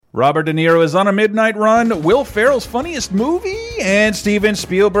Robert De Niro is on a midnight run, Will Ferrell's funniest movie, and Steven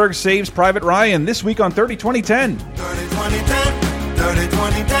Spielberg saves Private Ryan this week on 30-20-10. 30-20-10,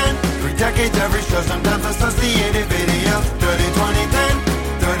 30-20-10. 3 decades, every show, sometimes associated videos. 30-20-10,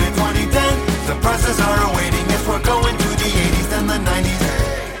 30-20-10. Surprises are awaiting if we're going to the 80s, then the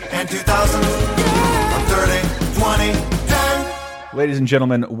 90s, and 2000s. On 30-20-10. Ladies and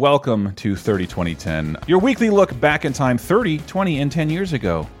gentlemen, welcome to 30-20-10, your weekly look back in time 30, 20, and 10 years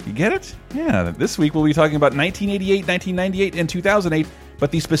ago. You get it? Yeah, this week we'll be talking about 1988, 1998, and 2008, but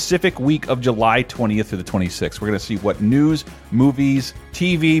the specific week of July 20th through the 26th. We're going to see what news, movies,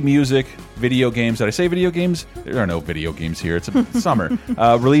 TV, music, video games. Did I say video games? There are no video games here. It's summer.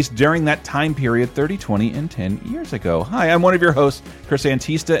 Released during that time period 30, 20, and 10 years ago. Hi, I'm one of your hosts, Chris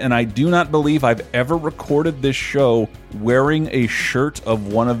Antista, and I do not believe I've ever recorded this show wearing a shirt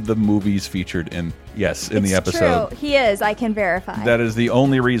of one of the movies featured in the episode. True. He is. I can verify. That is the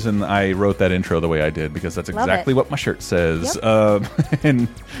only reason I wrote that intro the way I did, because that's exactly what my shirt says. Yep. And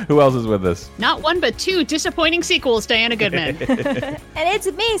who else is with us? Not one, but two disappointing sequels, Diana Goodman. And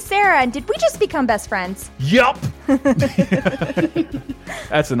it's me, Sarah. And did we just become best friends? Yup.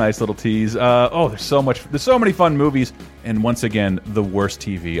 That's a nice little tease. There's so many fun movies. And once again, the worst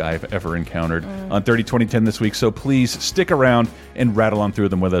TV I've ever encountered on 30-20-10 this week. So please stick around and rattle on through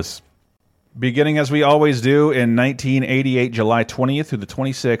them with us. Beginning as we always do in 1988, July 20th through the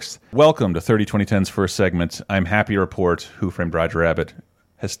 26th. Welcome to 30-20-10's first segment. I'm happy to report Who Framed Roger Rabbit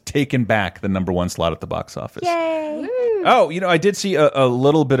has taken back the #1 slot at the box office. Yay! Oh, I did see a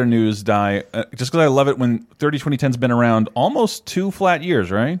little bit of news, Di, just because I love it when 30-20-10's been around almost 2 flat years,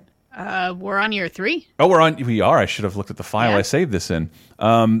 right? We're on year 3. Oh, we are. I should have looked at the file I saved this in.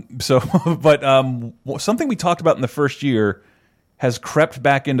 Something we talked about in the first year has crept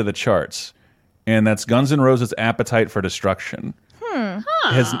back into the charts. And that's Guns N' Roses' Appetite for Destruction.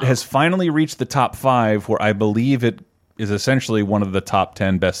 Has finally reached the top 5, where I believe it is essentially one of the top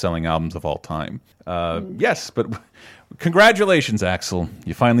 10 best-selling albums of all time. Yes, but congratulations, Axl.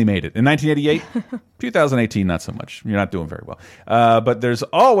 You finally made it. In 1988, 2018, not so much. You're not doing very well. But you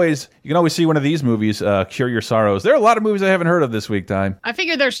can always see one of these movies, Cure Your Sorrows. There are a lot of movies I haven't heard of this week, Di. I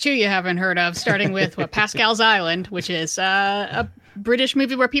figure there's 2 you haven't heard of, starting with Pascal's Island, which is a British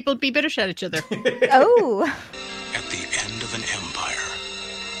movie where people be British at each other. Oh. At the end of an empire,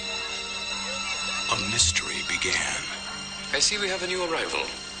 a mystery began. I see we have a new arrival.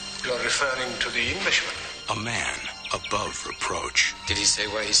 You're referring to the Englishman? A man above reproach. Did he say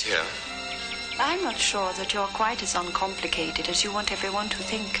why he's here? I'm not sure that you're quite as uncomplicated as you want everyone to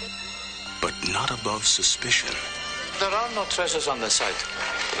think. But not above suspicion. There are no treasures on the site.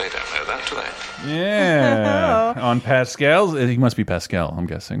 They don't know that, do they? Yeah. On Pascal's. He must be Pascal, I'm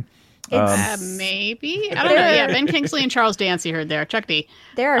guessing. Maybe. I don't know. Yeah, Ben Kingsley and Charles Dance you heard there. Chuck D.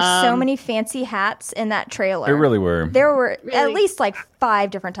 There are so many fancy hats in that trailer. There really were. There were at least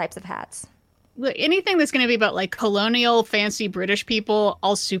 5 different types of hats. Anything that's going to be about colonial fancy British people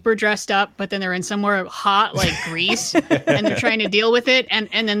all super dressed up, but then they're in somewhere hot like Greece and they're trying to deal with it, and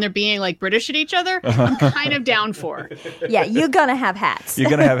then they're being British at each other. I'm kind of down for. Yeah, you're gonna have hats. You're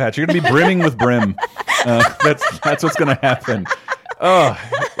gonna have hats. You're gonna be brimming with brim. That's what's gonna happen. Oh,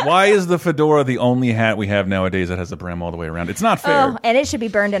 why is the fedora the only hat we have nowadays that has a brim all the way around? It's not fair. Oh, and it should be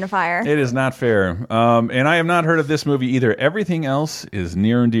burned in a fire. It is not fair. And I have not heard of this movie either. Everything else is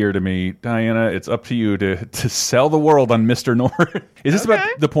near and dear to me. Diana, it's up to you to sell the world on Mr. North. Is this about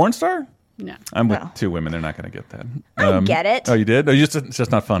the porn star? No. I'm with 2 women. They're not going to get that. I get it. Oh, you did? Oh, it's just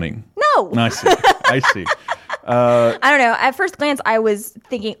not funny. No. I see. I see. I don't know. At first glance, I was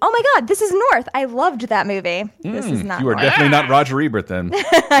thinking, "Oh my God, this is North." I loved that movie. This is not. You are definitely not Roger Ebert then.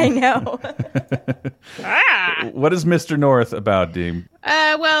 I know. What is Mr. North about, Dean?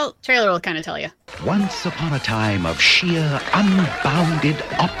 Trailer will kind of tell you. Once upon a time of sheer, unbounded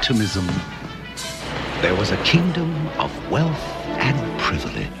optimism, there was a kingdom of wealth and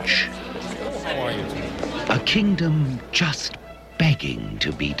privilege. A kingdom just begging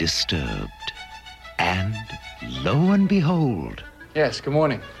to be disturbed. And lo and behold... Yes, good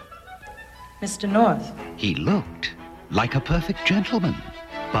morning. Mr. North. He looked like a perfect gentleman,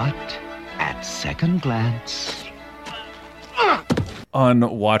 but at second glance...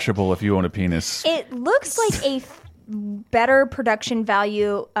 Unwatchable if you own a penis. It looks like a better production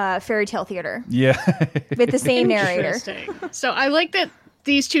value fairy tale theater. Yeah. With the same narrator. So I like that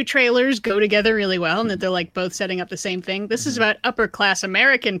these 2 trailers go together really well and that they're both setting up the same thing. This is about upper class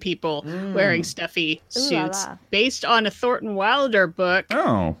American people wearing stuffy suits based on a Thornton Wilder book.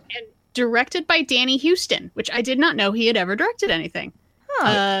 Oh. And directed by Danny Huston, which I did not know he had ever directed anything.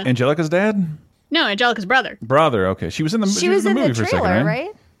 Angelica's dad? No, Angelica's brother. Brother, okay. She was in the movie trailer, for a second, right?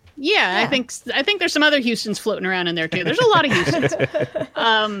 Yeah, I think there's some other Houstons floating around in there too. There's a lot of Houstons.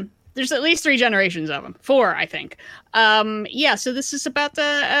 There's at least 3 generations of them. 4, I think. So this is about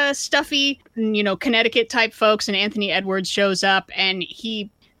the stuffy, Connecticut type folks, and Anthony Edwards shows up, and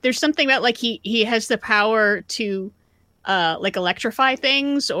there's something about like he has the power to like electrify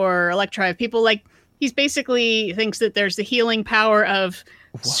things or electrify people. Like he's basically thinks that there's the healing power of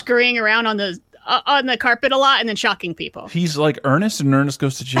scurrying around on the carpet a lot and then shocking people. He's like Ernest, and Ernest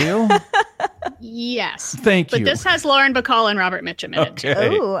goes to jail? Yes. Thank you. But this has Lauren Bacall and Robert Mitchum in it.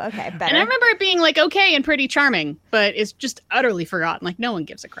 Oh, okay, better. And I remember it being like okay and pretty charming, but it's just utterly forgotten. Like no one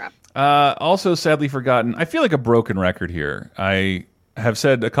gives a crap. Also sadly forgotten. I feel like a broken record here. I have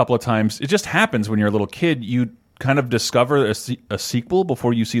said a couple of times, it just happens when you're a little kid. You kind of discover a sequel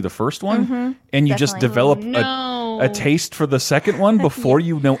before you see the first one, and you just develop a taste for the second one before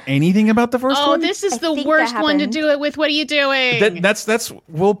you know anything about the first one. Oh, this is the worst one to do it with. What are you doing? That's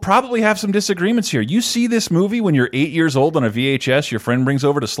we'll probably have some disagreements here. You see this movie when you're 8 years old on a VHS, your friend brings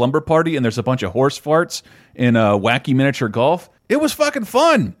over to slumber party, and there's a bunch of horse farts in a wacky miniature golf. It was fucking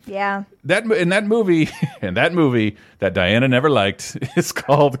fun. Yeah. That movie that Diana never liked is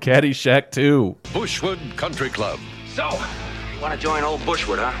called Caddyshack 2. Bushwood Country Club. So, you want to join old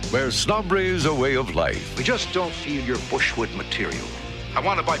Bushwood, huh? Where snobbery's a way of life. We just don't feel your Bushwood material. I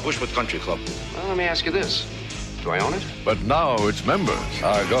want to buy Bushwood Country Club. Well, let me ask you this. Do I own it? But now its members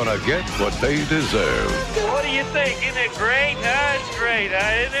are gonna get what they deserve. What do you think? Isn't it great? It's great,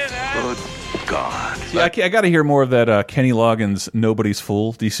 isn't it? Good God. See, I got to hear more of that Kenny Loggins' Nobody's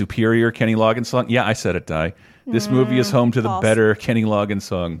Fool, the superior Kenny Loggins song. Yeah, I said it, Di. This movie is home to the better Kenny Loggins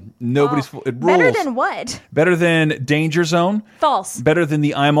song. Nobody's Fool. It rules. Better than what? Better than Danger Zone. False. Better than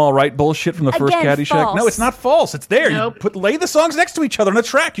the I'm All Right bullshit from the first Caddyshack. False. No, it's not false. It's there. Nope. You lay the songs next to each other on a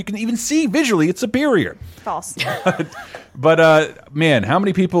track. You can even see visually it's superior. False. But man, how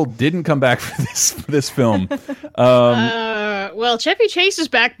many people didn't come back for this film? Well, Chevy Chase is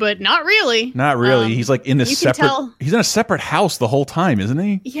back, but not really. Not really. He's like in this separate. He's in a separate house the whole time, isn't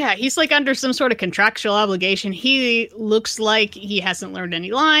he? Yeah, he's like under some sort of contractual obligation. He looks like he hasn't learned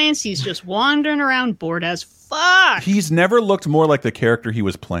any lines. He's just wandering around, bored as fuck. He's never looked more like the character he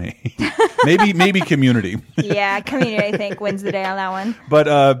was playing. maybe Community. Yeah, Community, I think, wins the day on that one.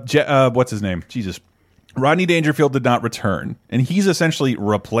 But what's his name? Jesus. Rodney Dangerfield did not return, and he's essentially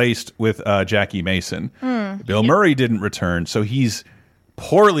replaced with Jackie Mason. Bill Murray didn't return, so he's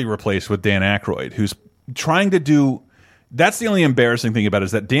poorly replaced with Dan Aykroyd, who's trying to do... That's the only embarrassing thing about it,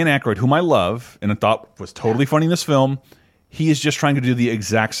 is that Dan Aykroyd, whom I love and I thought was totally funny in this film, he is just trying to do the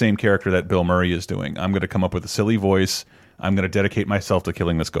exact same character that Bill Murray is doing. I'm going to come up with a silly voice. I'm going to dedicate myself to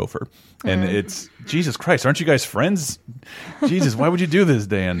killing this gopher. And it's, Jesus Christ, aren't you guys friends? Jesus, why would you do this,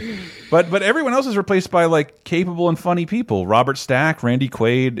 Dan? But everyone else is replaced by like capable and funny people. Robert Stack, Randy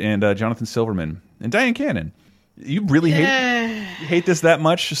Quaid, and Jonathan Silverman. And Diane Cannon. You really hate this that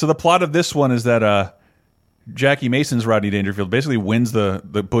much? So the plot of this one is that Jackie Mason's Rodney Dangerfield basically wins the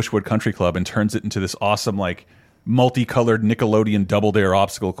Bushwood Country Club and turns it into this awesome, like, multicolored Nickelodeon Double Dare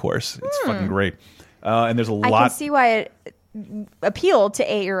obstacle course. It's fucking great. And there's a lot. I can see why it appealed to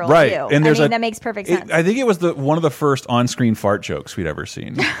 8-year-old right. you. And that makes perfect sense. I think it was one of the first on-screen fart jokes we'd ever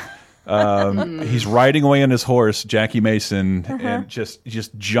seen. He's riding away on his horse, Jackie Mason, and just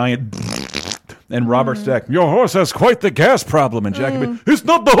giant. And Robert Stack, your horse has quite the gas problem. And Jackie Mason, it's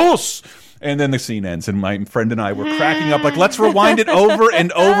not the horse. And then the scene ends, and my friend and I were cracking up like, let's rewind it over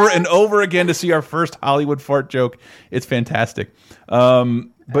and over and over again to see our first Hollywood fart joke. It's fantastic.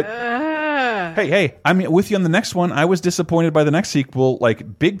 But hey, I'm with you on the next one. I was disappointed by the next sequel,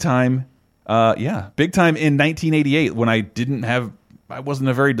 like big time. Big time in 1988 when I wasn't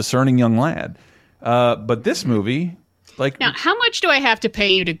a very discerning young lad. But this movie, like, now, how much do I have to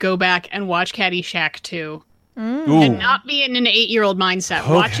pay you to go back and watch Caddyshack 2? Ooh. And not be in an 8-year-old mindset.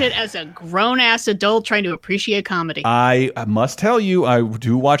 Okay. Watch it as a grown-ass adult trying to appreciate comedy. I must tell you, I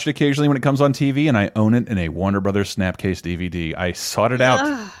do watch it occasionally when it comes on TV, and I own it in a Warner Brothers Snapcase DVD. I sought it out.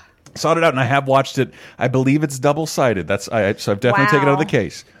 And I have watched it. I believe it's double-sided. So I've definitely taken it out of the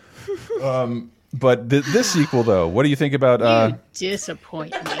case. But this sequel, though, what do you think about... You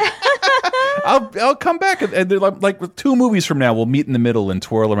disappoint me. I'll come back, and they're like 2 movies from now, we'll meet in the middle and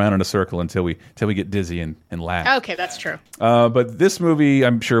twirl around in a circle until we get dizzy and laugh. Okay, that's true. But this movie,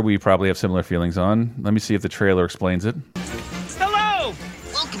 I'm sure we probably have similar feelings on. Let me see if the trailer explains it. Hello!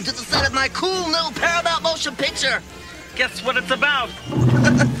 Welcome to the set of my cool new Paramount motion picture. Guess what it's about?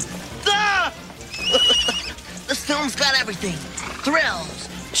 This film's got everything. Thrills.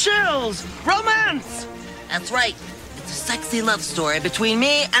 Chills! Romance! That's right. It's a sexy love story between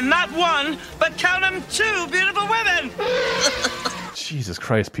me and not one, but count 'em 2 beautiful women! Jesus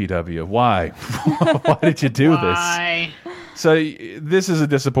Christ, PW, why? Why did you do this? So this is a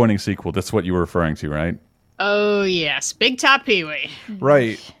disappointing sequel. That's what you were referring to, right? Oh, yes. Big Top Pee-wee.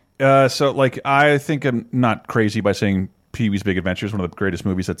 Right. So, like, I think I'm not crazy by saying Pee-wee's Big Adventure is one of the greatest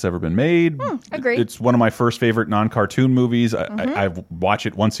movies that's ever been made. Agreed. It's one of my first favorite non-cartoon movies. I watch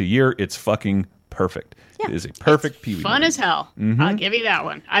it once a year. It's fucking perfect. Yeah. It is a perfect Pee-wee fun movie. As hell. I'll give you that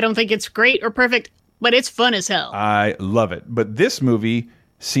one. I don't think it's great or perfect, but it's fun as hell. I love it. But this movie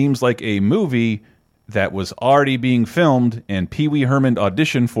seems like a movie that was already being filmed, and Pee Wee Herman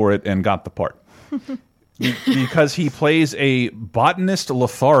auditioned for it and got the part. Because he plays a botanist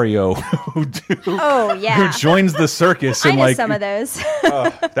Lothario who joins the circus. And I know like, some of those.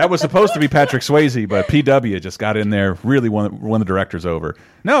 That was supposed to be Patrick Swayze, but PW just got in there, really won the directors over.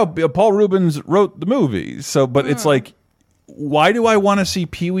 No, Paul Rubens wrote the movie. So, but it's like, why do I want to see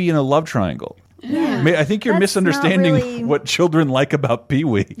Pee Wee in a love triangle? Yeah. I think you're misunderstanding what children like about Pee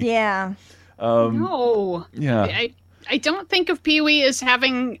Wee. Yeah. No. Yeah. I don't think of Pee Wee as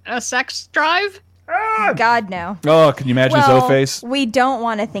having a sex drive. God, no. Oh, can you imagine his O-face? We don't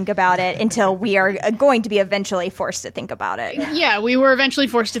want to think about it until we are going to be eventually forced to think about it. Yeah, we were eventually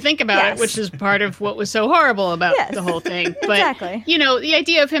forced to think about it, which is part of what was so horrible about the whole thing. But, exactly. You know, the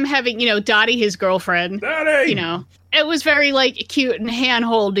idea of him having, Dottie, his girlfriend, Dottie! It was very, like, cute and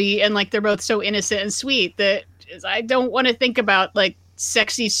hand-holdy, and, like, they're both so innocent and sweet that I don't want to think about, like,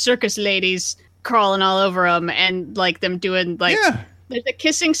 sexy circus ladies crawling all over them and, like, them doing, like... Yeah. The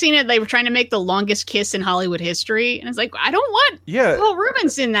kissing scene, they were trying to make the longest kiss in Hollywood history, and it's like, I don't want Paul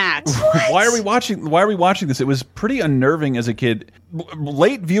Rubens in that. Why are we watching this? It was pretty unnerving as a kid.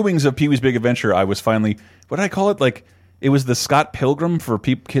 Late viewings of Pee-wee's Big Adventure, I was finally, what did I call it? Like, it was the Scott Pilgrim for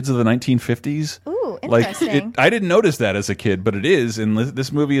kids of the 1950s. Ooh, interesting. Like, I didn't notice that as a kid, but it is. And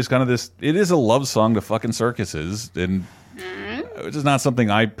this movie is kind of this. It is a love song to fucking circuses, and which is not something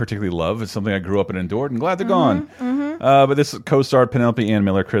I particularly love. It's something I grew up and endured, and glad they're gone. But this co-starred Penelope Ann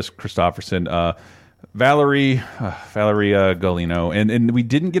Miller, Chris Christopherson, Valerie Golino, and we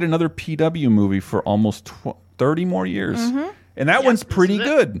didn't get another PW movie for almost 30 more years. And that one's pretty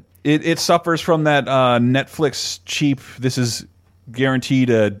good. It suffers from that Netflix cheap, this is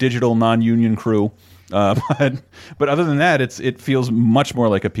guaranteed a digital non-union crew. But other than that, it feels much more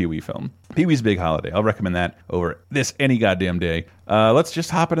like a Pee-wee film. Pee-wee's Big Holiday. I'll recommend that over this any goddamn day. Let's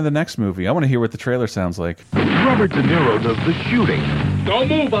just hop into the next movie. I want to hear what the trailer sounds like. Robert De Niro does the shooting. Don't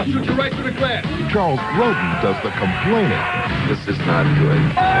move, I'll shoot you right through the glass. Charles Grodin does the complaining. This is not good.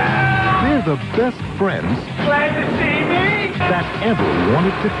 They're the best friends Glad to see me. that ever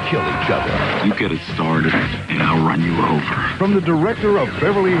wanted to kill each other. You get it started, and I'll run you over. From the director of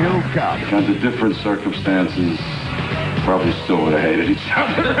Beverly Hills Cop. Under different circumstances, probably still would have hated each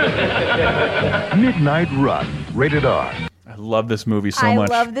other. Midnight Run, rated R. I love this movie so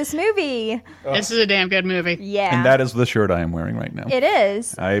much. I love this movie. This is a damn good movie. Yeah. And that is the shirt I am wearing right now. It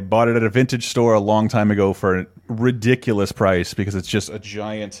is. I bought it at a vintage store a long time ago for a ridiculous price because it's just a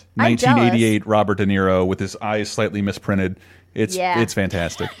giant 1988 Robert De Niro with his eyes slightly misprinted. It's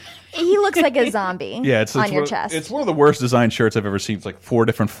fantastic. He looks like a zombie on your chest. It's one of the worst designed shirts I've ever seen. It's like 4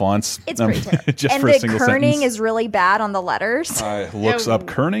 different fonts. It's pretty terrible. Just and for a single the kerning sentence. is really bad on the letters. Looks up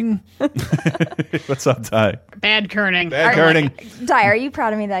kerning? What's up, Ty? Bad kerning. Bad kerning. Ty, are you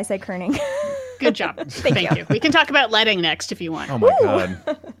proud of me that I said kerning? Good job. Thank you. We can talk about letting next if you want. Oh my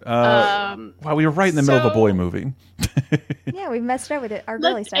God. Wow, we were right in the middle of a boy movie. Yeah, we messed up with it. Our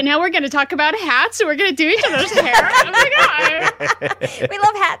girly stuff. And now we're going to talk about hats, and we're going to do each other's hair. Oh my God. We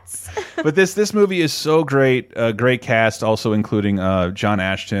love hats. But this movie is so great. Great cast, also including John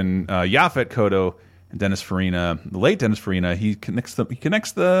Ashton, Yaphet Kotto, and Dennis Farina. The late Dennis Farina. He connects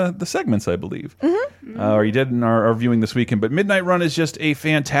the segments, I believe. Or he did in our viewing this weekend. But Midnight Run is just a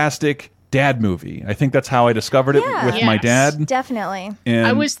fantastic dad movie. I think that's how I discovered it with my dad. Definitely. And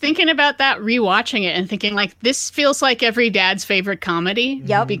I was thinking about that, rewatching it, and thinking, like, this feels like every dad's favorite comedy.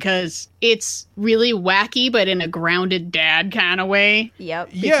 Yep. Because it's really wacky, but in a grounded dad kind of way. Yep.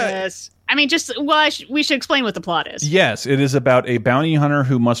 Because, I mean, we should explain what the plot is. Yes, it is about a bounty hunter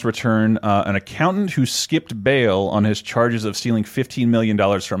who must return an accountant who skipped bail on his charges of stealing $15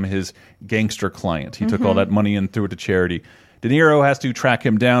 million from his gangster client. He took all that money and threw it to charity. De Niro has to track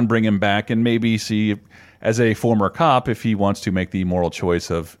him down, bring him back, and maybe see, as a former cop, if he wants to make the moral choice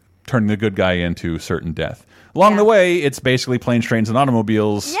of turning the good guy into certain death. Along the way, it's basically planes, trains, and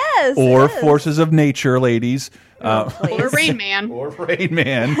automobiles. Yes, or it is. forces of nature, ladies. Or Rain Man. Or Rain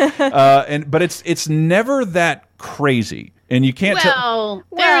Man. But it's never that crazy. And you can't Well,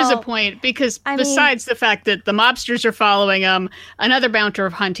 there is a point because besides the fact that the mobsters are following them, another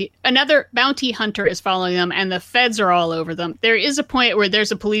bounty hunter is following them, and the feds are all over them. There is a point where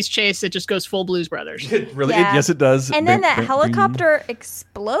there's a police chase that just goes full Blues Brothers. Really? Yes, it does. And then that helicopter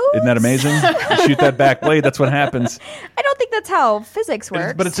explodes. Isn't that amazing? You shoot that back blade, that's what happens. I don't think that's how physics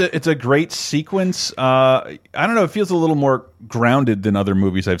works. But it's a great sequence. I don't know. It feels a little more grounded than other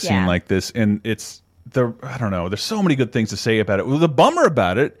movies I've seen like this, and I don't know. There's so many good things to say about it. Well, the bummer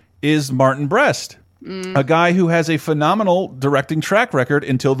about it is Martin Brest, a guy who has a phenomenal directing track record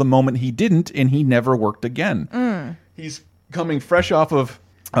until the moment he didn't, and he never worked again. He's coming fresh off of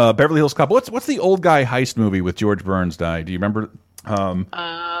Beverly Hills Cop. What's the old guy heist movie with George Burns? Do you remember?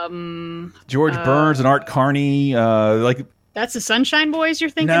 George Burns and Art Carney. That's the Sunshine Boys you're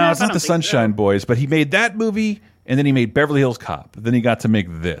thinking of? No, it's not the Sunshine Boys, but he made that movie, and then he made Beverly Hills Cop. Then he got to make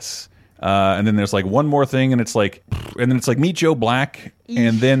this. And then there's like one more thing, and then it's like Meet Joe Black,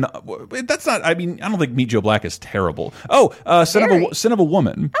 and then that's not. I mean, I don't think Meet Joe Black is terrible. Oh, Son of a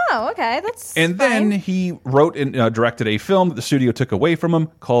Woman. Oh, okay, that's. And then he wrote and directed a film that the studio took away from him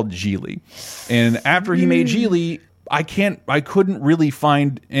called Geely. And after he made Geely, I couldn't really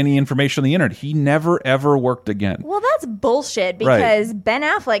find any information on the internet. He never ever worked again. Well, that's bullshit because Ben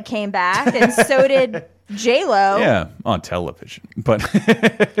Affleck came back, and so did J-Lo. Yeah, on television, but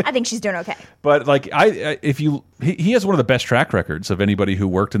I think she's doing okay. But like, he has one of the best track records of anybody who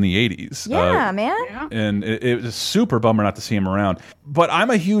worked in the 80s. Yeah, man. Yeah. And it was a super bummer not to see him around. But I'm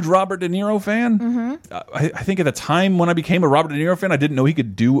a huge Robert De Niro fan. I think at the time when I became a Robert De Niro fan, I didn't know he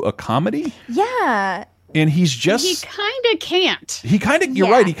could do a comedy. Yeah. And he's just... He kind of can't.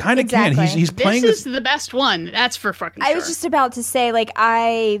 You're right, he kind of can't. He's playing this. This is the best one. That's for fucking sure. I was just about to say, like,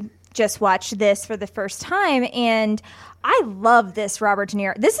 I just watched this for the first time, and I love this Robert De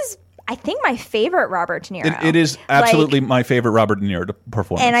Niro. This is, I think, my favorite Robert De Niro. It is absolutely my favorite Robert De Niro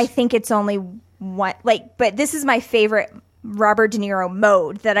performance. And I think it's only one, but this is my favorite Robert De Niro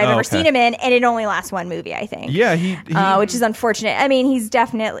mode that I've ever seen him in, and it only lasts one movie, I think. Yeah, which is unfortunate. I mean,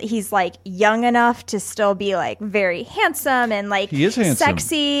 he's like young enough to still be like very handsome and like he is handsome.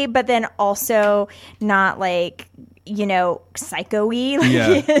 Sexy, but then also not like, psycho-y like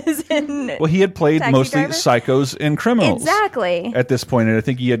he is in he had played Taxi mostly Driver. psychos and criminals. Exactly. At this point, and I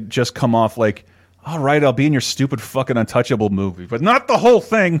think he had just come off like, all right, I'll be in your stupid fucking Untouchable movie, but not the whole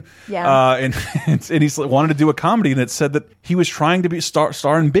thing. Yeah. And he's wanted to do a comedy, and it said that he was trying to be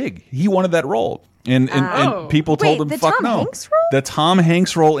star in Big. He wanted that role. And people told him, fuck no. Hanks role? The Tom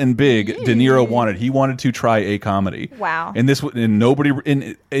Hanks role in Big, De Niro wanted. He wanted to try a comedy. Wow. And nobody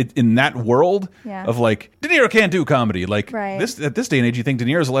in that world of like, De Niro can't do comedy. Like at this day and age, you think De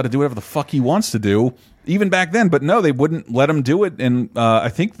Niro's allowed to do whatever the fuck he wants to do, even back then. But no, they wouldn't let him do it. And I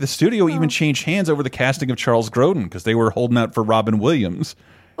think the studio even changed hands over the casting of Charles Grodin because they were holding out for Robin Williams.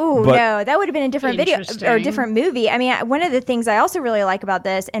 Oh, no, that would have been a different video or a different movie. I mean, one of the things I also really like about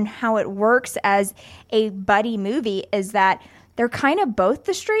this and how it works as a buddy movie is that they're kind of both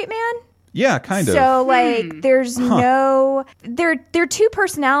the straight man. Yeah, kind of. So, like, there's no... They're two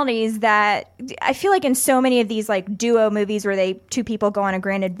personalities that... I feel like in so many of these, like, duo movies where two people go on a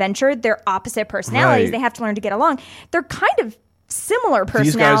grand adventure, they're opposite personalities. Right. They have to learn to get along. They're kind of similar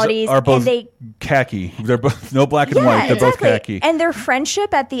personalities. These guys are both and khaki. They're both no black and white. They're both khaki. And their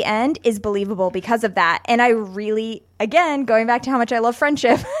friendship at the end is believable because of that. And I really, again, going back to how much I love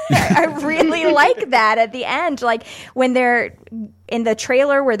friendship, I really like that at the end. Like when they're in the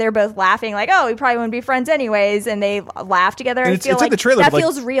trailer where they're both laughing, like, oh, we probably wouldn't be friends anyways, and they laugh together. I feel like the trailer, that like,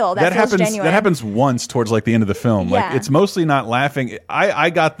 feels real. That feels genuine. That happens once towards like the end of the film. Yeah. Like it's mostly not laughing. I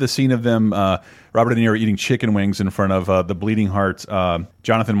got the scene of them, Robert De Niro eating chicken wings in front of the Bleeding Heart,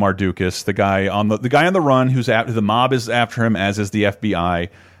 Jonathan Mardukas, the guy on the run who's the mob is after him, as is the FBI.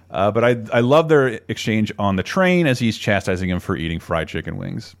 But I love their exchange on the train as he's chastising him for eating fried chicken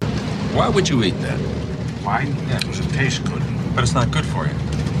wings. Why would you eat that? Why? Yeah, because it tastes good. But it's not good for you.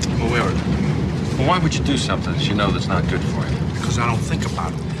 I'm aware of it. Well, why would you do something that you know that's not good for you? Because I don't think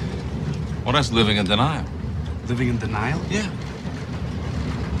about it. Well, that's living in denial. Living in denial? Yeah.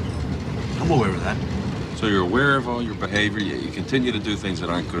 I'm aware of that. So you're aware of all your behavior, yet you continue to do things that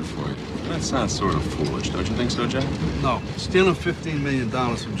aren't good for you. That sounds sort of foolish, don't you think so, Jack? No. Stealing $15 million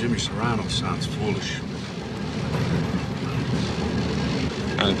from Jimmy Serrano sounds foolish.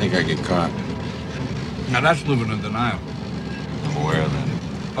 I didn't think I'd get caught. Now that's living in denial. I'm aware of that.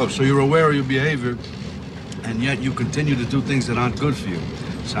 Oh, so you're aware of your behavior, and yet you continue to do things that aren't good for you.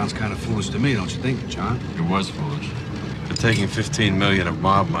 Sounds kind of foolish to me, don't you think, John? It was foolish. But taking $15 million of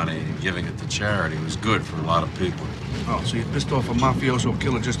mob money and giving it to charity was good for a lot of people. Oh, so you pissed off a mafioso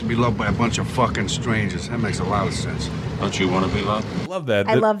killer just to be loved by a bunch of fucking strangers. That makes a lot of sense. Don't you want to be loved? I love that.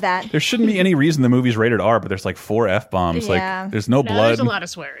 I love that. There shouldn't be any reason the movie's rated R, but there's like 4 F-bombs. Yeah. Like, there's no blood. There's a lot of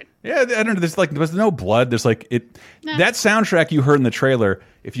swearing. Yeah, I don't know. There's no blood. There's like that soundtrack you heard in the trailer.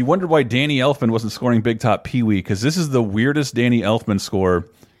 If you wondered why Danny Elfman wasn't scoring Big Top Pee Wee, because this is the weirdest Danny Elfman score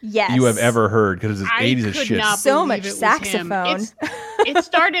you have ever heard, because it's 80s as shit. So much saxophone. It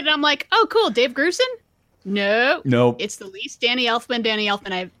started, and I'm like, oh, cool, Dave Grusin? No. Nope. It's the least Danny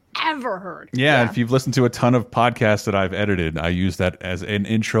Elfman I've ever heard. Yeah, if you've listened to a ton of podcasts that I've edited, I use that as an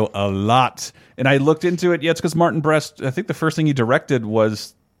intro a lot. And I looked into it. Yeah, it's because Martin Brest, I think the first thing he directed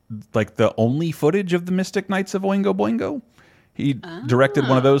was like the only footage of the Mystic Knights of Oingo Boingo. He directed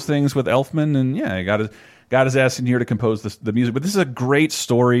one of those things with Elfman, and yeah, he got his ass in here to compose the music. But this is a great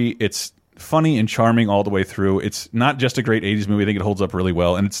story. It's funny and charming all the way through. It's not just a great 80s movie. I think it holds up really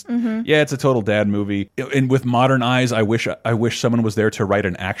well. And it's it's a total dad movie. And with modern eyes, I wish someone was there to write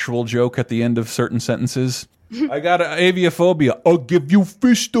an actual joke at the end of certain sentences. I got aviophobia. I'll give you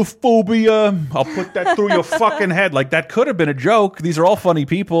fistophobia. I'll put that through your fucking head. Like, that could have been a joke. These are all funny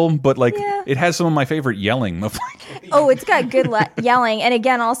people, but like it has some of my favorite yelling. Oh, it's got good yelling. And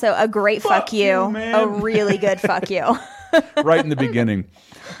again, also a great fuck you. Man. A really good fuck you. Right in the beginning.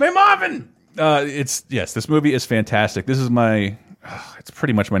 Hey, Marvin! This movie is fantastic. This is it's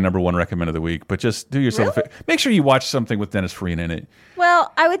pretty much my #1 recommend of the week, but just do yourself a favor. Make sure you watch something with Dennis Farina in it.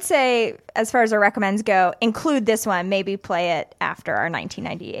 Well, I would say, as far as our recommends go, include this one. Maybe play it after our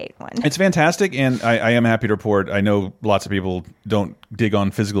 1998 one. It's fantastic, and I am happy to report, I know lots of people don't dig on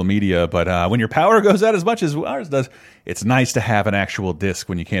physical media, but when your power goes out as much as ours does, it's nice to have an actual disc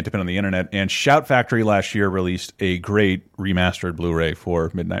when you can't depend on the internet. And Shout Factory last year released a great remastered Blu-ray for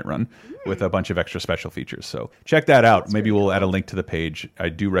Midnight Run with a bunch of extra special features. So check that out. Maybe we'll add a link to the page. I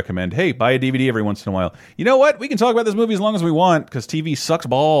do recommend, hey, buy a DVD every once in a while. You know what? We can talk about this movie as long as we want, because TV sucks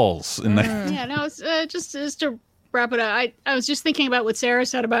balls. Yeah, no, it's just to wrap it up. I was just thinking about what Sarah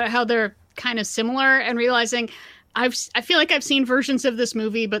said about how they're kind of similar, and realizing I feel like I've seen versions of this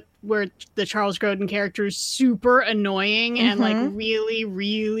movie, but where the Charles Grodin character is super annoying and like really,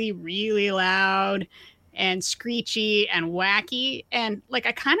 really, really loud and screechy and wacky, and like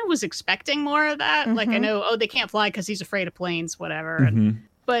I kind of was expecting more of that. Like, I know, they can't fly because he's afraid of planes, whatever.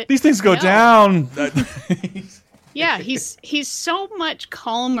 But these things go down. Yeah, he's so much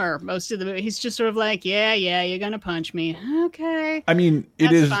calmer most of the movie. He's just sort of like, yeah, you're gonna punch me, okay. I mean,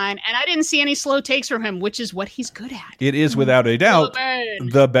 That's fine. And I didn't see any slow takes from him, which is what he's good at. It is without a doubt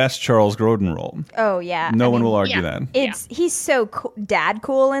the best Charles Grodin role. Oh yeah, no one will argue that. He's so dad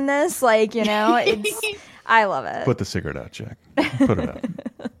cool in this. Like, you know, I love it. Put the cigarette out, Jack. Put it out.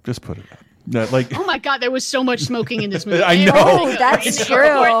 Just put it out. Oh my God, there was so much smoking in this movie. I know. Oh, that's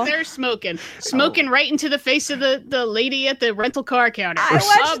true. They're smoking right into the face of the lady at the rental car counter. I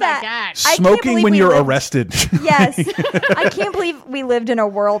watched that. My God. Smoking when you're arrested. Yes. I can't believe we lived in a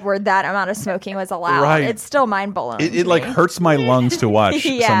world where that amount of smoking was allowed. Right. It's still mind-blowing. It like hurts my lungs to watch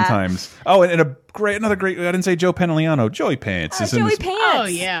sometimes. Oh, and another great, I didn't say Joe Pantoliano. Joey Pants is in this. Pants. Oh,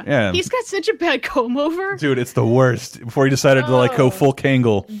 yeah. He's got such a bad comb over. Dude, it's the worst. Before he decided to like go full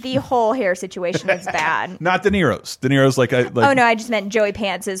Kangol. The whole hair situation is bad. Not De Niro's. De Niro's like oh no, I just meant Joey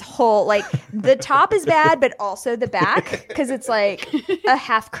Pants' whole, like, the top is bad, but also the back, because it's like a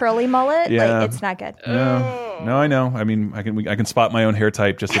half curly mullet. Yeah. Like, it's not good. No, I know. I mean, I can spot my own hair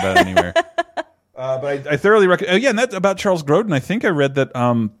type just about anywhere. But I thoroughly recommend. And that's about Charles Grodin. I think I read that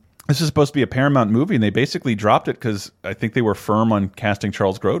this is supposed to be a Paramount movie, and they basically dropped it because I think they were firm on casting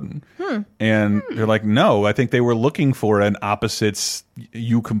Charles Grodin. And they're like, no, I think they were looking for an opposites,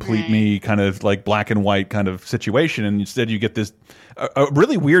 you complete me kind of like black and white kind of situation. And instead you get this a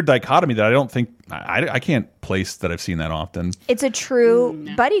really weird dichotomy that I don't think, I can't place that I've seen that often. It's a true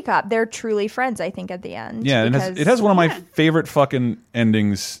buddy cop. They're truly friends, I think, at the end. Yeah, and it has one of my favorite fucking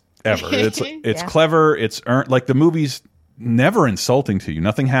endings ever. It's clever. It's earned. Like, the movie's never insulting to you.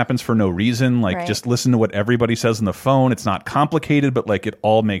 Nothing happens for no reason. Like, just listen to what everybody says on the phone. It's not complicated, but like, it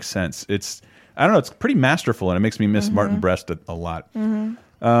all makes sense. I don't know, it's pretty masterful, and it makes me miss Martin Brest a lot.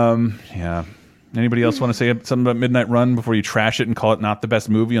 Yeah. Anybody else want to say something about Midnight Run before you trash it and call it not the best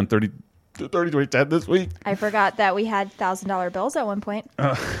movie on 30-20-10 this week? I forgot that we had $1,000 bills at one point.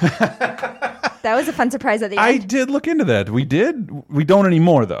 That was a fun surprise at the end. I did look into that. We did. We don't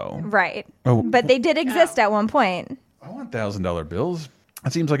anymore, though. Right. Oh. But they did exist at one point. I want $1,000 bills.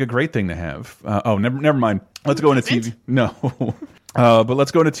 That seems like a great thing to have. Never mind. Let's go into TV. No. But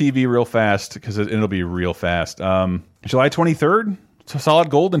let's go into TV real fast, because it'll be real fast. July 23rd, Solid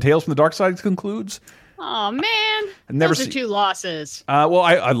Gold and Tales from the Dark Side concludes. Oh, man. Those are two losses. Well,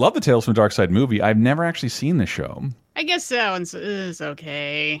 I love the Tales from the Dark Side movie. I've never actually seen the show. I guess that one's is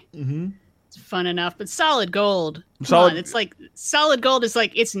okay. Mm-hmm. It's fun enough, but Solid Gold. Come Solid- on, it's like Solid Gold is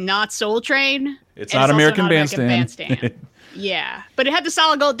like it's not Soul Train. It's and not also American not Bandstand. Yeah, but it had the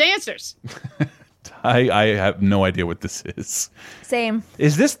Solid Gold dancers. I have no idea what this is. Same.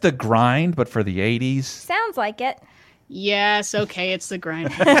 Is this The Grind, but for the 80s? Sounds like it. Yes, okay, it's the grind.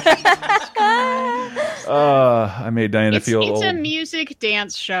 I made Diana feel It's old. a music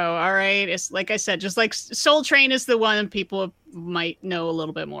dance show, all right? It's like I said, just like Soul Train is the one people might know a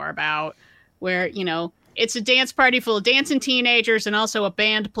little bit more about, where, you know, it's a dance party full of dancing teenagers and also a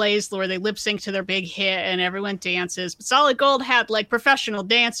band plays where they lip sync to their big hit and everyone dances. But Solid Gold had like professional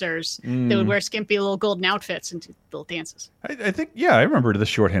dancers that would wear skimpy little golden outfits and do little dances. I think, yeah, I remember the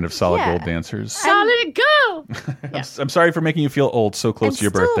shorthand of Solid Yeah. Gold dancers. Solid Gold! Yeah. I'm sorry for making you feel old so close to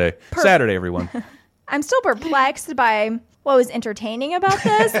your still birthday. Saturday, everyone. I'm still perplexed by what was entertaining about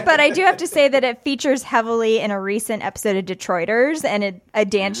this, but I do have to say that it features heavily in a recent episode of Detroiters and a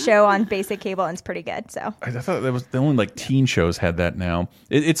dance show on basic cable, and it's pretty good. So I thought that was the only like teen shows had that now.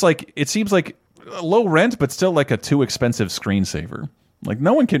 It's like, it seems like low rent, but still like a too expensive screensaver. Like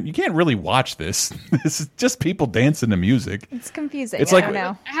you can't really watch this. This is just people dancing to music. it's confusing. It's I like- don't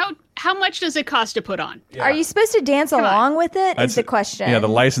know. How much does it cost to put on? Are you supposed to dance along with it? Is the question. Yeah, the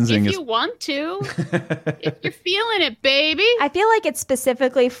licensing If is. you want to. If you're feeling it, baby. I feel like it's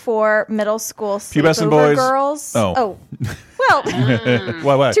specifically for middle school Pubescent sleepover boys. girls. Oh. Well,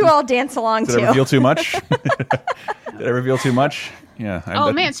 What? to all dance along Did I to. reveal too much? Did I reveal too much? Yeah.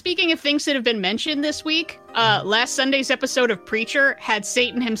 Oh man, speaking of things that have been mentioned this week, last Sunday's episode of Preacher had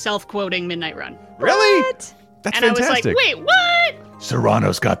Satan himself quoting Midnight Run. Really? What? That's And fantastic. I was like, wait, what?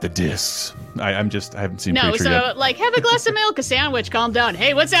 Serrano's got the discs. I haven't seen No, Preacher so yet. like, have a glass of milk, a sandwich, calm down.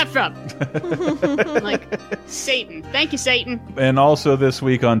 Hey, what's that from? I'm like, Satan. Thank you, Satan. And also this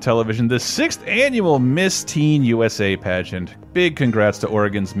week on television, the 6th annual Miss Teen USA pageant. Big congrats to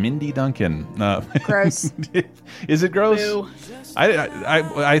Oregon's Mindy Duncan. Gross. Is it gross? Boo.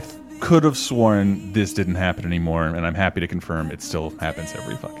 I could have sworn this didn't happen anymore, and I'm happy to confirm it still happens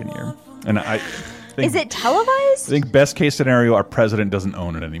every fucking year. And I think, Is it televised? I think best case scenario, our president doesn't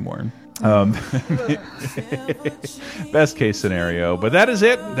own it anymore. Best case scenario. But that is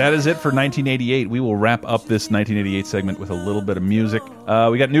it. That is it for 1988. We will wrap up this 1988 segment with a little bit of music.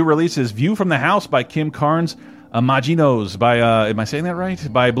 We got new releases. View from the House by Kim Carnes. Imaginos by, am I saying that right?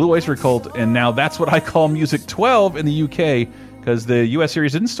 By Blue Oyster Cult. And now That's What I Call Music 12 in the UK, because the US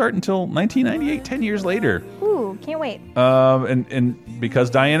series didn't start until 1998, 10 years later. Ooh, can't wait. And because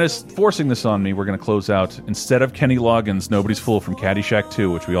Diana's forcing this on me, we're going to close out. Instead of Kenny Loggins' Nobody's Fool from Caddyshack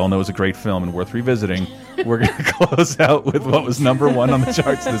 2, which we all know is a great film and worth revisiting, we're going to close out with what was #1 on the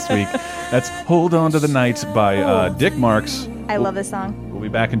charts this week. That's Hold On to the Night by Dick Marks. I love this song. We'll be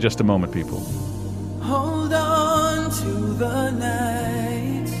back in just a moment, people. Hold on to the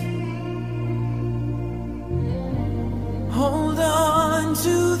night. Hold on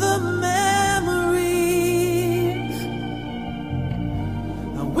to the memories.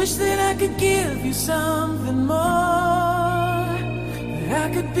 I wish that I could give you something more, that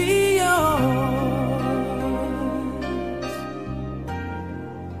I could be yours.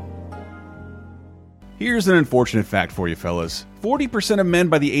 Here's an unfortunate fact for you fellas. 40% of men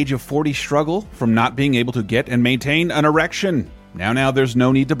by the age of 40 struggle from not being able to get and maintain an erection. Now there's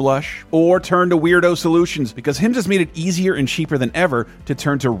no need to blush or turn to weirdo solutions, because Hims has made it easier and cheaper than ever to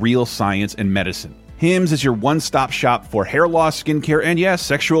turn to real science and medicine. Hims is your one-stop shop for hair loss, skincare, and yes,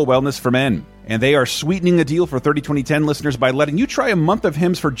 sexual wellness for men. And they are sweetening the deal for 30-20-10 listeners by letting you try a month of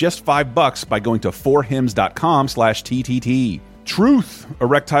Hims for just $5 by going to 4hims.com/TTT. Truth.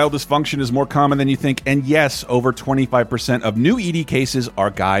 Erectile dysfunction is more common than you think, and yes, over 25% of new ED cases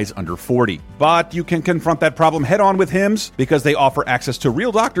are guys under 40. But you can confront that problem head-on with Hims, because they offer access to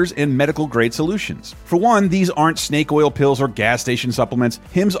real doctors and medical-grade solutions. For one, these aren't snake oil pills or gas station supplements.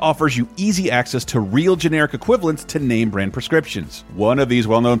 Hims offers you easy access to real generic equivalents to name-brand prescriptions. One of these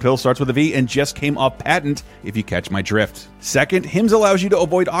well-known pills starts with a V and just came off patent, if you catch my drift. Second, Hims allows you to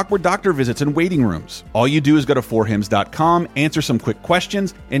avoid awkward doctor visits and waiting rooms. All you do is go to 4hims.com, answer some quick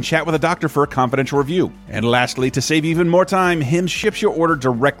questions, and chat with a doctor for a confidential review. And lastly, to save even more time, Hims ships your order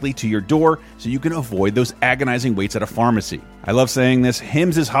directly to your door, so you can avoid those agonizing waits at a pharmacy. I love saying this,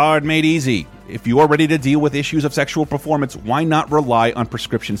 Hims is hard made easy. If you are ready to deal with issues of sexual performance, why not rely on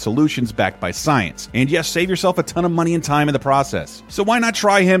prescription solutions backed by science? And yes, save yourself a ton of money and time in the process. So why not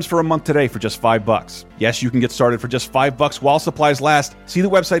try Hims for a month today for just $5? Yes, you can get started for just $5 while supplies last. See the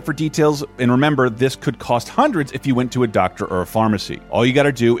website for details, and remember, this could cost hundreds if you went to a doctor or a pharmacy. All you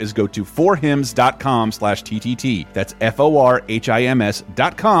gotta do is go to 4hims.com/TTT. That's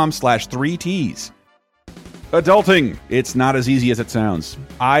FORHIMS.com/3Ts. Adulting. It's not as easy as it sounds.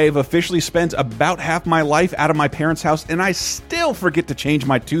 I've officially spent about half my life out of my parents' house, and I still forget to change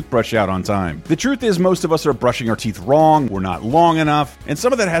my toothbrush out on time. The truth is, most of us are brushing our teeth wrong, we're not long enough, and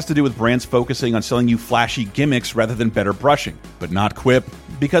some of that has to do with brands focusing on selling you flashy gimmicks rather than better brushing. But not Quip.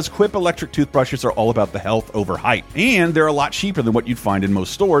 Because Quip electric toothbrushes are all about the health over hype. And they're a lot cheaper than what you'd find in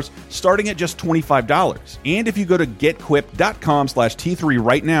most stores, starting at just $25. And if you go to getquip.com/T3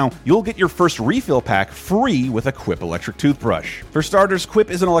 right now, you'll get your first refill pack free with a Quip electric toothbrush. For starters, Quip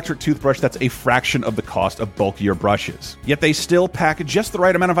is an electric toothbrush that's a fraction of the cost of bulkier brushes. Yet they still pack just the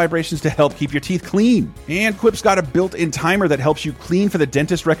right amount of vibrations to help keep your teeth clean. And Quip's got a built-in timer that helps you clean for the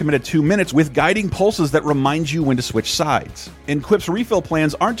dentist recommended 2 minutes with guiding pulses that remind you when to switch sides. And Quip's refill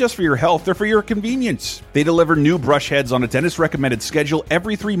plans aren't just for your health, they're for your convenience. They deliver new brush heads on a dentist recommended schedule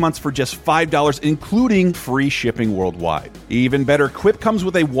every 3 months for just $5, including free shipping worldwide. Even better, Quip comes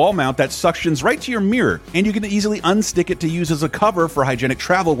with a wall mount that suctions right to your mirror, and you can easily unstick it to use as a cover for hygienic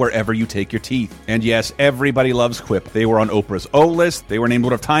travel wherever you take your teeth. And yes, everybody loves Quip. They were on Oprah's O List, they were named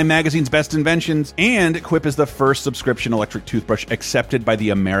one of Time Magazine's best inventions, and Quip is the first subscription electric toothbrush accepted by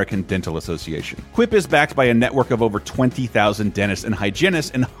the American Dental Association. Quip is backed by a network of over 20,000 dentists and hygienists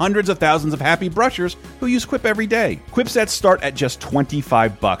and hundreds of thousands of happy brushers who use Quip every day. Quip sets start at just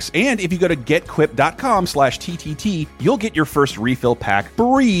 $25, and if you go to getquip.com/TTT, you'll get your first refill pack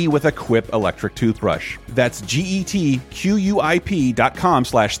free with a Quip electric toothbrush. That's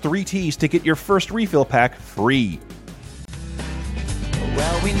getquip.com/3Ts to get your first refill pack free.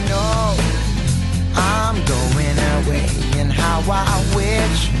 Well, we know I'm going away, and how I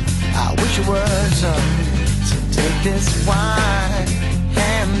wish it was so take this wine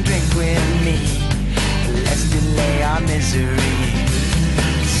and drink with me. Let's delay our misery.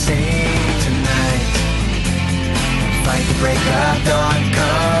 Sing tonight, fight the break of dawn.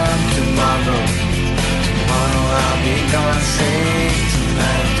 Come tomorrow, I'll be gone. Sing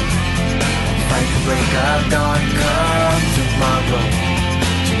tonight, fight the break of dawn. Come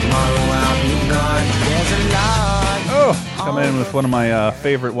tomorrow I'll be gone. There's a lot. Oh, coming in with one of my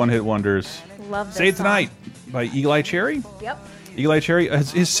favorite one-hit wonders. Love this Say It song. Tonight by Eagle Eye Cherry. Yep. Eagle Eye Cherry.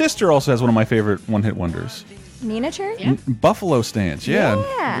 His sister also has one of my favorite one-hit wonders. Nina Cherry? Yeah. Buffalo Stance.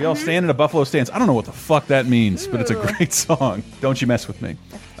 Yeah. We all stand in a buffalo stance. I don't know what the fuck that means, but it's a great song. Don't you mess with me.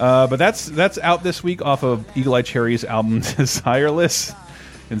 But that's out this week off of Eagle Eye Cherry's album Desireless.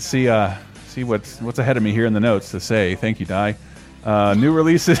 And see what's ahead of me here in the notes to say. Thank you, Di. New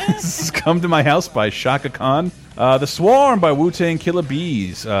releases Come to My House by Shaka Khan. The Swarm by Wu-Tang Killer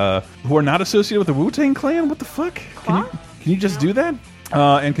Bees, who are not associated with the Wu-Tang Clan. What the fuck? Can you just do that?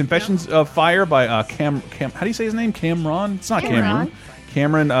 And Confessions of Fire by Cam. How do you say his name? Cameron? It's not Cameron.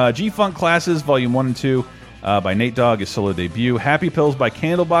 Cameron. G-Funk Classes Volume 1 and 2 by Nate Dogg, his solo debut. Happy Pills by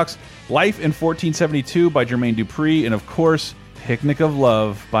Candlebox. Life in 1472 by Jermaine Dupri, and of course, Picnic of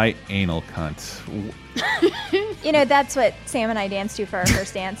Love by Anal Cunt. You know, that's what Sam and I danced to for our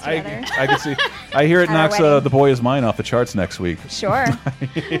first dance together. I can see. I hear it At our knocks wedding. The Boy Is Mine off the charts next week. Sure.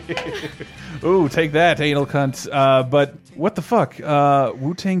 Ooh, take that, anal cunt. But what the fuck?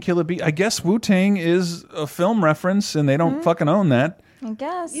 Wu-Tang Killer Bee. I guess Wu-Tang is a film reference, and they don't fucking own that. I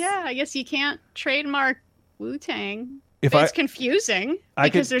guess. Yeah, I guess you can't trademark Wu-Tang. If It's I- confusing I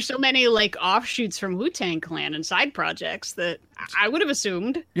because could- there's so many like offshoots from Wu-Tang Clan and side projects that I would have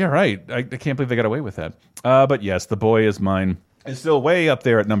assumed. Yeah, right. I can't believe they got away with that. But yes, The Boy Is Mine is still way up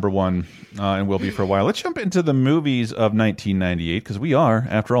there at #1 and will be for a while. Let's jump into the movies of 1998 because we are,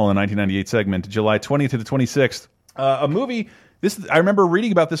 after all, in the 1998 segment, July 20th to the 26th. A movie. I remember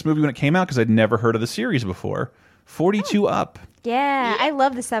reading about this movie when it came out because I'd never heard of the series before. 42 Up. Yeah, I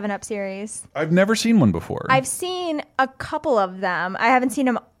love the 7-Up series. I've never seen one before. I've seen a couple of them. I haven't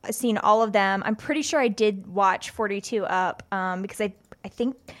seen all of them. I'm pretty sure I did watch 42 Up because I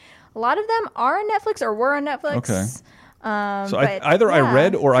think a lot of them are on Netflix or were on Netflix. Okay. So but, either I yeah,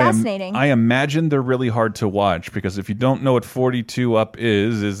 read or fascinating. I imagine they're really hard to watch because if you don't know what 42 Up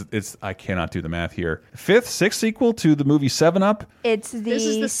is it's I cannot do the math here. Sixth sequel to the movie 7 Up. It's This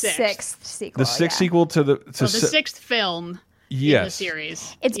is the sixth sequel. The sixth sequel to the So the sixth film in the Yes.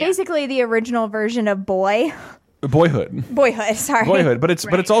 series. It's basically the original version of Boyhood. Boyhood, sorry. Boyhood, but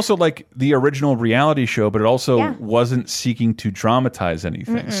it's also like the original reality show, but it also Yeah. wasn't seeking to dramatize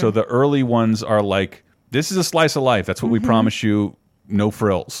anything. So the early ones are like, this is a slice of life. That's what we promise you. No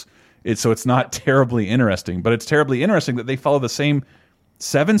frills. So it's not terribly interesting, but it's terribly interesting that they follow the same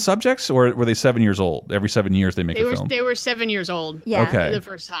 7 subjects, or were they 7 years old? Every 7 years they make a film. They were 7 years old. Yeah. Okay. The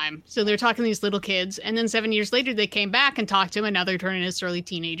first time. So they're talking to these little kids, and then 7 years later they came back and talked to them, and now they're turning into early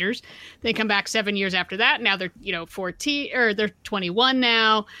teenagers. They come back 7 years after that. Now they're 14 or they're 21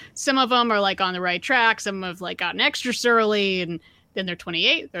 now. Some of them are like on the right track. Some have like gotten extra surly, and then they're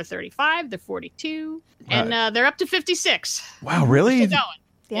 28, they're 35, they're 42, and they're up to 56. Wow, really? Still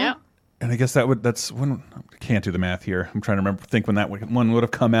going. Yeah. And I guess that's when I can't do the math here. I'm trying to think when that one would have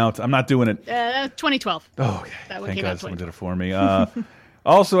come out. I'm not doing it. 2012. Oh, okay. That one Thank came God out someone did it for me.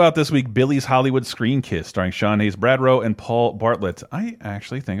 Also out this week, Billy's Hollywood Screen Kiss, starring Sean Hayes, Brad Rowe, and Paul Bartlett. I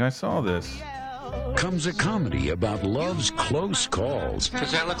actually think I saw this. Comes a comedy about love's close calls.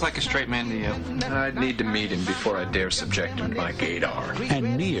 Does that look like a straight man to you? I'd need to meet him before I dare subject him to my gaydar.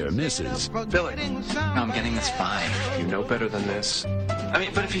 And near misses. Billy, no, I'm getting this vibe. You know better than this. I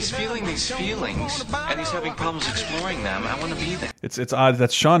mean, but if he's feeling these feelings and he's having problems exploring them, I want to be there. It's odd.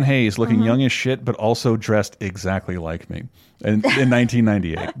 That's Sean Hayes looking young as shit, but also dressed exactly like me in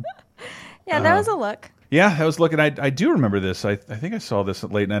 1998. Yeah, that was a look. Yeah, I was looking. I do remember this. I think I saw this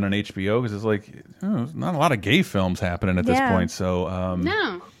at late night on HBO because it's like there's not a lot of gay films happening at this point. So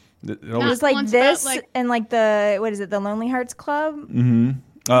No. It was like this and like the the Lonely Hearts Club.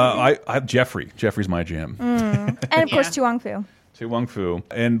 Mm-hmm. Jeffrey's my jam. And of course, Tu Wong Fu. Tu Wong Fu.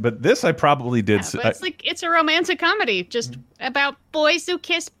 But this I probably did. Yeah, but it's a romantic comedy just about boys who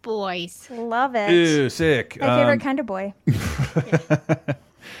kiss boys. Love it. Ew, sick. My favorite kind of boy.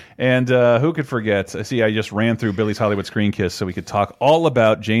 And who could forget? I see I just ran through Billy's Hollywood Screen Kiss so we could talk all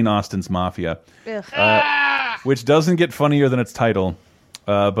about Jane Austen's Mafia, which doesn't get funnier than its title.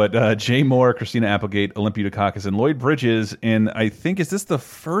 But Jay Moore, Christina Applegate, Olympia Dukakis, and Lloyd Bridges. And I think, is this the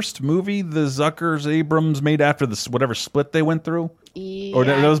first movie the Zuckers-Abrams made after whatever split they went through? Yeah, or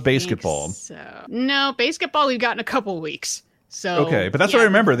that was Basketball? So. No, Basketball we've got in a couple weeks. So okay, but that's what I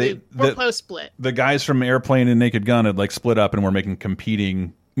remember. We're close split. The guys from Airplane and Naked Gun had like split up and were making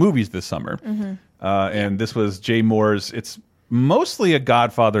competing movies this summer. And this was Jay Moore's. It's mostly a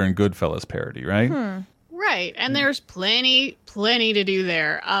Godfather and Goodfellas parody, right? Right, and there's plenty to do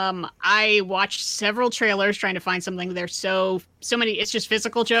there. I watched several trailers trying to find something. There's so many. It's just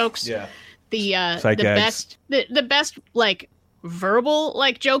physical jokes. Yeah. The best like verbal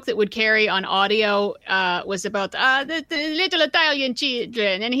like joke that would carry on audio was about the little Italian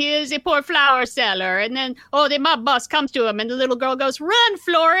children, and he is a poor flower seller, and then the mob boss comes to him, and the little girl goes, "Run,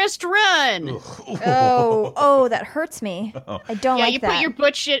 florist, run!" Oh, that hurts me. I don't like that. You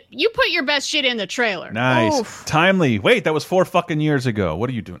put your best shit in the trailer. Nice. Oof. Timely. Wait, that was 4 fucking years ago. What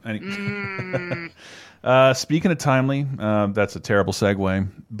are you doing? Speaking of timely, that's a terrible segue,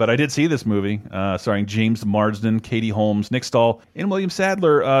 but I did see this movie starring James Marsden, Katie Holmes, Nick Stahl, and William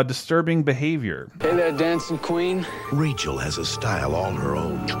Sadler, Disturbing Behavior. Hey there, dancing queen. Rachel has a style all her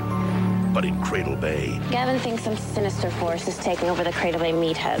own, but in Cradle Bay, Gavin thinks some sinister force is taking over the Cradle Bay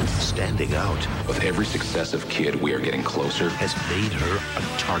meatheads. standing out With every successive kid, we are getting closer. has made her a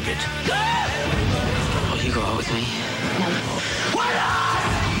target. Will you go out with me?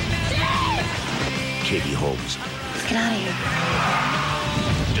 Katie Holmes, Let's get out of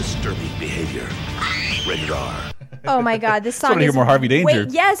here. Disturbing Behavior. Rated R. Oh my God, this song wanna hear more Harvey Danger.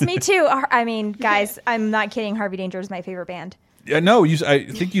 Wait, yes, me too. I mean, guys, I'm not kidding. Harvey Danger is my favorite band. Yeah, no, I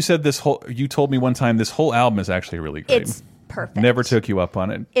think you said you told me one time this whole album is actually really great. It's perfect. Never took you up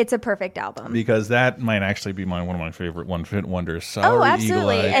on it. It's a perfect album. Because that might actually be one of my favorite one-hit wonders. Sorry, Oh,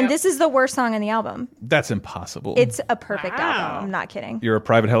 absolutely. Eagle Eye. And this is the worst song on the album. That's impossible. It's a perfect album. I'm not kidding. You're a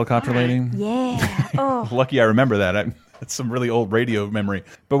private helicopter lady? Yeah. Oh. Lucky I remember that. That's some really old radio memory.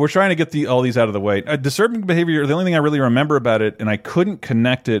 But we're trying to get all these out of the way. Disturbing Behavior, the only thing I really remember about it, and I couldn't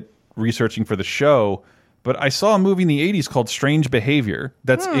connect it researching for the show, but I saw a movie in the 80s called Strange Behavior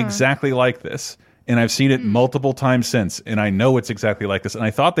that's exactly like this. And I've seen it multiple times since, and I know it's exactly like this. And I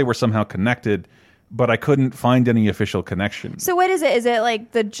thought they were somehow connected, but I couldn't find any official connection. So what is it? Is it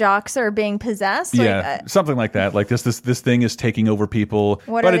like the jocks are being possessed? Yeah, like, something like that. Like this thing is taking over people.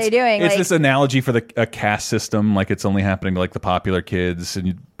 What are they doing? It's like, this analogy for a caste system. Like it's only happening to like the popular kids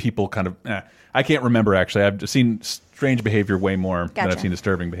and people kind of. I can't remember actually. I've just seen Strange Behavior way more than I've seen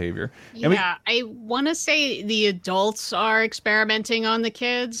Disturbing Behavior. Yeah, I want to say the adults are experimenting on the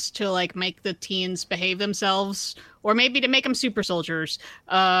kids to like make the teens behave themselves, or maybe to make them super soldiers.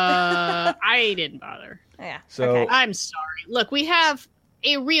 I didn't bother. Yeah. So okay. I'm sorry. Look, we have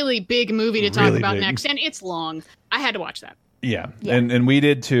a really big movie to talk about next, and it's long. I had to watch that. Yeah. And we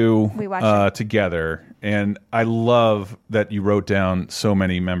did too. We watched it together. And I love that you wrote down so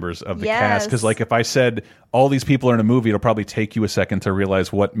many members of the cast. Because like if I said all these people are in a movie, it'll probably take you a second to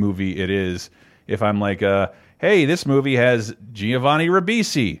realize what movie it is. if I'm like, hey, this movie has Giovanni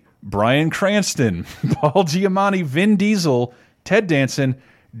Ribisi, Bryan Cranston, Paul Giamatti, Vin Diesel, Ted Danson,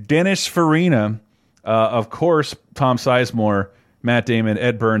 Dennis Farina, of course, Tom Sizemore, Matt Damon,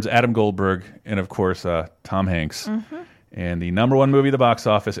 Ed Burns, Adam Goldberg, and of course, Tom Hanks. And the #1 movie at the box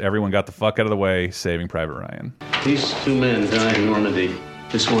office, everyone got the fuck out of the way, Saving Private Ryan. These 2 men died in Normandy.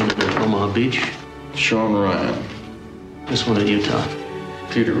 This one in Omaha Beach. Sean Ryan. This one in Utah.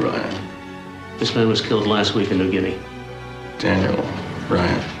 Peter Ryan. This man was killed last week in New Guinea. Daniel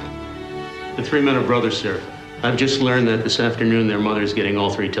Ryan. The 3 men are brothers, sir. I've just learned that this afternoon their mother's getting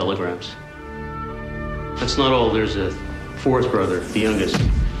all 3 telegrams. That's not all. There's a 4th brother, the youngest.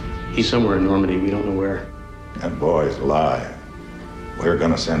 He's somewhere in Normandy. We don't know where. That boy's alive. We're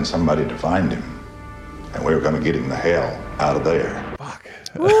gonna send somebody to find him. And we're gonna get him the hell out of there.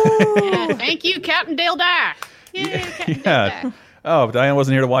 Yeah, thank you, Captain Dale Dye. Yeah. Oh, Diane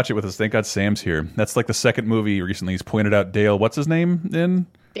wasn't here to watch it with us. Thank God Sam's here. That's like the 2nd movie recently he's pointed out Dale. What's his name in?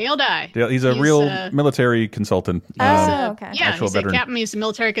 Dale Dye. Dale, he's a real military consultant. Okay. Yeah, he's a captain. He's a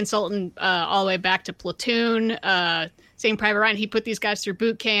military consultant all the way back to Platoon. Saving Private Ryan. He put these guys through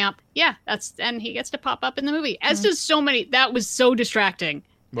boot camp. Yeah, and he gets to pop up in the movie. As does so many. That was so distracting.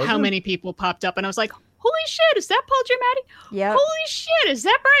 How many people popped up, and I was like, holy shit, is that Paul Giamatti? Yep. Holy shit, is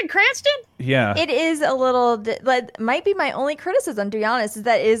that Bryan Cranston? Yeah. It is a little, might be my only criticism, to be honest, is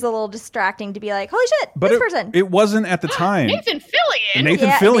that it is a little distracting to be like, holy shit, But this person. it wasn't at the time. Nathan Fillion. Nathan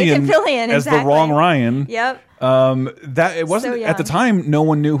Fillion as exactly. the wrong Ryan. Yep. That it wasn't So at the young. time. No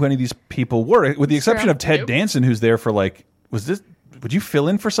one knew who any of these people were, with the exception True. of Ted Danson, who's there for like, would you fill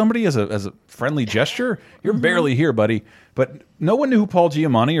in for somebody as a friendly gesture? You're barely here, buddy. But no one knew who Paul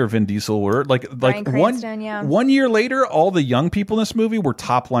Giamatti or Vin Diesel were. Bryan Cranston, one year later, all the young people in this movie were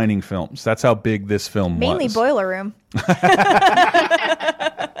top-lining films. That's how big this film Mainly was. Boiler Room.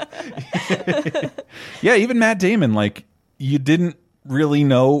 Yeah, even Matt Damon, like, you didn't really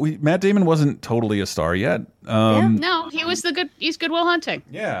know. Matt Damon wasn't totally a star yet. No, he's Goodwill Hunting.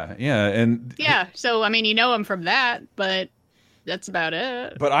 Yeah, and Yeah, so I mean, you know him from that, but that's about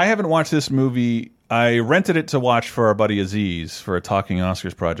it. But I haven't watched this movie. I rented it to watch for our buddy Aziz for a Talking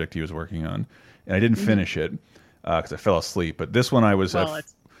Oscars project he was working on, and I didn't finish it because I fell asleep. But this one I was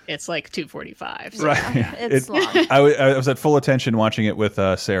it's like 2:45. So. Right. It's long. I was at full attention watching it with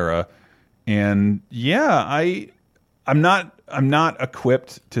Sarah, and yeah, I'm not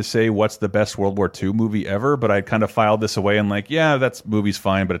equipped to say what's the best World War II movie ever, but I kind of filed this away and like, yeah, that's movie's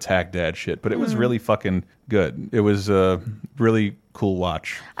fine, but it's hack dad shit. But it was really fucking good. It was a really cool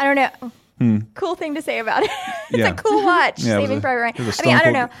watch. I don't know. Cool thing to say about it. It's Yeah. a cool watch, Yeah, Saving Private Ryan. it was a I mean, I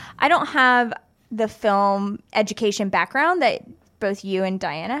don't stone know. I don't have the film education background that both you and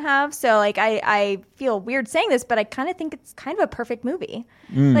Diana have. So like I feel weird saying this, but I kind of think it's kind of a perfect movie.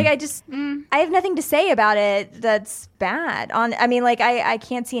 Like I have nothing to say about it that's bad. I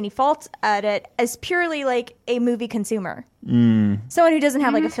can't see any fault at it as purely like a movie consumer. Someone who doesn't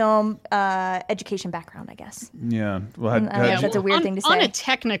have like a film education background, I guess. Yeah. Well, I don't know if that's a weird thing to say. On a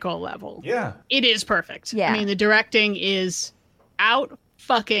technical level, yeah, it is perfect. Yeah. I mean, the directing is out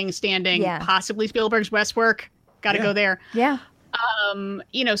fucking standing. Yeah. Possibly Spielberg's best work. Got to go there. Yeah.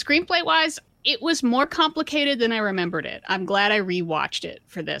 Screenplay wise, it was more complicated than I remembered it. I'm glad I rewatched it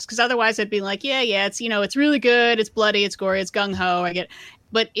for this, because otherwise I'd be like, yeah, it's it's really good, it's bloody, it's gory, it's gung ho. I get,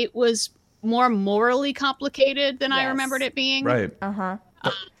 but it was more morally complicated than I remembered it being. Right. Uh-huh.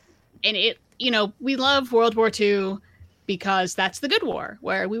 And it, we love World War II because that's the good war,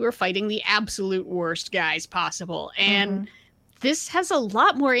 where we were fighting the absolute worst guys possible. And this has a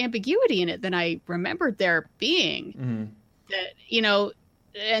lot more ambiguity in it than I remembered there being. That,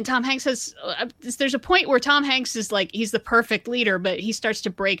 and Tom Hanks has, there's a point where Tom Hanks is like, he's the perfect leader, but he starts to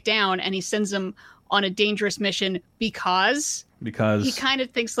break down and he sends them on a dangerous mission because he kind of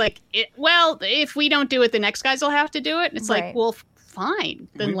thinks like, if we don't do it, the next guys will have to do it. And it's like, well, fine,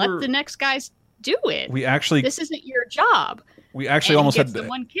 then let the next guys do it. This isn't your job. We actually almost had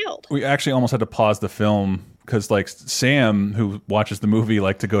someone killed. We actually almost had to pause the film because like Sam, who watches the movie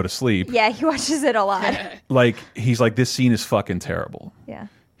like to go to sleep. Yeah, he watches it a lot. Like he's like, this scene is fucking terrible. Yeah.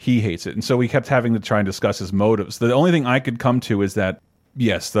 He hates it. And so we kept having to try and discuss his motives. The only thing I could come to is that,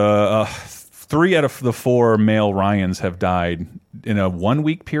 yes, the 3 out of the 4 male Ryans have died in a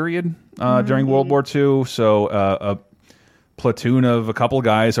 1-week period during World War II. So a platoon of a couple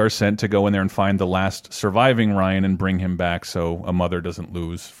guys are sent to go in there and find the last surviving Ryan and bring him back so a mother doesn't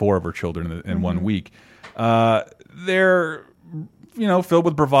lose 4 of her children in 1 week. They're, filled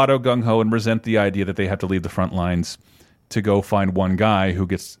with bravado, gung-ho, and resent the idea that they have to leave the front lines to go find one guy who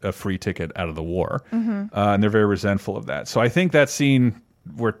gets a free ticket out of the war. And they're very resentful of that. So I think that scene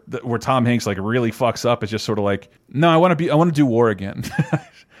where Tom Hanks like really fucks up is just sort of like, no, I want to do war again.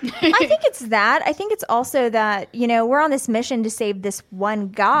 I think it's that. I think it's also that, we're on this mission to save this one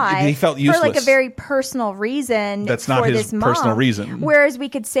guy. He felt useless. For like a very personal reason. That's not his personal reason. Whereas we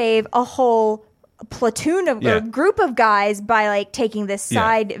could save a whole platoon of or group of guys by like taking this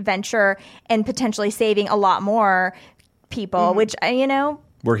side venture and potentially saving a lot more people, which,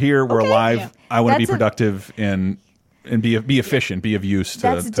 we're here, we're alive. Yeah. I want to be productive and be efficient, be of use to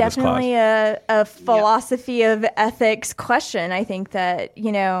that's to definitely this cause. a philosophy of ethics question. I think that,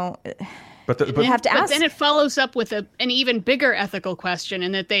 but have to ask. But then it follows up with an even bigger ethical question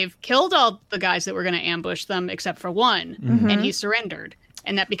in that they've killed all the guys that were going to ambush them except for one, and he surrendered.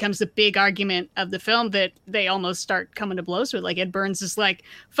 And that becomes the big argument of the film that they almost start coming to blows with. Like Ed Burns is like,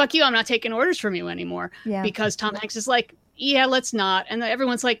 fuck you, I'm not taking orders from you anymore. Yeah. Because Tom Hanks is like, yeah, let's not. And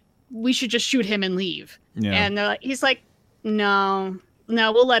everyone's like, we should just shoot him and leave. Yeah. And he's like, no,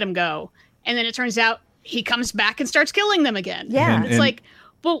 we'll let him go. And then it turns out he comes back and starts killing them again. Yeah. And it's like,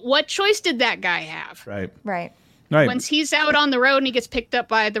 but what choice did that guy have? Right. Once he's out on the road and he gets picked up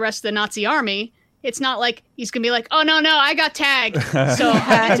by the rest of the Nazi army, it's not like he's going to be like, oh, no, I got tagged. So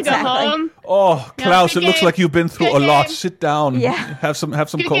I need to go home. Oh, Klaus, it looks like you've been through a lot. Sit down. Yeah. Have some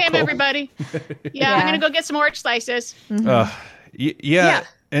cocoa. Good game, everybody. I'm going to go get some orange slices. Yeah.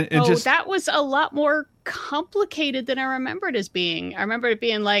 And just that was a lot more complicated than I remember it as being. I remember it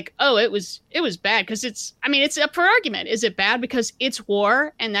being like, oh, it was bad because it's up for argument. Is it bad because it's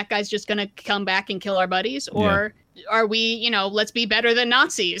war and that guy's just going to come back and kill our buddies? Or are we, let's be better than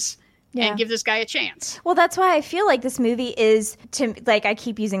Nazis and give this guy a chance? Well, that's why I feel like this movie is, I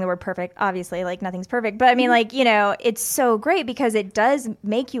keep using the word perfect, obviously, like nothing's perfect. But I mean, it's so great because it does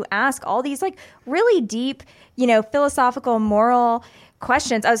make you ask all these like really deep, philosophical, moral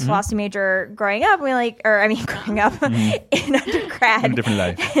questions. I was a philosophy major growing up. Growing up in undergrad. In a different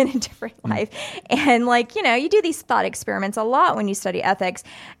life. In a different life. And you do these thought experiments a lot when you study ethics.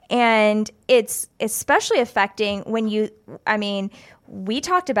 And it's especially affecting when we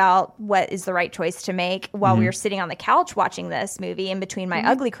talked about what is the right choice to make while we were sitting on the couch watching this movie in between my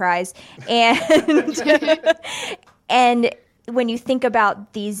ugly cries. And when you think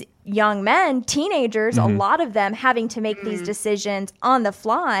about these young men, teenagers, a lot of them having to make these decisions on the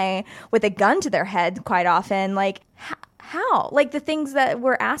fly with a gun to their head quite often, how? Like the things that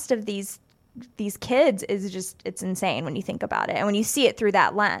were asked of these kids is just, it's insane when you think about it and when you see it through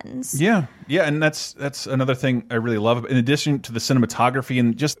that lens. Yeah, and that's another thing I really love. In addition to the cinematography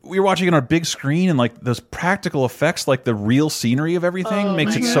and just we were watching it on a big screen and like those practical effects, like the real scenery of everything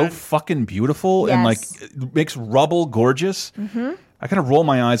makes it so fucking beautiful and like it makes rubble gorgeous. I kind of roll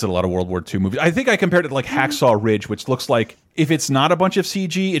my eyes at a lot of World War II movies. I think I compared it to like Hacksaw Ridge, which looks like if it's not a bunch of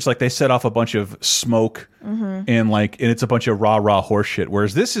CG, it's like they set off a bunch of smoke and it's a bunch of rah horse shit.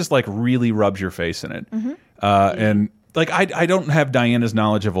 Whereas this is like really rubs your face in it. And like I don't have Diana's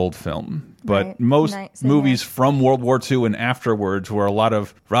knowledge of old film, but most movies from World War II and afterwards were a lot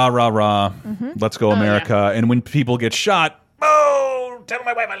of rah, let's go America. And when people get shot, oh, tell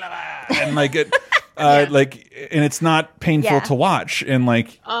my wife I love her. And like it. And it's not painful to watch, and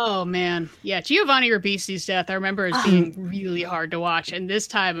like, oh man, Giovanni Ribisi's death I remember as being really hard to watch, and this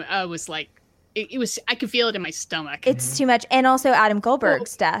time I was like, it was, I could feel it in my stomach. It's too much, and also Adam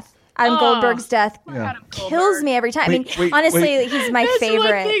Goldberg's death. Adam Goldberg's death kills me every time. Honestly, he's my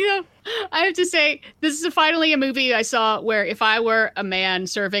favorite. I have to say, this is finally a movie I saw where if I were a man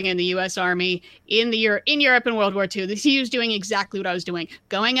serving in the U.S. Army in Europe in World War II, he was doing exactly what I was doing,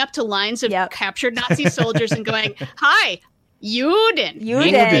 going up to lines of captured Nazi soldiers and going, "Hi, Juden.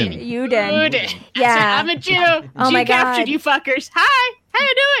 Yeah, I'm a Jew. Jew captured you fuckers. Hi. How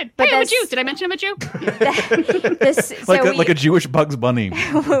you doing? Hey, I'm a Jew. Did I mention I'm a Jew? Like a Jewish Bugs Bunny.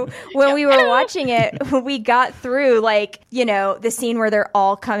 When we were watching it, we got through the scene where they're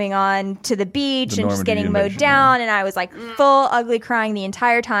all coming on to the beach and just getting mowed down, and I was like full ugly crying the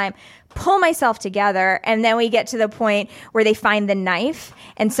entire time. Pull myself together, and then we get to the point where they find the knife,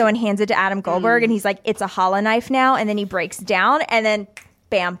 and someone hands it to Adam Goldberg, and he's like, "It's a hollow knife now," and then he breaks down, and then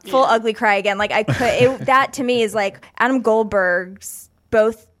bam, full ugly cry again. Like that to me is like Adam Goldberg's.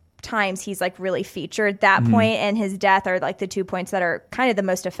 Both times he's like really featured. That point and his death are like the 2 points that are kind of the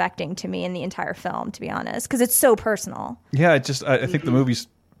most affecting to me in the entire film, to be honest, because it's so personal. Yeah, I think the movie's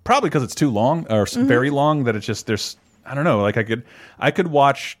probably because it's too long or very long that it's just I don't know. Like I could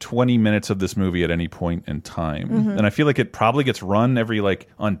watch 20 minutes of this movie at any point in time, and I feel like it probably gets run every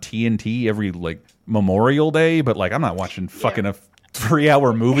on TNT every Memorial Day, but I'm not watching fucking a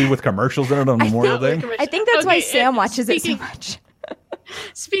 3-hour movie with commercials in it on Memorial Day. I think that's why Sam watches it so much.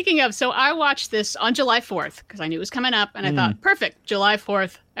 speaking of, so I watched this on July 4th because I knew it was coming up, and I thought, perfect, July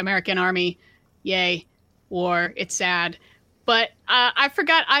 4th, American Army, yay, war, it's sad. But I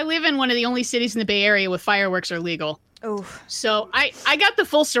forgot I live in one of the only cities in the Bay Area where fireworks are legal. Oh, so I got the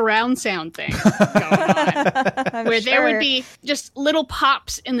full surround sound thing going on, where there would be just little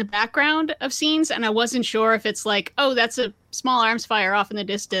pops in the background of scenes, and I wasn't sure if it's like, oh, that's a small arms fire off in the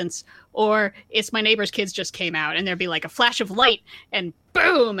distance, or it's my neighbor's kids just came out, and there'd be like a flash of light, and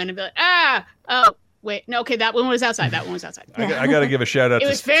boom, and it'd be like, oh, wait, no, okay, that one was outside. That one was outside. I got to give a shout out. It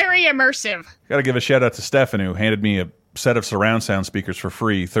was very immersive. Got to give a shout out to Stefan, who handed me a set of surround sound speakers for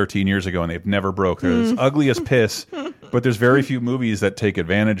free 13 years ago, and they've never broke. They're as ugly as piss, but there's very few movies that take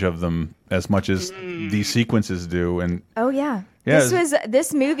advantage of them as much as these sequences do. And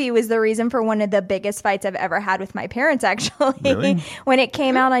this movie was the reason for one of the biggest fights I've ever had with my parents, actually. Really? When it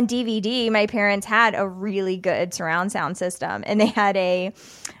came out on DVD, my parents had a really good surround sound system, and they had a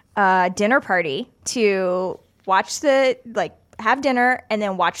dinner party to watch have dinner and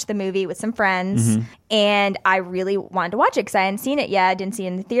then watch the movie with some friends. And I really wanted to watch it because I hadn't seen it yet. I didn't see it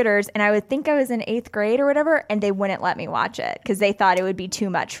in the theaters. And I would think I was in 8th grade or whatever, and they wouldn't let me watch it because they thought it would be too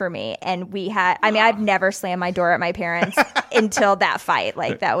much for me. And I've never slammed my door at my parents until that fight.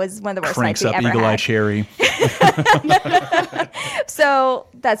 Like, that was one of the worst fights we ever had. Eagle Eye Cherry. So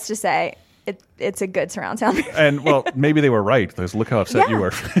that's to say, it's a good surround sound. And well, maybe they were right, because look how upset you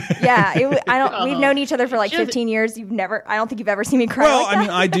were. We've known each other for like 15 years. I don't think you've ever seen me cry. Well, like that. I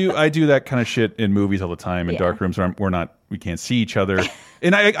mean, I do that kind of shit in movies all the time, in dark rooms where we can't see each other.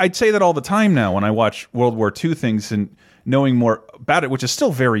 And I'd say that all the time now when I watch World War II things and knowing more about it, which is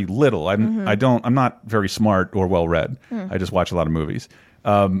still very little. I'm not very smart or well read. I just watch a lot of movies.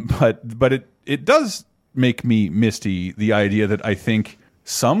 But it does make me misty, the idea that I think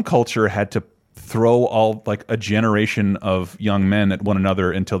some culture had to throw a generation of young men at one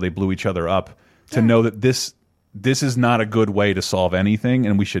another until they blew each other up to know that this is not a good way to solve anything,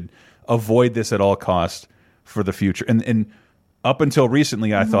 and we should avoid this at all costs for the future. And up until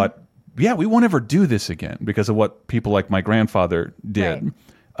recently, I thought, we won't ever do this again because of what people like my grandfather did.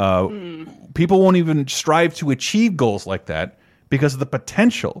 People won't even strive to achieve goals like that because of the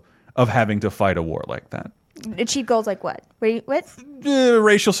potential of having to fight a war like that. Achieve goals like what? What?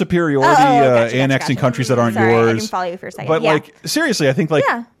 Racial superiority, annexing countries that aren't yours. I didn't follow you for a second. But seriously, I think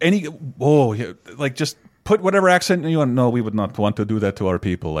just put whatever accent you want. No, we would not want to do that to our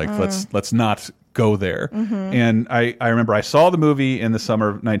people. Let's not go there. And I remember I saw the movie in the summer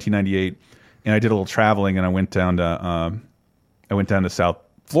of 1998, and I did a little traveling, and I went down to South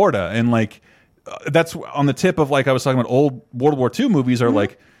Florida, and that's on the tip of I was talking about old World War II movies are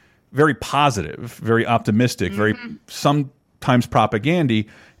very positive, very optimistic, very sometimes propagandy,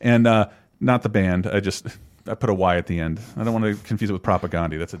 and not the band. I put a Y at the end. I don't want to confuse it with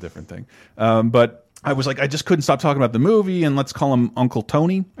propaganda. That's a different thing. But I was I just couldn't stop talking about the movie, and let's call him Uncle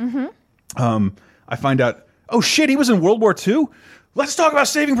Tony. I find out, oh shit, he was in World War II? Let's talk about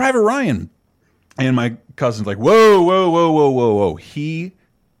Saving Private Ryan. And my cousin's like, whoa, whoa, whoa, whoa, whoa, whoa. He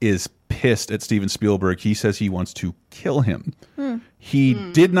is pissed at Steven Spielberg. He says he wants to kill him. He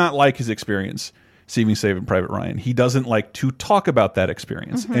did not like his experience Saving Private Ryan. He doesn't like to talk about that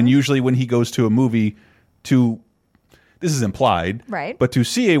experience. And usually when he goes to a movie this is implied, right? But to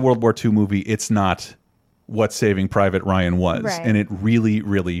see a World War II movie, it's not what Saving Private Ryan was. Right. And it really,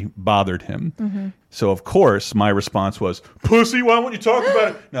 really bothered him. So, of course, my response was, pussy, why won't you talk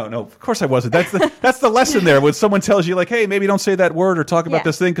about it? No, of course I wasn't. That's the lesson there. When someone tells you, hey, maybe don't say that word or talk about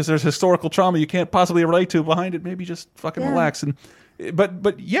this thing because there's historical trauma you can't possibly relate to behind it. Maybe just fucking relax.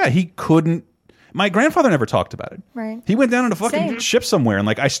 But yeah, he couldn't. My grandfather never talked about it. Right. He went down on a fucking ship somewhere, and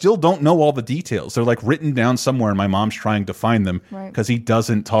I still don't know all the details. They're written down somewhere, and my mom's trying to find them because he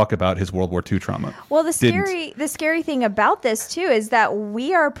doesn't talk about his World War II trauma. Well, the scary thing about this too is that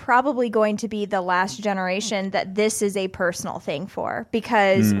we are probably going to be the last generation that this is a personal thing for,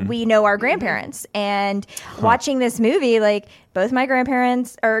 because we know our grandparents, and watching this movie, both my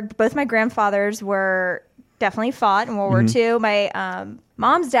grandfathers were definitely fought in World War II. My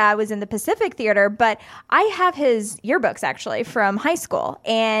mom's dad was in the Pacific Theater, but I have his yearbooks actually from high school,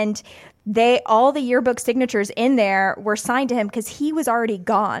 and all the yearbook signatures in there were signed to him because he was already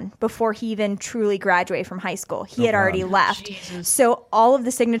gone before he even truly graduated from high school. He had already left. Jesus. So all of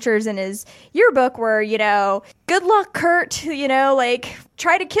the signatures in his yearbook were, good luck, Kurt,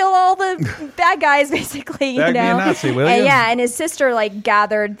 try to kill all the bad guys, basically, Be a Nazi, will you? And his sister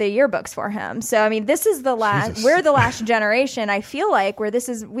gathered the yearbooks for him. So I mean, this is the last. We're the last generation, I feel like, where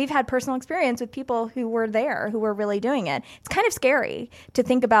we've had personal experience with people who were there, who were really doing it. It's kind of scary to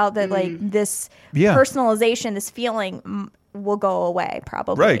think about that, this personalization, this feeling will go away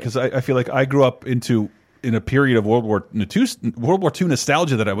probably. Right, because I feel like I grew up in a period of World War II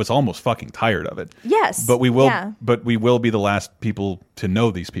nostalgia that I was almost fucking tired of it. Yes, but we will be the last people to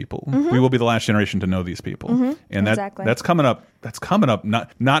know these people. We will be the last generation to know these people, and that's coming up. That's coming up.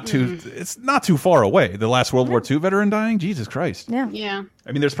 Not too. It's not too far away. The last World War II veteran dying. Jesus Christ. Yeah.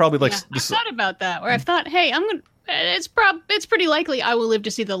 I mean, there's probably like. I've thought about that. Where I've thought, hey, it's pretty likely I will live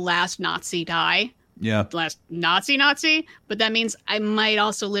to see the last Nazi die. Yeah. The last Nazi, but that means I might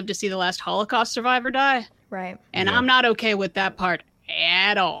also live to see the last Holocaust survivor die. Right. And I'm not okay with that part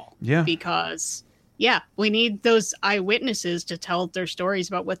at all. Yeah. Because, we need those eyewitnesses to tell their stories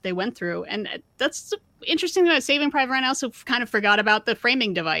about what they went through. And that's interesting about Saving Private Ryan. I also kind of forgot about the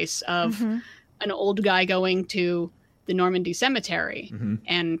framing device of an old guy going to the Normandy cemetery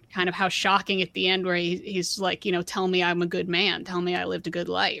and kind of how shocking at the end where he's like, tell me I'm a good man. Tell me I lived a good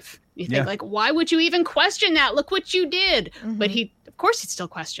life. You think like, why would you even question that? Look what you did. But of course he'd still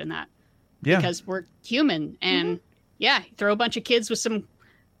question that. Yeah. Because we're human. And throw a bunch of kids with some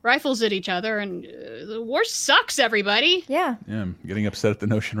rifles at each other and the war sucks, everybody. Yeah. Yeah, I'm getting upset at the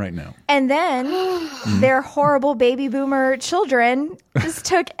notion right now. And then their horrible baby boomer children just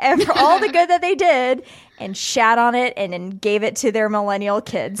took all the good that they did and shat on it and then gave it to their millennial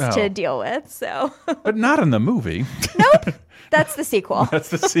kids to deal with. So, but not in the movie. Nope. That's the sequel. That's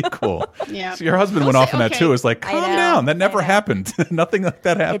the sequel. Yeah. So your husband went off on that too. It's like, calm down. That never happened. Nothing like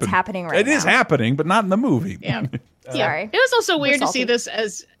that happened. It's happening right now. It is happening, but not in the movie. Yeah. Sorry. It was also weird to see this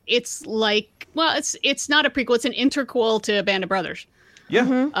as it's like, well, it's not a prequel. It's an interquel to Band of Brothers.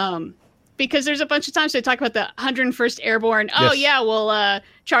 Yeah. Because there's a bunch of times they talk about the 101st Airborne. Oh, yeah, well,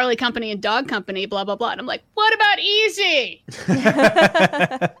 Charlie Company and Dog Company, blah, blah, blah. And I'm like, what about Easy?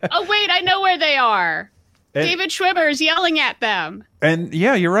 Oh, wait, I know where they are. David Schwimmer is yelling at them. And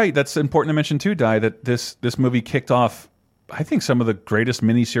yeah, you're right. That's important to mention too, Di, that this movie kicked off, I think, some of the greatest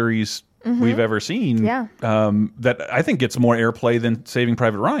miniseries we've ever seen. Yeah. That I think gets more airplay than Saving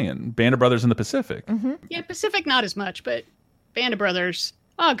Private Ryan, Band of Brothers in the Pacific. Yeah, Pacific not as much, but Band of Brothers,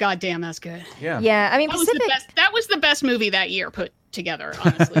 oh goddamn, that's good. Yeah. Yeah, I mean, Pacific. That was the best movie that year put together,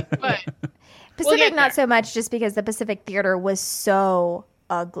 honestly. But Pacific not so much, just because the Pacific Theater was so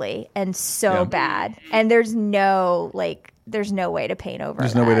ugly and so bad, and there's no way to paint over.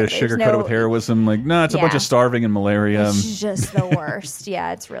 There's no way to sugarcoat it with heroism. Like, no, it's a bunch of starving and malaria. It's just the worst.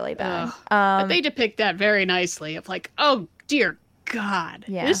 Yeah, it's really bad. But they depict that very nicely. Of like, oh dear God,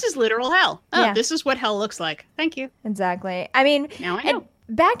 this is literal hell. Oh, this is what hell looks like. Thank you. Exactly. I mean, now I know.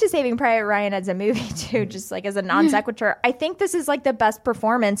 Back to Saving Private Ryan as a movie too, just like as a non sequitur. I think this is like the best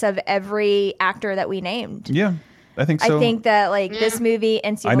performance of every actor that we named. Yeah. I think so. I think that this movie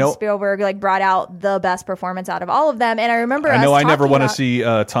and Steven Spielberg brought out the best performance out of all of them. And I remember I never want to see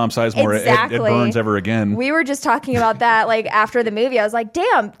Tom Sizemore at Burns ever again. We were just talking about that after the movie. I was like,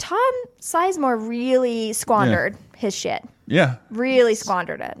 damn, Tom Sizemore really squandered his shit. Yeah. Really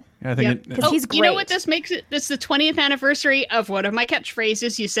squandered it. Yeah, I think because he's great. You know what this makes it? It's the 20th anniversary of one of my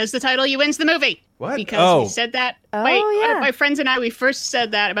catchphrases. You says the title, you wins the movie. What? Because we said that. My friends and I, we first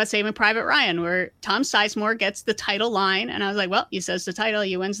said that about Saving Private Ryan, where Tom Sizemore gets the title line, and I was like, well, you says the title,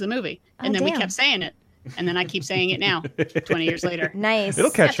 you wins the movie. And then we kept saying it. And then I keep saying it now, 20 years later. Nice. It'll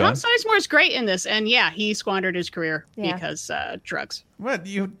catch on. Tom Sizemore's great in this, and he squandered his career because drugs. Well,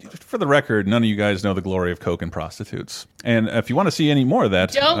 for the record, none of you guys know the glory of coke and prostitutes. And if you want to see any more of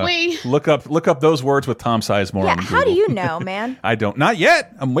that, don't we? Look up those words with Tom Sizemore. Yeah, on Google. how do you know, man? I don't. Not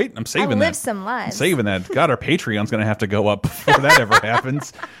yet. I'm waiting. I'm saving that. Live some lives. I'm saving that. God, our Patreon's going to have to go up before that ever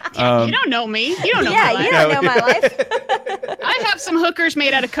happens. You don't know me. You don't know my life. You don't know my life. I have some hookers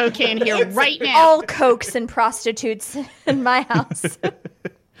made out of cocaine here right now. All cokes and prostitutes in my house.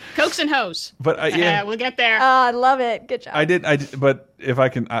 Cokes and hoes. But we'll get there. Oh, I love it. Good job. I did. But if I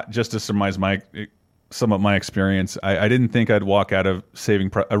can, just to surmise some of my experience, I didn't think I'd walk out of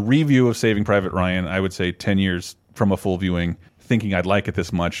a review of Saving Private Ryan. I would say 10 years from a full viewing, thinking I'd like it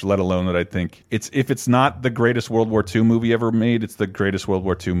this much. Let alone that I think if it's not the greatest World War II movie ever made, it's the greatest World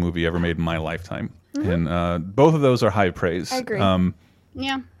War II movie ever made in my lifetime. And both of those are high praise. I agree.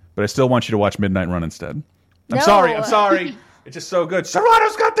 Yeah. But I still want you to watch Midnight Run instead. I'm sorry. It's just so good.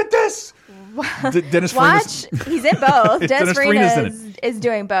 Serrano's got the diss. Dennis Watch. He's in both. Dennis Farina is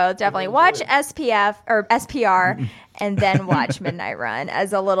doing both. Definitely watch SPF or SPR, and then watch Midnight Run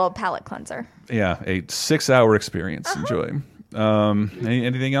as a little palate cleanser. Yeah, a 6-hour experience. Enjoy.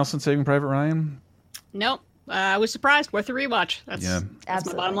 Anything else on Saving Private Ryan? Nope. I was surprised. Worth a rewatch. That's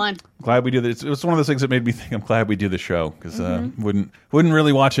the bottom line. Glad we do this. It was one of those things that made me think I'm glad we do the show, because wouldn't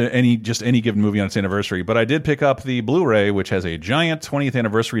really watch any given movie on its anniversary. But I did pick up the Blu-ray, which has a giant 20th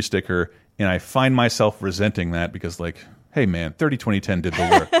anniversary sticker, and I find myself resenting that because Hey, man, 30-20-10 did the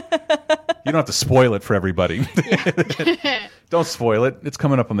work. You don't have to spoil it for everybody. Don't spoil it. It's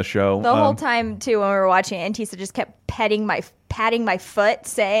coming up on the show. The whole time, too, when we were watching it, Antissa just kept patting my foot,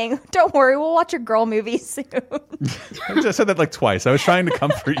 saying, "Don't worry, we'll watch a girl movie soon." I said that like twice. I was trying to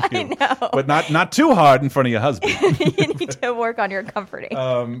comfort you. I know. But not too hard in front of your husband. You need to work on your comforting.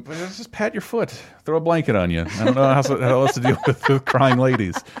 But just pat your foot. Throw a blanket on you. I don't know how else to deal with crying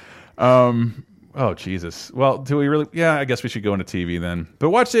ladies. Oh, Jesus. Well, do we really? Yeah, I guess we should go into TV then. But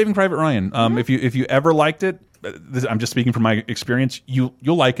watch Saving Private Ryan. If you ever liked it, I'm just speaking from my experience, you'll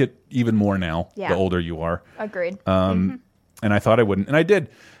like it even more now, the older you are. Agreed. And I thought I wouldn't, and I did.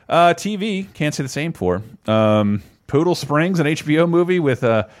 TV, can't say the same for. Poodle Springs, an HBO movie with,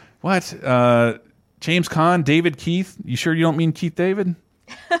 James Caan, David Keith. You sure you don't mean Keith David?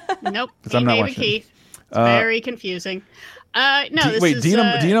 Nope, I'm not David watching. Keith. It's very confusing. No, this is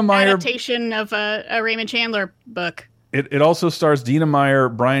Dina Meyer, adaptation of a Raymond Chandler book. It also stars Dina Meyer,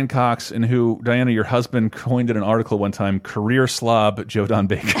 Brian Cox, and who, Diana, your husband coined in an article one time, career slob Joe Don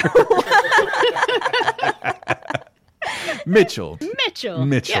Baker. Mitchell.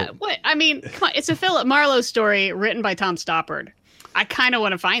 Yeah, what? I mean, come on, it's a Philip Marlowe story written by Tom Stoppard. I kind of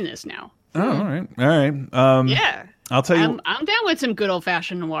want to find this now. Oh, all right. Yeah. I'll tell you. I'm down with some good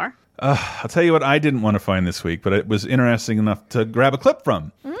old-fashioned noir. I'll tell you what I didn't want to find this week, but it was interesting enough to grab a clip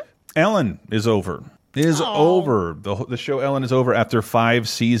from. Ellen is over. Over. The show Ellen is over after 5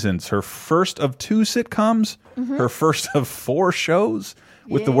 seasons. Her first of 2 sitcoms. Her first of 4 shows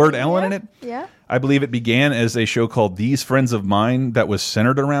with the word Ellen in it. Yeah. I believe it began as a show called These Friends of Mine that was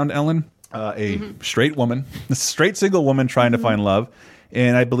centered around Ellen, a straight woman, a straight single woman trying to find love.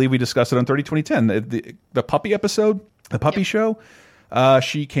 And I believe we discussed it on 30-20-10. The puppy episode, the puppy show,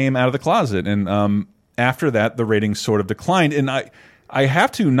 she came out of the closet. And after that, the ratings sort of declined. And I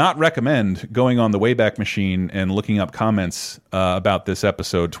have to not recommend going on the Wayback Machine and looking up comments about this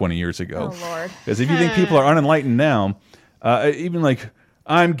episode 20 years ago. Oh, Lord. Because if you think people are unenlightened now, even like,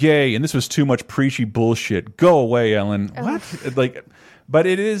 I'm gay and this was too much preachy bullshit. Go away, Ellen. What? But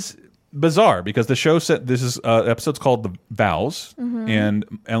it is bizarre because the show said this is episode's called The Vows, and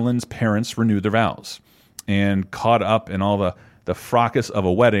Ellen's parents renewed their vows. And caught up in all the fracas of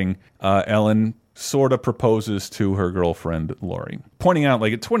a wedding, Ellen sort of proposes to her girlfriend Lori, pointing out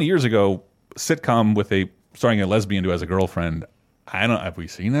like 20 years ago, sitcom with starring a lesbian who has a girlfriend. I don't. Have we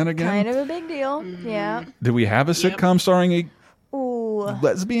seen that again? Kind of a big deal. Yeah. Do we have a sitcom starring a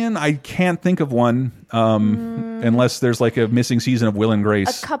lesbian? I can't think of one, unless there's like a missing season of Will and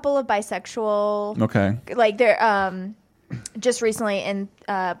Grace. A couple of bisexual. Okay. Like they're just recently in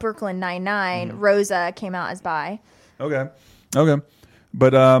Brooklyn Nine-Nine, Rosa came out as bi. Okay.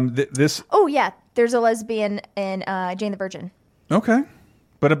 But this. Oh yeah, there's a lesbian in Jane the Virgin. Okay,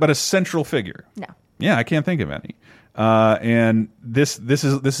 but a central figure. No. Yeah, I can't think of any. And this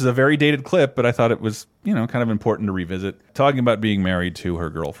is a very dated clip, but I thought it was kind of important to revisit, talking about being married to her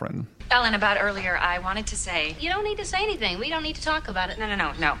girlfriend. Ellen, about earlier, I wanted to say... You don't need to say anything. We don't need to talk about it.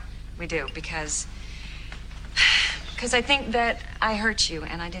 No. We do, because I think that I hurt you,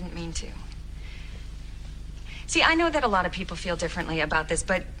 and I didn't mean to. See, I know that a lot of people feel differently about this,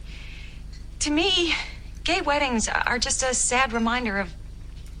 but to me, gay weddings are just a sad reminder of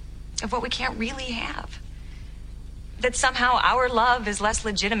what we can't really have. That somehow our love is less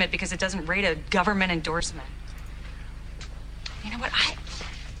legitimate because it doesn't rate a government endorsement. You know what?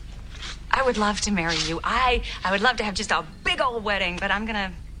 I would love to marry you. I would love to have just a big old wedding, but I'm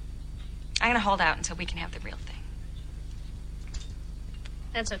gonna hold out until we can have the real thing.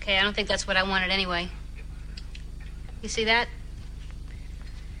 That's okay. I don't think that's what I wanted anyway. You see that?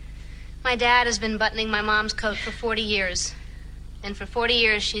 My dad has been buttoning my mom's coat for 40 years. And for 40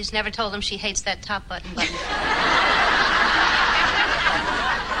 years, she's never told him she hates that top button.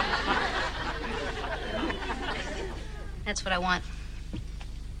 That's what I want.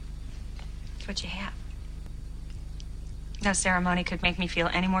 It's what you have. No ceremony could make me feel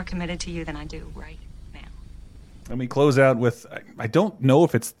any more committed to you than I do right now. And we close out with, I don't know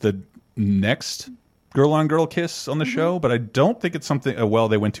if it's the next girl-on-girl kiss on the show, but I don't think it's something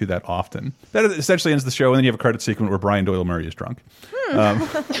they went to that often. That essentially ends the show, and then you have a credit sequence where Brian Doyle Murray is drunk.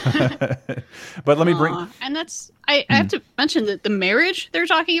 But let me bring... And that's... I have to mention that the marriage they're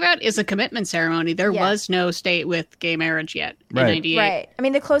talking about is a commitment ceremony. There was no state with gay marriage yet in 98. Right. I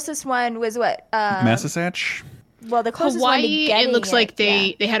mean, the closest one was what? Massachusetts? Well, the closest Hawaii, one to getting it looks like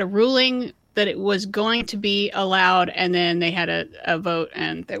they had a ruling that it was going to be allowed, and then they had a vote,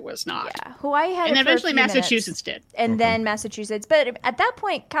 and there was not. Yeah, Hawaii had and it eventually for a few Massachusetts minutes, did. and then Massachusetts. But at that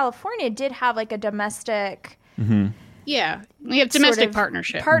point, California did have like a domestic Yeah, we have domestic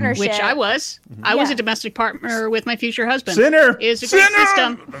partnership, which I was. I was a domestic partner with my future husband. Sinner! It's a great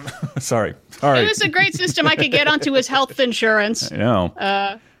system. Sorry. It was a great system. I could get onto his health insurance. I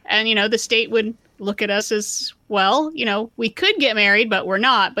know. And, the state would look at us as, well, we could get married, but we're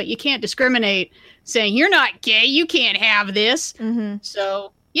not. But you can't discriminate saying, you're not gay, you can't have this. Mm-hmm.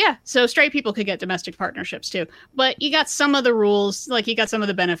 So, yeah. So straight people could get domestic partnerships, too. But you got some of the rules, like you got some of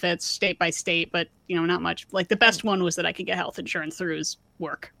the benefits state by state, but, not much. Like the best one was that I could get health insurance through his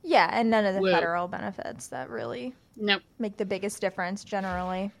work. Yeah, and none of the federal benefits that really make the biggest difference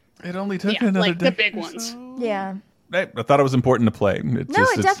generally. It only took another day. The big ones. Yeah. I thought it was important to play. It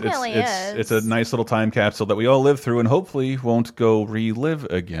definitely is. It's a nice little time capsule that we all live through and hopefully won't go relive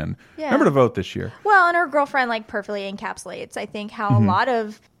again. Yeah. Remember to vote this year. Well, and Her Girlfriend perfectly encapsulates, I think, how a lot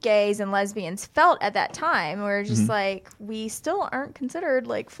of gays and lesbians felt at that time. We're just we still aren't considered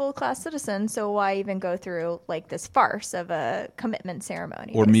full class citizens, so why even go through this farce of a commitment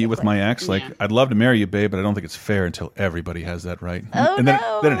ceremony? Or me with my ex, I'd love to marry you, babe, but I don't think it's fair until everybody has that right. Oh, and then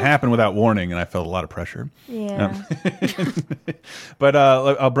it happened without warning, and I felt a lot of pressure. Yeah. But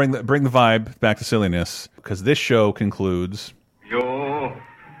I'll bring the vibe back to silliness, because this show concludes. You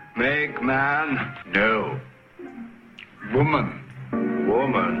make man? No. Woman.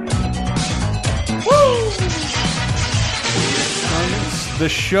 Woo! The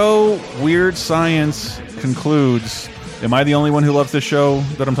show Weird Science concludes. Am I the only one who loves this show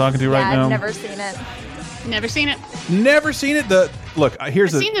that I'm talking to right now? I've never seen it. Never seen it. Never seen it?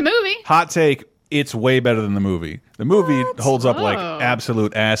 Here's I've seen the movie. Hot take. It's way better than the movie. The movie holds up like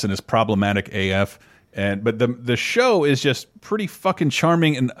absolute ass and is problematic AF. But the show is just pretty fucking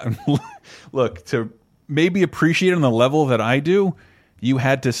charming. And look, to maybe appreciate it on the level that I do, you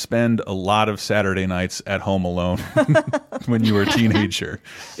had to spend a lot of Saturday nights at home alone when you were a teenager.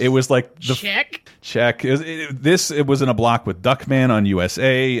 It was like the check. It was in a block with Duckman on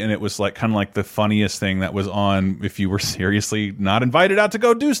USA, and it was kind of like the funniest thing that was on if you were seriously not invited out to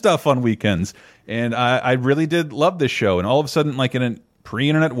go do stuff on weekends. And I really did love this show. And all of a sudden, in a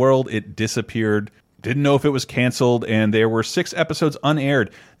pre-internet world, it disappeared. Didn't know if it was canceled, and there were 6 episodes unaired.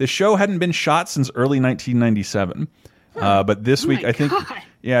 The show hadn't been shot since early 1997. But this week, I think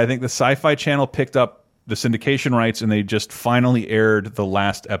the Sci-Fi Channel picked up the syndication rights, and they just finally aired the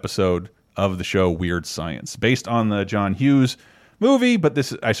last episode of the show Weird Science, based on the John Hughes movie. But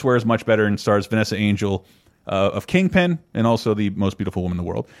this, I swear, is much better and stars Vanessa Angel of Kingpin and also the most beautiful woman in the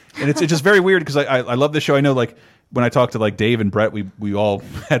world. And it's just very weird because I love this show. I know when I talked to Dave and Brett, we all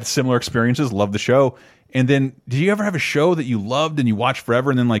had similar experiences. Loved the show. And then, did you ever have a show that you loved and you watched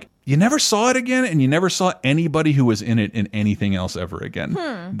forever, and then you never saw it again, and you never saw anybody who was in it in anything else ever again?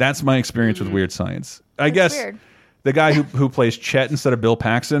 That's my experience with Weird Science. I guess weird. The guy who plays Chet instead of Bill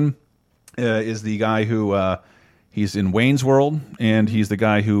Paxton is the guy who he's in Wayne's World, and he's the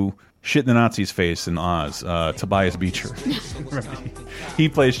guy who shit in the Nazi's face in Oz, Tobias Beecher. He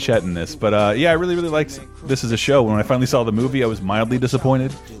plays Chet in this. But I really, really liked this as a show. When I finally saw the movie, I was mildly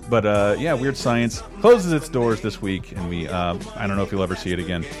disappointed. But Weird Science closes its doors this week, and I don't know if you'll ever see it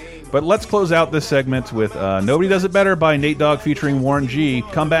again. But let's close out this segment with Nobody Does It Better by Nate Dogg featuring Warren G.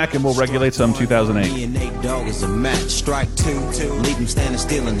 Come back and we'll regulate some 2008. Me and Nate Dogg is a match. Strike 2, leave them standing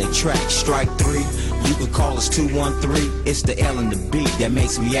still in their track. Strike 3, you can call us 213. It's the L and the B that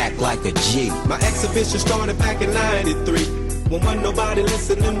makes me act like a G. My exhibition started back in 93. When wasn't nobody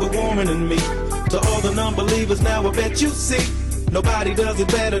listening but Warren and me. To all the non-believers now I bet you see. Nobody does it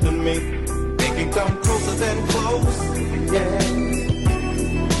better than me. They can come closer than close. Yeah.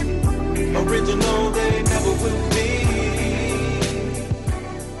 Original, they never will be.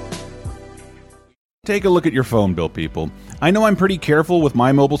 Take a look at your phone bill, people. I know I'm pretty careful with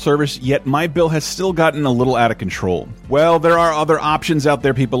my mobile service, yet my bill has still gotten a little out of control. Well, there are other options out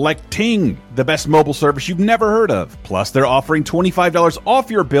there, people, like Ting, the best mobile service you've never heard of. Plus, they're offering $25 off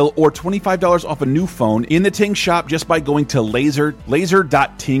your bill or $25 off a new phone in the Ting shop just by going to laser.ting.com.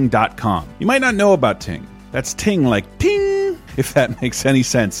 You might not know about Ting. That's Ting like ting, if that makes any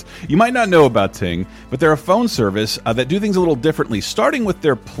sense. You might not know about Ting, but they're a phone service that do things a little differently, starting with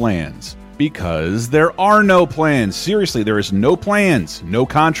their plans. Because there are no plans. Seriously, there is no plans, no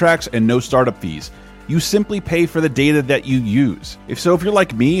contracts, and no startup fees. You simply pay for the data that you use. If you're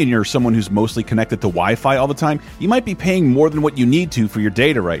like me and you're someone who's mostly connected to Wi-Fi all the time, you might be paying more than what you need to for your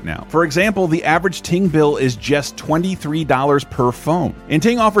data right now. For example, the average Ting bill is just $23 per phone. And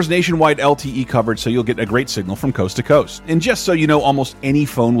Ting offers nationwide LTE coverage, so you'll get a great signal from coast to coast. And just so you know, almost any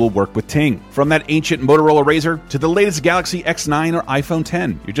phone will work with Ting. From that ancient Motorola Razr to the latest Galaxy X9 or iPhone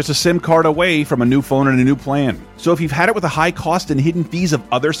 10. You're just a SIM card away from a new phone and a new plan. So if you've had it with the high cost and hidden fees of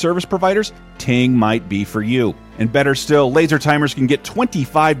other service providers, Ting might might be for you. And better still, Laser Timers can get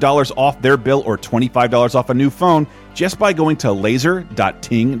 $25 off their bill or $25 off a new phone just by going to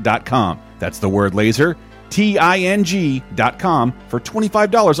laser.ting.com. That's the word laser, TING.com for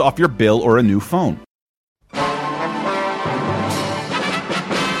 $25 off your bill or a new phone.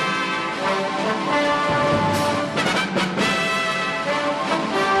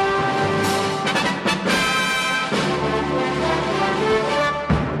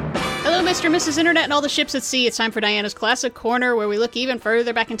 Mr. and Mrs. Internet and all the ships at sea, it's time for Diana's Classic Corner, where we look even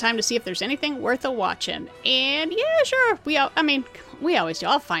further back in time to see if there's anything worth a watching. And yeah, sure, we always do.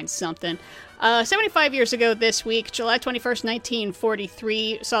 I'll find something. 75 years ago this week, July 21st,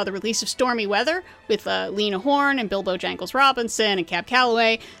 1943, saw the release of Stormy Weather with Lena Horne and Bilbo Jangles Robinson and Cab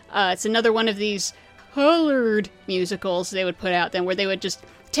Calloway. It's another one of these colored musicals they would put out then, where they would just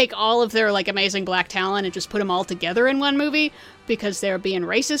take all of their like amazing black talent and just put them all together in one movie because they're being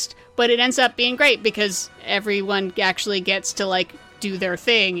racist, but it ends up being great because everyone actually gets to like do their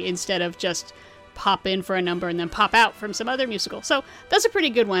thing instead of just pop in for a number and then pop out from some other musical. So that's a pretty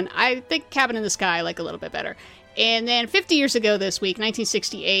good one. I think Cabin in the Sky I like a little bit better. And then 50 years ago this week,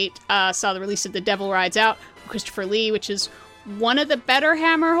 1968, saw the release of The Devil Rides Out with Christopher Lee, which is one of the better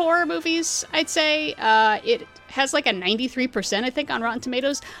Hammer horror movies, I'd say. It has like a 93%, I think, on Rotten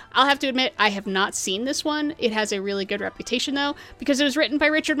Tomatoes. I'll have to admit, I have not seen this one. It has a really good reputation, though, because it was written by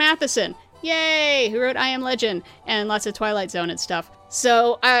Richard Matheson. Yay! Who wrote I Am Legend and lots of Twilight Zone and stuff.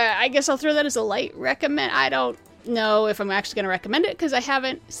 So I guess I'll throw that as a light recommend. I don't know if I'm actually going to recommend it because I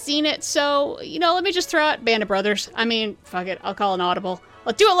haven't seen it. So, let me just throw out Band of Brothers. I mean, fuck it. I'll call an audible.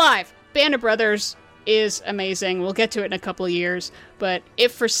 I'll do it live. Band of Brothers is amazing. We'll get to it in a couple of years. But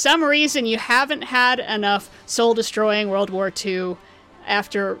if for some reason you haven't had enough soul-destroying World War II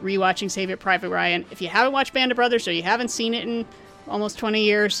after rewatching Saving Private Ryan, if you haven't watched Band of Brothers or you haven't seen it in almost 20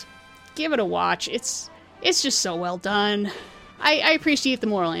 years, give it a watch. It's just so well done. I appreciate the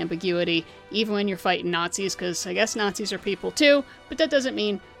moral ambiguity, even when you're fighting Nazis, because I guess Nazis are people too, but that doesn't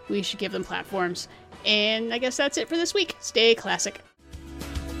mean we should give them platforms. And I guess that's it for this week. Stay classic.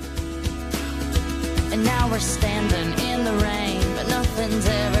 And now we're standing in the rain, but nothing's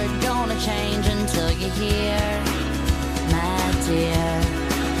ever gonna change until you hear, my dear,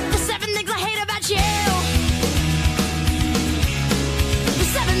 the 7 things I hate about you. The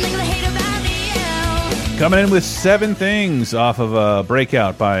 7 things I hate about you. Coming in with 7 Things off of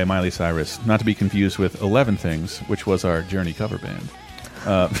Breakout by Miley Cyrus. Not to be confused with 11 Things, which was our Journey cover band.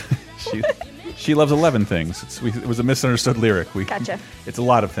 She loves 11 things. It was a misunderstood lyric. Gotcha. It's a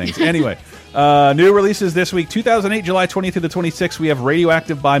lot of things. Anyway, new releases this week. 2008, July 20th through the 26th, we have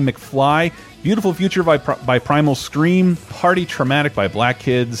Radioactive by McFly, Beautiful Future by Primal Scream, Party Traumatic by Black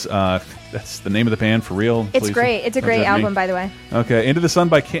Kids. That's the name of the band, for real. It's great. It's a great album, by the way. Okay, Into the Sun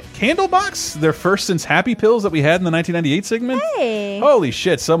by Candlebox, their first since Happy Pills that we had in the 1998 segment. Hey! Holy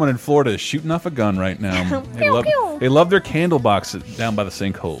shit, someone in Florida is shooting off a gun right now. They love their Candlebox down by the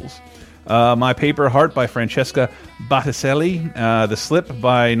sinkholes. My Paper Heart by Francesca Battistelli, The Slip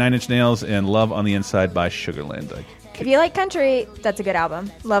by 9 Inch Nails, and Love on the Inside by Sugarland. If you like country, that's a good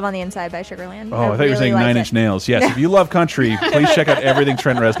album. Love on the Inside by Sugarland. Oh, I thought you were saying 9 Inch Nails. Yes, if you love country, please check out everything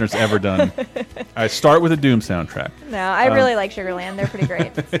Trent Reznor's ever done. I start with a Doom soundtrack. No, I really like Sugarland. They're pretty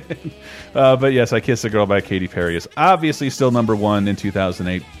great. But yes, I Kissed a Girl by Katy Perry is obviously still #1 in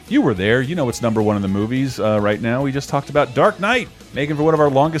 2008. If you were there, you know it's #1 in the movies right now. We just talked about Dark Knight, making for one of our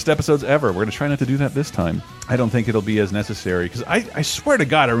longest episodes ever. We're going to try not to do that this time. I don't think it'll be as necessary, because I swear to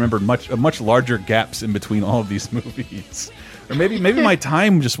God I remember much larger gaps in between all of these movies. Or maybe my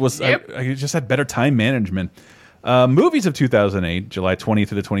time just was, I just had better time management. Movies of 2008, July 20th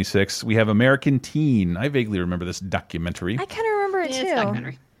to the 26th, we have American Teen. I vaguely remember this documentary. I kind of remember it too. It's a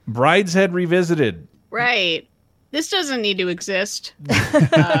documentary. Brideshead Revisited. Right. This doesn't need to exist.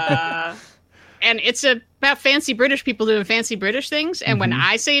 And it's about fancy British people doing fancy British things. And when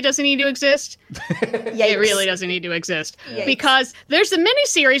I say it doesn't need to exist, it really doesn't need to exist. Yikes. Because there's a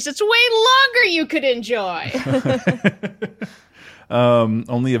miniseries that's way longer you could enjoy.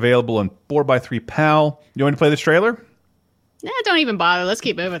 Only available on 4x3 PAL. You want to play this trailer? Nah, don't even bother. Let's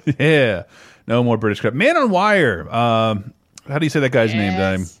keep moving. Yeah. No more British crap. Man on Wire. How do you say that guy's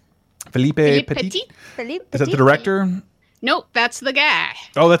name? Philippe Petit? Philippe Is that the director? Nope, that's the guy.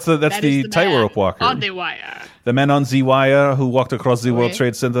 Oh, that's the tightrope walker. On the wire. The man on the wire who walked across the World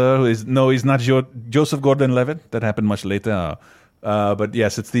Trade Center. He's not Joseph Gordon-Levitt. That happened much later. But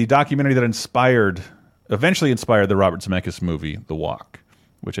yes, it's the documentary that eventually inspired the Robert Zemeckis movie, The Walk,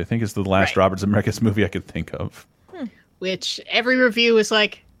 which I think is the last Robert Zemeckis movie I could think of. Which every review is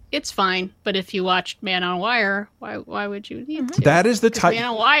like, it's fine, but if you watched Man on Wire, why would you need to? That is the type. Man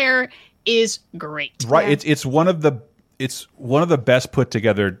on Wire is great. Right. Yeah. It's one of the best put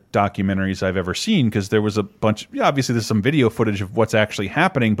together documentaries I've ever seen, because there was a bunch. Yeah, obviously, there's some video footage of what's actually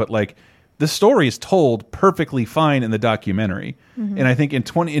happening, but like the story is told perfectly fine in the documentary. And I think in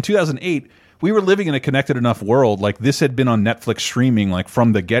 2008. We were living in a connected enough world. Like, this had been on Netflix streaming, like,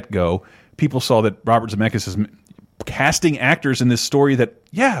 from the get-go. People saw that Robert Zemeckis is casting actors in this story that,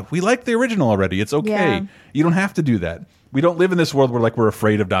 yeah, we like the original already. It's okay. Yeah. You don't have to do that. We don't live in this world where, like, we're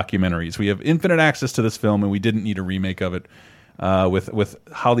afraid of documentaries. We have infinite access to this film, and we didn't need a remake of it with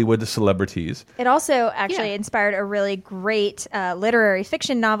Hollywood celebrities. It also actually inspired a really great literary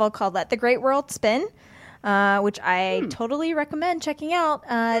fiction novel called Let the Great World Spin. Which I totally recommend checking out.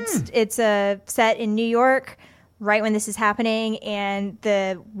 It's set in New York right when this is happening, and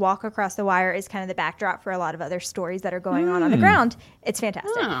the walk across the wire is kind of the backdrop for a lot of other stories that are going on the ground. It's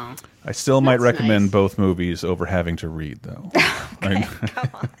fantastic. Oh. I still might recommend both movies over having to read, though. Okay, come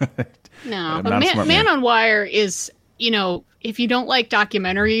on. No, but Man on Wire is, if you don't like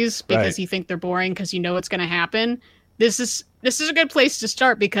documentaries because you think they're boring because you know what's going to happen, this is a good place to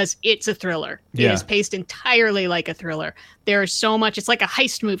start because it's a thriller. Yeah. It is paced entirely like a thriller. There's so much. It's like a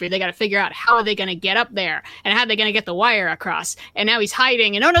heist movie. They got to figure out how are they going to get up there and how are they going to get the wire across. And now he's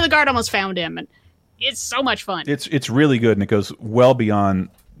hiding. And the guard almost found him. And it's so much fun. It's really good, and it goes well beyond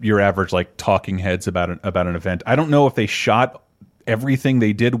your average like talking heads about an event. I don't know if they shot everything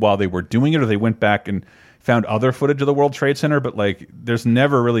they did while they were doing it, or they went back and found other footage of the World Trade Center. But like, there's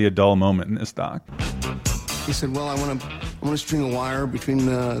never really a dull moment in this doc. He said, well, I want to string a wire between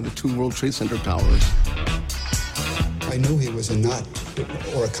the two World Trade Center towers. I knew he was a nut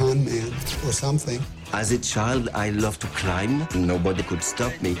or a con man or something. As a child, I loved to climb. Nobody could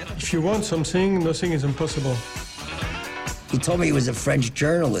stop me. If you want something, nothing is impossible. He told me he was a French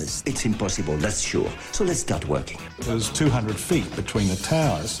journalist. It's impossible, that's sure. So let's start working. There's 200 feet between the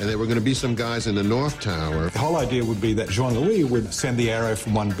towers. And there were going to be some guys in the North Tower. The whole idea would be that Jean-Louis would send the arrow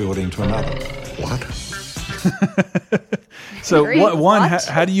from one building to another. What? So,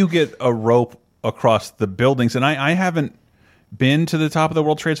 how do you get a rope across the buildings? And I haven't been to the top of the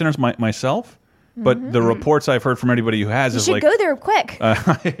World Trade Centers myself, but the reports I've heard from anybody who has is like... You should go there quick.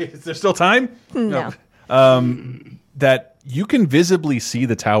 Is there still time? No. That you can visibly see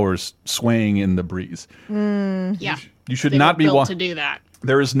the towers swaying in the breeze. Yeah. You should not be built to do that.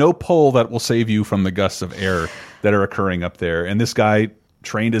 There is no pole that will save you from the gusts of air that are occurring up there. And this guy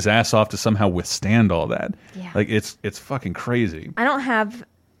trained his ass off to somehow withstand all that. Yeah. Like, it's fucking crazy. I don't have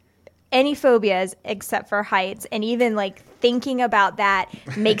any phobias except for heights, and even like thinking about that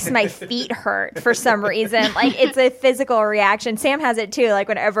makes my feet hurt for some reason. Like, it's a physical reaction. Sam has it too. Like,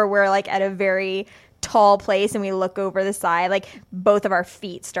 whenever we're like at a very tall place and we look over the side, like both of our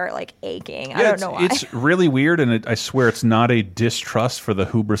feet start like aching. I don't know why. It's really weird, and I swear it's not a distrust for the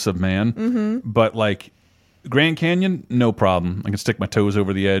hubris of man, but like Grand Canyon, no problem. I can stick my toes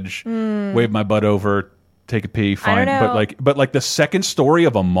over the edge, wave my butt over, take a pee, fine. But like the second story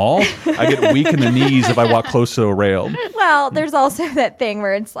of a mall, I get weak in the knees if I walk close to a rail. Well, there's also that thing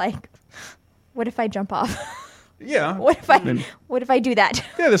where it's like, what if I jump off? Yeah. What if I do that?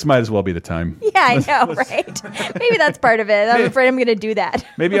 Yeah, this might as well be the time. Yeah, I know, right? Maybe that's part of it. I'm afraid I'm going to do that.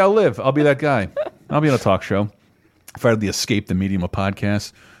 Maybe I'll live. I'll be that guy. I'll be on a talk show. If I had the escape the medium of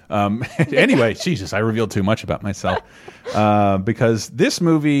podcasts. Anyway, Jesus, I revealed too much about myself. Because this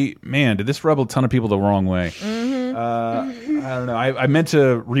movie, man, did this rub a ton of people the wrong way. I don't know. I meant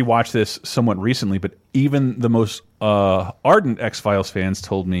to rewatch this somewhat recently, but even the most ardent X-Files fans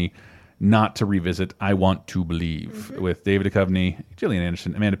told me not to revisit I Want to Believe with David Duchovny, Gillian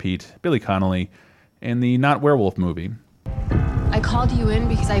Anderson, Amanda Peet, Billy Connolly, and the Not Werewolf movie. I called you in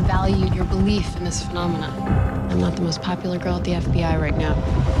because I valued your belief in this phenomenon. I'm not the most popular girl at the FBI right now.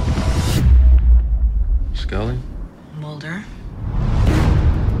 Scully? Mulder?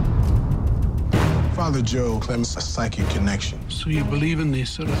 Father Joe claims a psychic connection. So you believe in these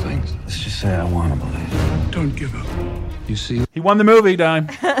sort of things? Let's just say I want to believe. Don't give up. You see? He won the movie, Dime.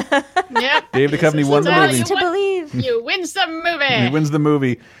 Yep. David Duchovny won the movie. To believe. You win some movie. He wins the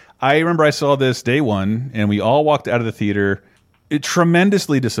movie. I remember I saw this day one, and we all walked out of the theater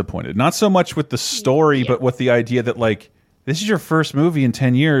tremendously disappointed. Not so much with the story, but with the idea that, like, this is your first movie in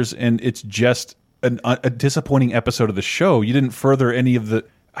 10 years, and it's just a disappointing episode of the show. You didn't further any of the,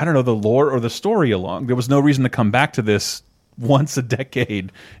 I don't know, the lore or the story along. There was no reason to come back to this once a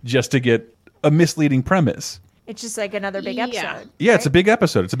decade just to get a misleading premise. It's just like another big episode. Yeah, It's a big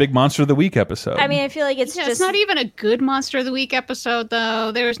episode. It's a big Monster of the Week episode. I mean, I feel like it's it's not even a good Monster of the Week episode,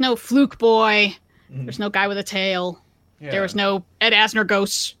 though. There's no Fluke Boy. There's no guy with a tail. Yeah. There was no Ed Asner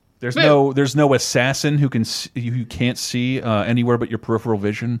ghosts. There's no assassin who can't see anywhere but your peripheral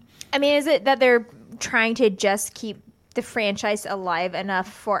vision. I mean, is it that they're trying to just keep the franchise alive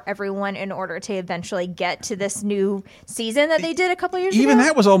enough for everyone in order to eventually get to this new season that they did a couple years ago? Even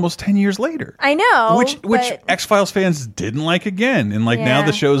that was almost 10 years later. I know. Which X-Files fans didn't like again. And now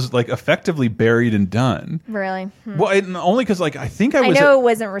the show's like effectively buried and done. Really? Well, only because like I know it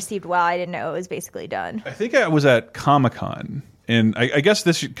wasn't received well. I didn't know it was basically done. I think I was at Comic-Con. And I guess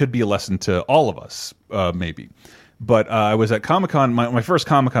this could be a lesson to all of us, maybe. But I was at Comic-Con. My first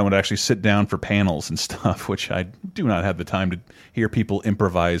Comic-Con would actually sit down for panels and stuff, which I do not have the time to hear people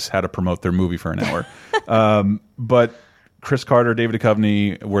improvise how to promote their movie for an hour. But Chris Carter, David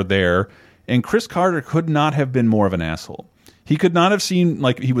Duchovny were there, and Chris Carter could not have been more of an asshole. He could not have seemed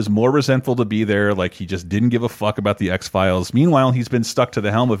like he was more resentful to be there, like he just didn't give a fuck about the X-Files. Meanwhile, he's been stuck to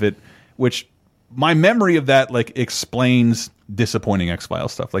the helm of it, which my memory of that like explains disappointing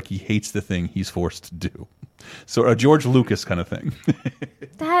X-Files stuff. Like he hates the thing he's forced to do. So a George Lucas kind of thing.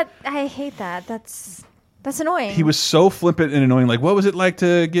 I hate that. That's annoying. He was so flippant and annoying. Like, what was it like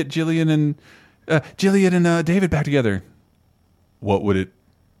to get Jillian and David back together? What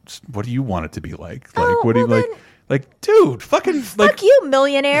do you want it to be like? What do you like? Like, dude, fucking fuck you,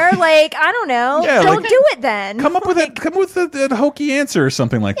 millionaire. Like, I don't know. Yeah, don't do it then. Come up with a hokey answer or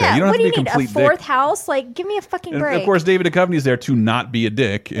something like that. You don't have to be a complete dick. A fourth house? Like, give me a fucking break. And of course, David Duchovny's there to not be a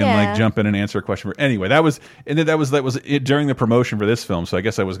dick and like jump in and answer a question. Anyway, that was it during the promotion for this film. So I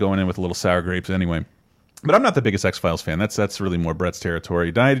guess I was going in with a little sour grapes anyway. But I'm not the biggest X-Files fan. That's really more Brett's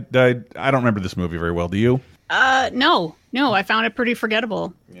territory. I don't remember this movie very well. Do you? No. I found it pretty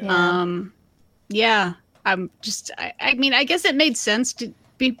forgettable. Yeah. I mean, I guess it made sense to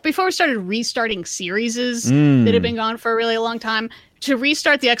before we started restarting series that had been gone for a really long time. To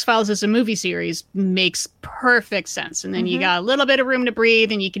restart the X-Files as a movie series makes perfect sense. And then you got a little bit of room to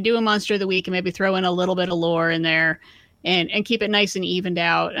breathe, and you can do a Monster of the Week and maybe throw in a little bit of lore in there and keep it nice and evened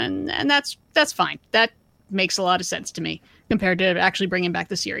out. And that's fine. That makes a lot of sense to me compared to actually bringing back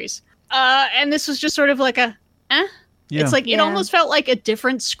the series. And this was just sort of like Yeah. It's like it almost felt like a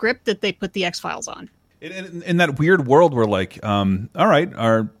different script that they put the X-Files on. In that weird world where like, all right,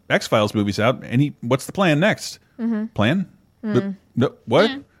 our X-Files movie's out. What's the plan next? Plan? No, what?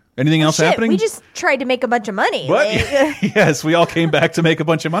 Yeah. Anything else happening? We just tried to make a bunch of money. What? Yes, we all came back to make a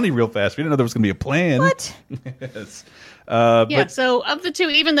bunch of money real fast. We didn't know there was going to be a plan. What? Yes. So of the two,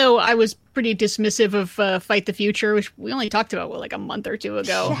 even though I was pretty dismissive of Fight the Future, which we only talked about like a month or two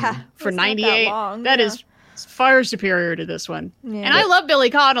ago for 98, that is far superior to this one. Yeah. And I love Billy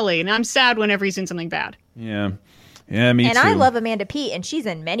Connolly, and I'm sad whenever he's in something bad. Yeah, me too. And I love Amanda Peet, and she's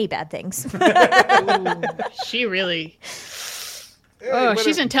in many bad things. Ooh, she really...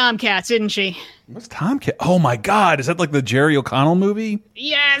 she's in Tomcats, isn't she? What's Tomcat? Oh my God, is that like the Jerry O'Connell movie?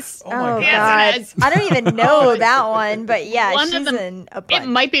 Yes. Oh my God, I don't even know that one, but yeah, she's in a bunch. It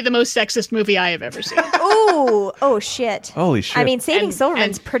might be the most sexist movie I have ever seen. Ooh, oh shit! Holy shit! I mean, Saving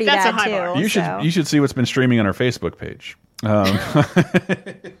Silverman's pretty bad too. You should see what's been streaming on our Facebook page.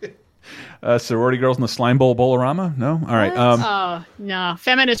 Sorority Girls in the Slime Bowl Bowl-orama? No? All right. Oh, no.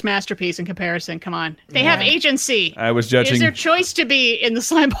 Feminist masterpiece in comparison. Come on. They have agency. I was judging... It is their choice to be in the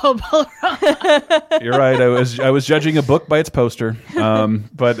Slime Bowl Bowl-orama. You're right. I was judging a book by its poster.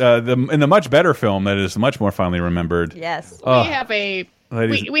 But in the much better film that is much more fondly remembered... Yes. We have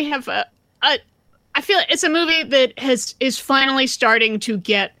I feel it's a movie that is finally starting to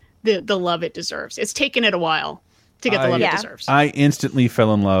get the love it deserves. It's taken it a while to get the love it deserves. I instantly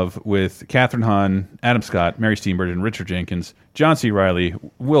fell in love with Kathryn Hahn, Adam Scott, Mary Steenburgen, Richard Jenkins, John C. Reilly,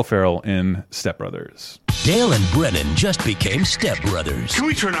 Will Ferrell in Step Brothers. Dale and Brennan just became stepbrothers. Can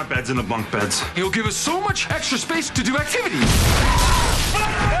we turn our beds into bunk beds? It'll give us so much extra space to do activities.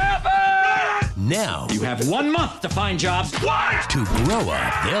 Now, you have 1 month to find jobs. What? To grow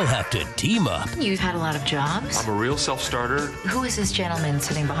up, they'll have to team up. You've had a lot of jobs. I'm a real self-starter. Who is this gentleman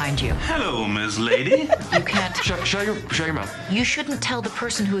sitting behind you? Hello, Ms. Lady. You can't... Shut your mouth. You shouldn't tell the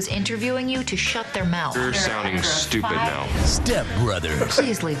person who is interviewing you to shut their mouth. You're sounding stupid now. Step Brothers.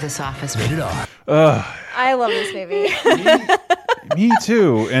 Please leave this office. Rated R. I love this movie. Me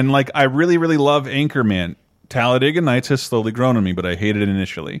too. And like, I really, really love Anchorman. Talladega Nights has slowly grown on me, but I hated it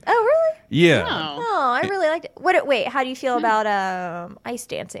initially. Oh, really? Yeah. Oh, I really liked it. Wait, how do you feel about Ice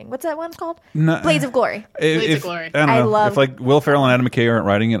Dancing? What's that one called? Blades of Glory. Blades of Glory. I don't know. If like Will Ferrell and Adam McKay aren't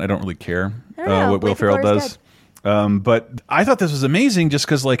writing it, I don't really care what Will Ferrell does. But I thought this was amazing just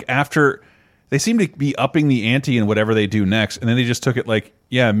because like after they seem to be upping the ante in whatever they do next, and then they just took it like,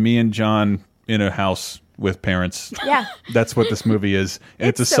 yeah, me and John in a house with parents. Yeah. That's what this movie is. And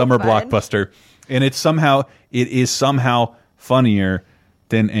it's a so summer fun. blockbuster. And it is somehow funnier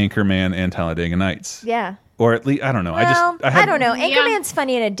than Anchorman and Talladega Nights. Yeah. Or at least, I don't know. Well, I don't know. Yeah. Anchorman's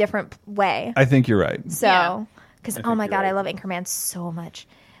funny in a different way. I think you're right. So, because, oh my God, I love Anchorman so much.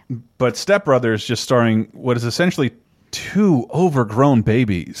 But Step Brothers just starring what is essentially 2 overgrown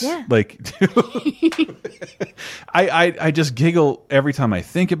babies. Yeah. Like, I just giggle every time I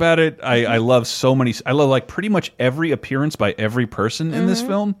think about it. I love so many. I love like pretty much every appearance by every person in this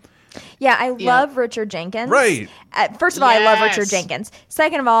film. Yeah, I love Richard Jenkins. Right. First of all, I love Richard Jenkins.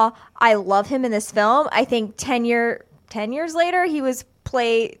 Second of all, I love him in this film. I think 10 years later, he was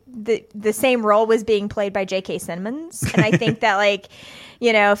the same role was being played by J.K. Simmons. And I think that, like,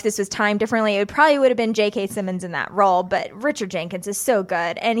 you know, if this was timed differently, it probably would have been J.K. Simmons in that role. But Richard Jenkins is so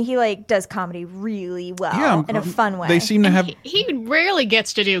good, and he like does comedy really well in a fun way. They seem to have. He rarely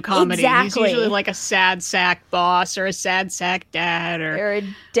gets to do comedy. Exactly. He's usually like a sad sack boss or a sad sack dad or a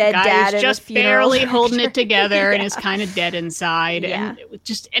dead guy dad who's at just a funeral. barely holding it together and is kind of dead inside. Yeah. And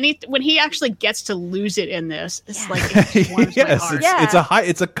just when he actually gets to lose it in this, it's like it just warms my heart.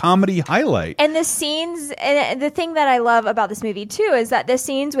 It's a comedy highlight. And the scenes, and the thing that I love about this movie too is that the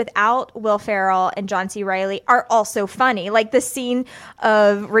scenes without Will Ferrell and John C. Reilly are also funny. Like the scene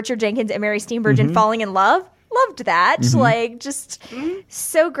of Richard Jenkins and Mary Steenburgen falling in love. Loved that. Like, just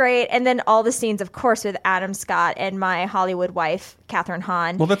so great. And then all the scenes, of course, with Adam Scott and my Hollywood wife, Katherine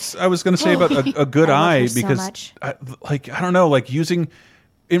Hahn. Well, I was going to say about a good eye because, I don't know, like using.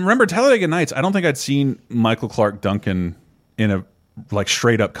 And remember, Talladega Nights. I don't think I'd seen Michael Clark Duncan in a like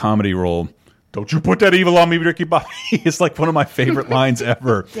straight up comedy role. Don't you put that evil on me, Ricky Bobby. It's like one of my favorite lines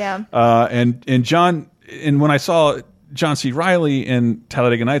ever. Yeah. And when I saw John C. Reilly in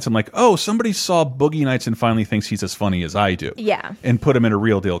Talladega Nights, I'm like, oh, somebody saw Boogie Nights and finally thinks he's as funny as I do. Yeah. And put him in a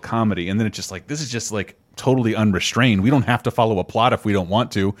real deal comedy. And then it's just like, this is just like totally unrestrained. We don't have to follow a plot if we don't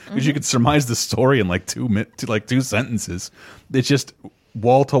want to, because you could surmise the story in like 2 sentences. It's just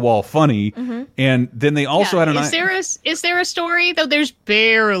wall to wall funny. And then they also had an is there a story, though? There's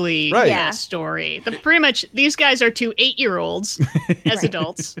barely a story. Pretty much these guys are 2 8-year-olds as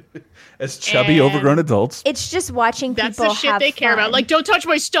adults, as chubby overgrown adults. It's just watching people that's the shit have they care fun. about. Like, don't touch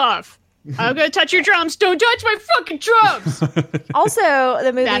my stuff. I'm gonna touch your drums. Don't touch my fucking drums. Also,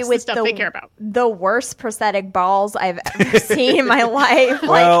 the movie That's with the stuff they care about. The worst prosthetic balls I've ever seen in my life.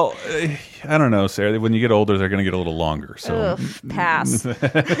 Well, I don't know, Sarah. When you get older, they're going to get a little longer. So pass. But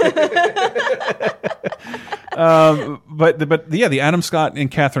yeah, the Adam Scott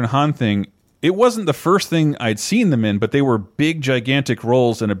and Katherine Hahn thing. It wasn't the first thing I'd seen them in, but they were big, gigantic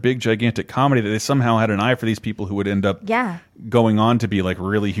roles in a big, gigantic comedy that they somehow had an eye for these people who would end up going on to be like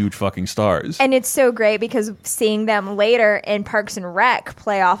really huge fucking stars. And it's so great because seeing them later in Parks and Rec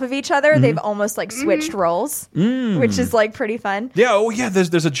play off of each other, they've almost like switched roles, which is like pretty fun. Yeah, oh yeah,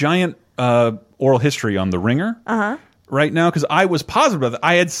 there's a giant oral history on The Ringer. Right now, because I was positive about that.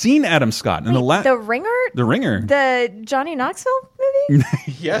 I had seen Adam Scott in The Ringer? The Ringer. The Johnny Knoxville movie?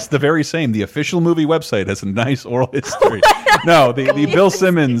 Yes, the very same. The official movie website has a nice oral history. No, the Bill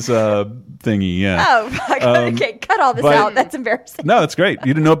Simmons thingy, yeah. Oh, fuck. Okay, cut all this out. That's embarrassing. No, that's great.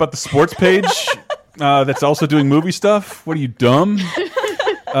 You didn't know about the sports page that's also doing movie stuff? What are you, dumb?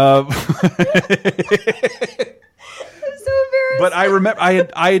 But I remember,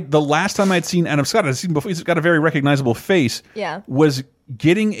 the last time I'd seen Adam Scott, I'd seen him before. He's got a very recognizable face. Yeah, was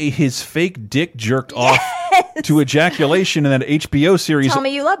getting his fake dick jerked off to ejaculation in that HBO series. Tell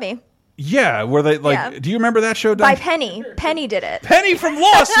Me You Love Me. Yeah, where they like. Do you remember that show? By Penny. Penny did it. Penny from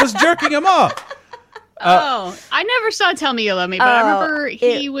Lost was jerking him off. I never saw Tell Me You Love Me, but I remember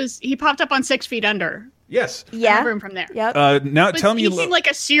he popped up on 6 Feet Under. Yes. Yeah. I remember him from there. Yep. Now Tell Me You He seemed like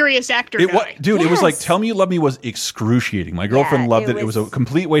a serious actor guy. Dude, it was like Tell Me You Love Me was excruciating. My girlfriend loved it. It was a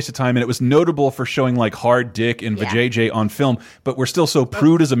complete waste of time, and it was notable for showing like hard dick and vajayjay on film, but we're still so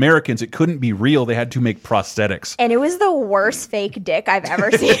prude as Americans, it couldn't be real. They had to make prosthetics. And it was the worst fake dick I've ever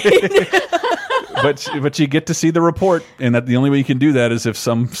seen. But you get to see the report, and that the only way you can do that is if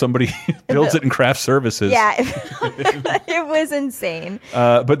somebody builds it in craft services. Yeah. It was insane.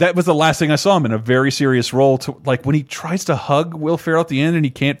 But that was the last thing I saw him in, a very serious role. Like when he tries to hug Will Ferrell at the end and he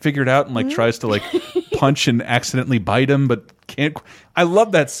can't figure it out and like tries to like punch and accidentally bite him, but can't. I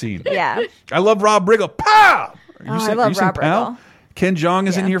love that scene. Yeah. I love Rob Riggle. Pow! I love Rob Riggle. Ken Jeong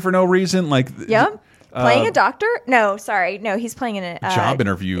is in here for no reason. Like, yep. Playing a doctor? No, sorry. No, he's playing in a job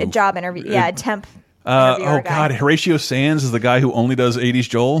interview. A job interview. Yeah, a temp. Oh God, Horatio Sands is the guy who only does 80s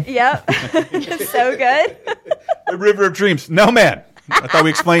Joel. Yep. It's so good. The River of Dreams. No, man. I thought we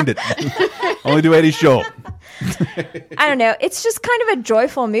explained it. Only do 80s Joel. I don't know. It's just kind of a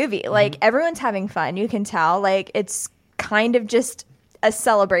joyful movie. Like everyone's having fun. You can tell. Like it's kind of just a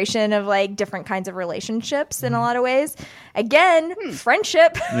celebration of like different kinds of relationships in a lot of ways. Again,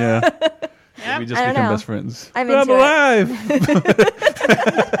 friendship. Yeah. We just become best friends. I'm alive.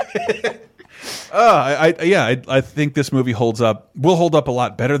 I think this movie will hold up a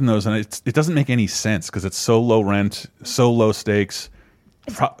lot better than those, and it doesn't make any sense because it's so low rent, so low stakes.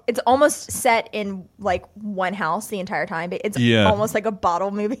 It's almost set in like one house the entire time. But it's almost like a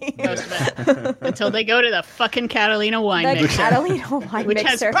bottle movie. Most of it. Until they go to the fucking Catalina wine The mixer. Catalina wine which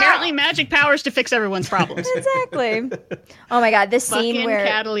has mixer. apparently magic powers to fix everyone's problems. Exactly. Oh my God, this scene Fucking where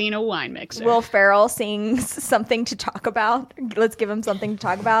Catalina wine mixer. Will Ferrell sings something to talk about. Let's give him something to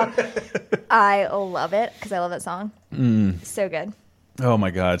talk about. I love it because I love that song. So good. Oh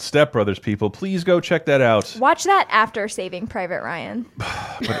my God, Step Brothers, people, please go check that out. Watch that after Saving Private Ryan.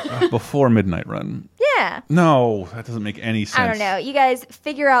 But before Midnight Run. Yeah. No, that doesn't make any sense. I don't know. You guys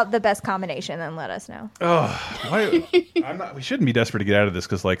figure out the best combination and let us know. We shouldn't be desperate to get out of this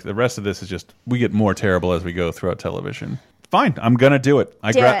because like the rest of this is just we get more terrible as we go throughout television. Fine, I'm gonna do it.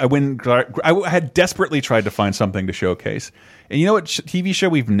 I had desperately tried to find something to showcase, and you know what TV show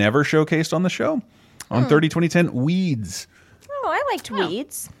we've never showcased on the show on 30/2010 Weeds. Oh, I liked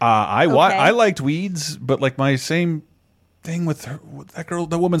Weeds. I liked Weeds, but like my same thing with that girl,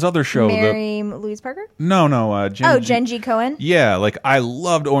 the woman's other show. Mary Louise Parker? No. Jenji Cohen? Yeah, like I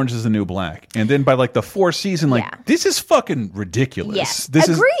loved Orange is the New Black. And then by like the fourth season, this is fucking ridiculous. Yes. This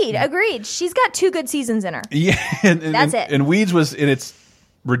Agreed. She's got 2 good seasons in her. Yeah. That's it. And Weeds was in its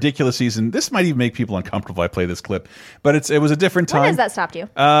ridiculous season. This might even make people uncomfortable. I play this clip, but it was a different time. When has that stopped you?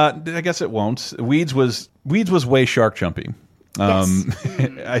 I guess it won't. Weeds was way shark jumpy.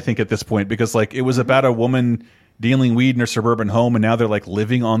 I think at this point, because like it was about a woman dealing weed in her suburban home, and now they're like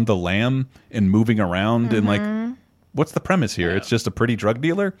living on the lam and moving around, and like, what's the premise here? It's just a pretty drug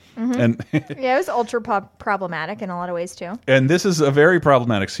dealer, and yeah, it was ultra problematic in a lot of ways too. And this is a very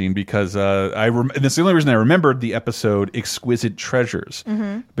problematic scene because and it's the only reason I remembered the episode "Exquisite Treasures"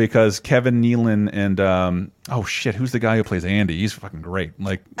 because Kevin Nealon and who's the guy who plays Andy? He's fucking great.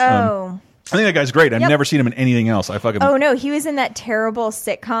 Like, I think that guy's great. I've never seen him in anything else. Oh no, he was in that terrible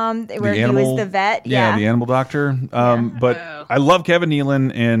sitcom where he was the vet. Yeah, the animal doctor. But I love Kevin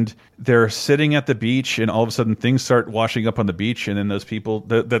Nealon, and they're sitting at the beach, and all of a sudden things start washing up on the beach, and then those people,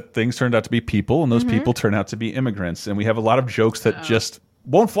 that things turned out to be people, and those people turn out to be immigrants, and we have a lot of jokes that just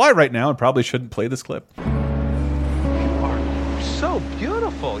won't fly right now, and probably shouldn't play this clip. You are so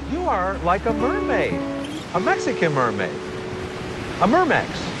beautiful. You are like a mermaid, a Mexican mermaid. A mermax.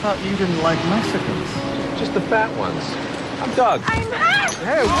 I thought you didn't like Mexicans. Just the fat ones. I'm Doug. I'm hot!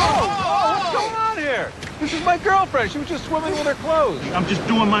 Hey, whoa! What's going on here? This is my girlfriend. She was just swimming with her clothes. I'm just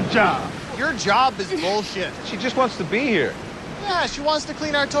doing my job. Your job is bullshit. She just wants to be here. Yeah, she wants to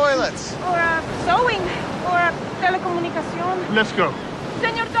clean our toilets. Or sewing. Or telecomunicación. Let's go.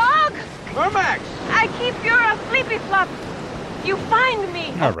 Senor Dog! Mermax! I keep your flippy flop. You find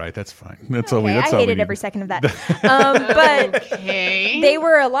me. All right, that's fine. That's all we. I hated every second of that. But they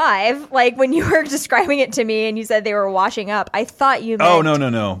were alive. Like when you were describing it to me, and you said they were washing up, I thought you meant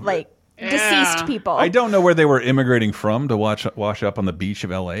no. Like deceased people. I don't know where they were immigrating from to wash up on the beach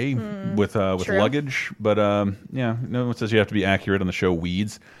of L.A. with luggage, but no one says you have to be accurate on the show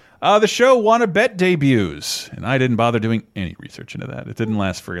Weeds. The show Wanna Bet debuts, and I didn't bother doing any research into that. It didn't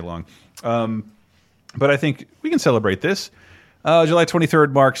last very long, but I think we can celebrate this. July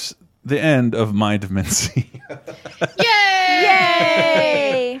 23rd marks the end of Mind of Mencia.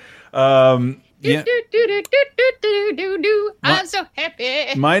 Yay! I'm so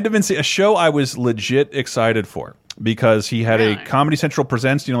happy. Mind of Mencia, a show I was legit excited for because he had a Comedy Central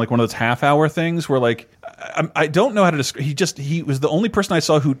Presents, like one of those half-hour things where like I don't know how to describe. He was the only person I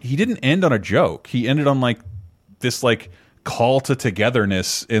saw who he didn't end on a joke. He ended on like this like call to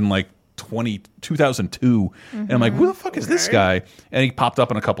togetherness in like 2002, and I'm like, who the fuck is this guy? And he popped up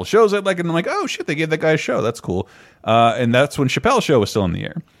on a couple shows and I'm like, oh shit, they gave that guy a show. That's cool. And that's when Chappelle's Show was still in the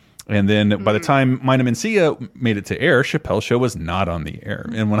air. And then by the time Mind of Mencia made it to air, Chappelle's Show was not on the air.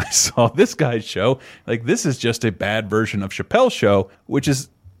 And when I saw this guy's show, like this is just a bad version of Chappelle's Show, which is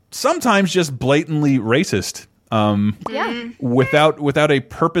sometimes just blatantly racist. Without a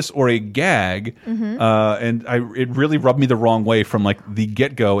purpose or a gag, and it really rubbed me the wrong way from like the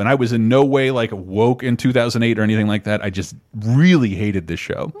get-go, and I was in no way like woke in 2008 or anything like that. I just really hated this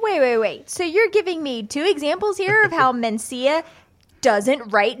show. Wait. So you're giving me 2 examples here of how Mencia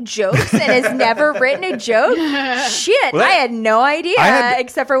doesn't write jokes and has never written a joke? Shit, Well, I had no idea,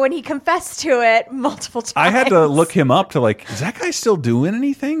 except for when he confessed to it multiple times. I had to look him up to like, is that guy still doing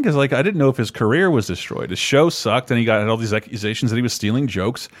anything? Because like I didn't know if his career was destroyed. His show sucked, and he got all these accusations that he was stealing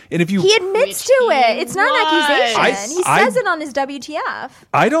jokes. And if you, he admits to it. It's not an accusation. He says it on his WTF.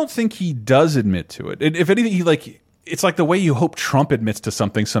 I don't think he does admit to it. If anything, he like. It's like the way you hope Trump admits to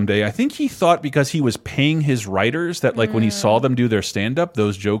something someday. I think he thought because he was paying his writers that like when he saw them do their stand-up,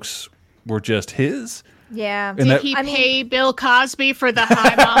 those jokes were just his. Yeah. Did he pay Bill Cosby for the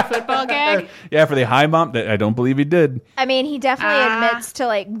high mom football gag? Yeah, for the high mom. I don't believe he did. I mean, he definitely admits to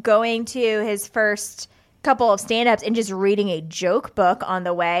like going to his first couple of stand-ups and just reading a joke book on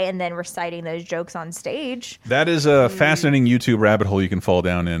the way and then reciting those jokes on stage. That is a fascinating YouTube rabbit hole you can fall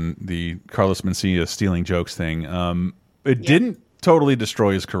down in, the Carlos Mencia stealing jokes thing. It didn't totally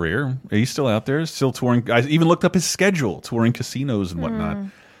destroy his career. He's still out there, still touring. I even looked up his schedule, touring casinos and whatnot.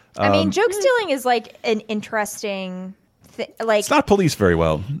 I mean, joke stealing is like an interesting like, it's not policed very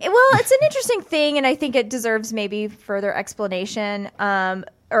well. Well, it's an interesting thing, and I think it deserves maybe further explanation.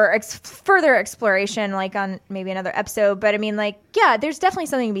 Or further exploration, like on maybe another episode. But I mean, like, yeah, there's definitely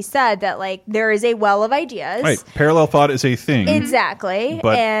something to be said that like there is a well of ideas. Right, parallel thought is a thing. Exactly,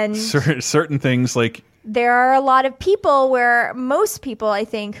 but and certain things like there are a lot of people where most people, I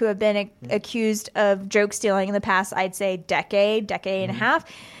think, who have been accused of joke stealing in the past, I'd say decade and a half.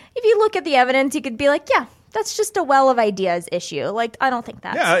 If you look at the evidence, you could be like, yeah, that's just a well of ideas issue. Like, I don't think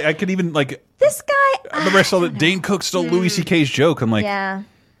that's. Yeah, I could even like this guy. I remember I saw that Dane Cook stole Louis C.K.'s joke. I'm like, yeah.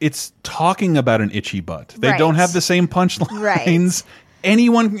 It's talking about an itchy butt. They Right. don't have the same punchlines. Right.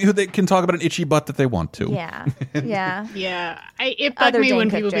 Anyone who they can talk about an itchy butt that they want to. Yeah, yeah, yeah. It bugged Other me when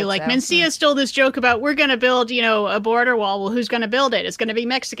Dane people Cook be like, jokes, though. Mencia stole this joke about we're going to build, a border wall. Well, who's going to build it? It's going to be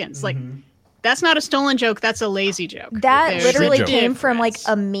Mexicans. Like, that's not a stolen joke. That's a lazy joke. That There's literally a came from like difference.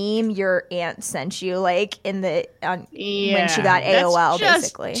 a meme your aunt sent you, like in the when Yeah, she got that's AOL, just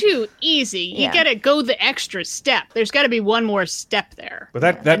basically. too easy. You Yeah. got to go the extra step. There's got to be one more step there. But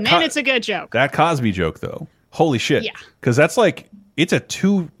that and then it's a good joke. That Cosby joke though, holy shit! Yeah. Because that's like it's a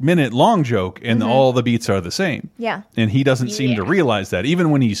 2-minute long joke, and all the beats are the same. Yeah. And he doesn't seem to realize that, even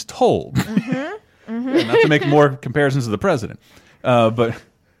when he's told. Yeah, not to make more comparisons to the president, but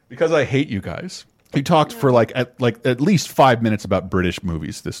because I hate you guys. He talked for at least 5 minutes about British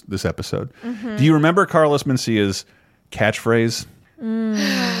movies this episode. Do you remember Carlos Mencia's catchphrase?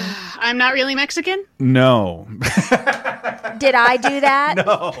 I'm not really Mexican? No. Did I do that?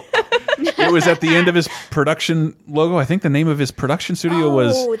 No. It was at the end of his production logo. I think the name of his production studio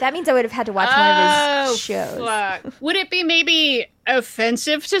was... Oh, that means I would have had to watch one of his shows. Fuck. Would it be maybe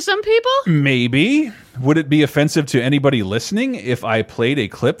offensive to some people? Maybe. Would it be offensive to anybody listening if I played a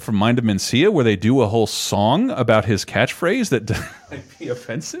clip from Mind of Mencia where they do a whole song about his catchphrase that might be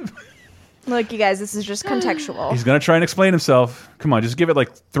offensive? Look, you guys, this is just contextual. He's going to try and explain himself. Come on, just give it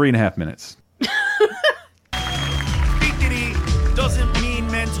like 3.5 minutes. Doesn't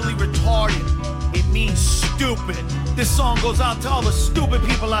mean mentally retarded. It means stupid. This song goes out to all the stupid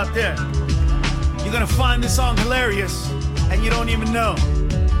people out there. You're gonna find this song hilarious, and you don't even know.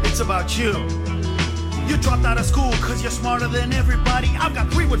 It's about you. You dropped out of school cause you're smarter than everybody. I've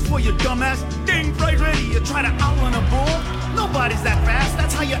got 3 words for you, dumbass. Ding, right ready. You try to outrun a bull? Nobody's that fast.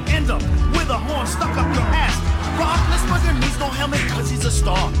 That's how you end up with a horn stuck up your ass. Rock Lisberger needs no helmet cause he's a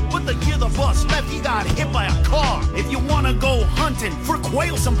star. But the year the bus left, he got hit by a car. If you wanna go hunting for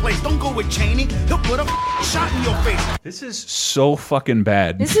quail someplace, don't go with Cheney. He'll put a shot in your face. This is so fucking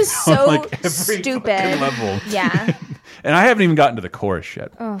bad. This is so like every stupid. fucking level. Yeah. And I haven't even gotten to the chorus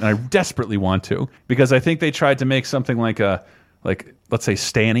yet. Oh. And I desperately want to. Because I think they tried to make something like let's say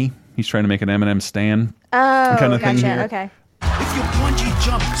Stanny. He's trying to make an Eminem Stan Oh, kind of gotcha. thing here. Okay. If you bungee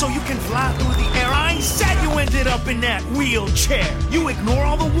jump so you can fly through the air, I ain't sad you ended up in that wheelchair. You ignore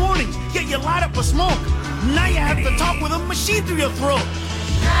all the warnings, yet you light up a smoke. Now you have to talk with a machine through your throat.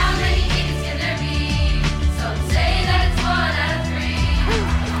 How many things can there be? Some say that it's 1 out of 3.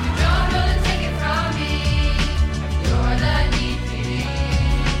 Don't know the ticket from me. You're the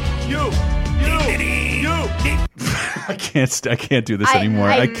You. I can't do this anymore.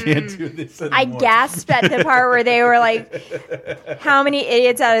 I can't do this anymore. I gasped at the part where they were like, how many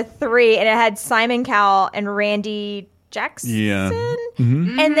idiots out of 3? And it had Simon Cowell and Randy Jackson. Yeah.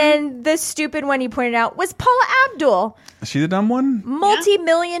 And then the stupid one you pointed out was Paula Abdul, Is she the dumb one?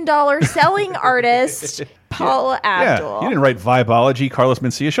 multi-million-dollar selling artist. Paula Abdul. Yeah. You didn't write Vibology, Carlos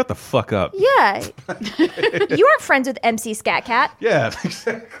Mencia. Shut the fuck up. Yeah. You aren't friends with MC Scat Cat. Yeah,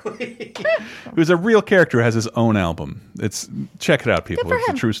 exactly. Who's a real character, has his own album. Check it out, people. for It's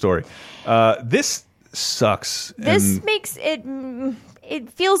a him. true story. This sucks. This makes it. It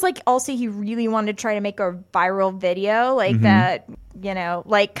feels like also he really wanted to try to make a viral video like that, you know,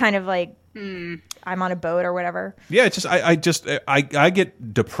 like kind of like I'm on a boat or whatever. Yeah, it's just I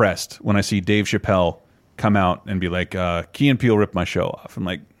get depressed when I see Dave Chappelle come out and be like, Key and Peele ripped my show off. I'm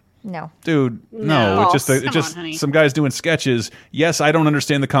like, no, dude, no. It's just on, some guys doing sketches. Yes, I don't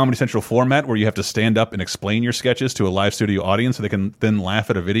understand the Comedy Central format where you have to stand up and explain your sketches to a live studio audience so they can then laugh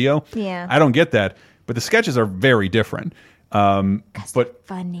at a video. Yeah, I don't get that. But the sketches are very different. But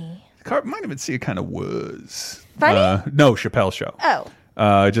funny. Might even see it kind of was funny. No, Chappelle's show.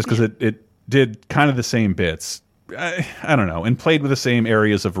 Oh, just because it did kind of the same bits. I don't know, and played with the same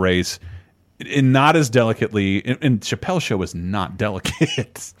areas of race, and not as delicately. And Chappelle's show was not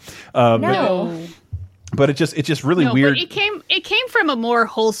delicate. No. But it just really weird. But it came from a more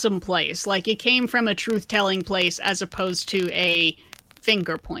wholesome place. Like it came from a truth telling place as opposed to a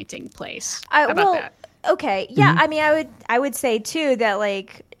finger pointing place. How about that? Okay, yeah. I mean, I would say too that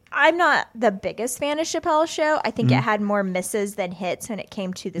like I'm not the biggest fan of Chappelle's show. I think it had more misses than hits when it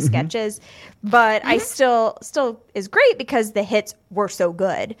came to the sketches, but I still is great because the hits were so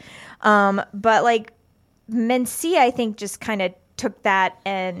good. But like Mencia, I think just kind of took that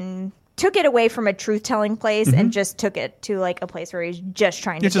and took it away from a truth-telling place and just took it to like a place where he's just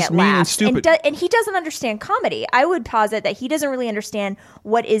trying to It's get just mean and laughs. stupid. And he doesn't understand comedy. I would posit that he doesn't really understand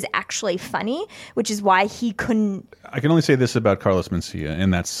what is actually funny, which is why he couldn't. I can only say this about Carlos Mencia,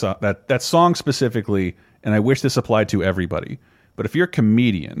 and that song specifically, and I wish this applied to everybody. But if you're a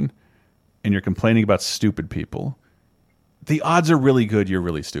comedian and you're complaining about stupid people, the odds are really good you're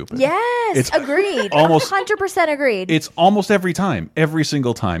really stupid. Yes, agreed. Almost 100% agreed. It's almost every time, every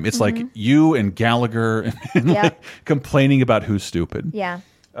single time. It's like you and Gallagher and like complaining about who's stupid. Yeah.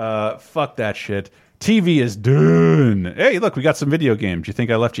 Fuck that shit. TV is done. Hey, look, we got some video games. You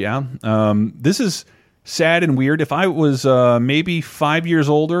think I left you out? This is sad and weird. If I was maybe 5 years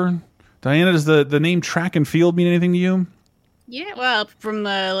older, Diana, does the name Track and Field mean anything to you? Yeah, well, from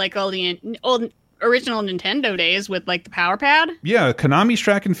like all the old original Nintendo days with like the Power Pad. Yeah, Konami's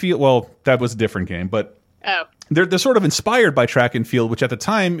Track and Field. Well, that was a different game, but they're sort of inspired by Track and Field, which at the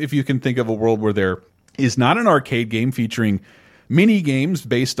time, if you can think of a world where there is not an arcade game featuring mini games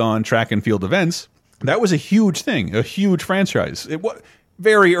based on track and field events, that was a huge thing, a huge franchise. It was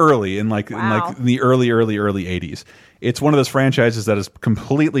very early in like in the early 80s. It's one of those franchises that has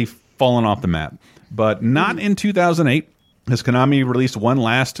completely fallen off the map, but not in 2008. Has Konami released one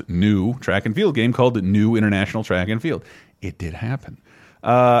last new track and field game called New International Track and Field? It did happen.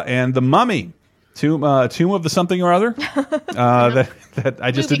 And The Mummy, Tomb of the something or other. That I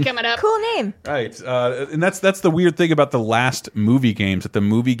just didn't. Coming up. Cool name. Right. And that's the weird thing about the last movie games, that the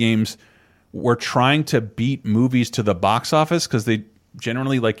movie games were trying to beat movies to the box office because they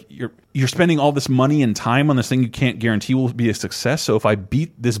generally, like, you're spending all this money and time on this thing you can't guarantee will be a success. So if I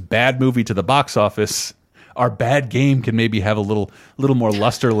beat this bad movie to the box office, our bad game can maybe have a little more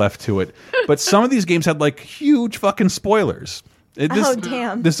luster left to it. But some of these games had like huge fucking spoilers.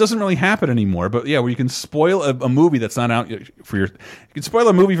 Damn. This doesn't really happen anymore. But yeah, where you can spoil a movie that's not out for you can spoil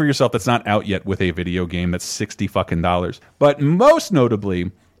a movie for yourself that's not out yet with a video game that's $60 fucking. But most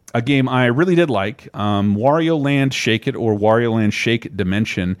notably, a game I really did like, Wario Land Shake It, or Wario Land Shake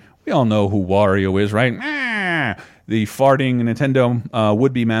Dimension. We all know who Wario is, right? The farting Nintendo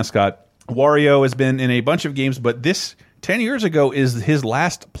would-be mascot. Wario has been in a bunch of games, but this 10 years ago is his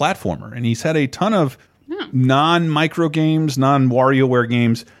last platformer, and he's had a ton of non-micro games, non-WarioWare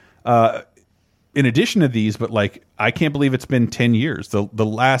games in addition to these. But like, I can't believe it's been 10 years. The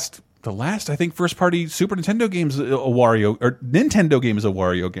last I think first-party Super Nintendo game is a Wario, or Nintendo game is a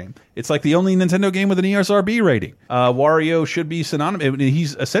Wario game. It's like the only Nintendo game with an ESRB rating. Wario should be synonymous.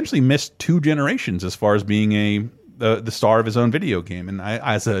 He's essentially missed 2 generations as far as being the star of his own video game, and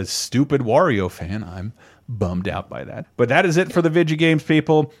as a stupid Wario fan, I'm bummed out by that. But that is it for the Vidya Games,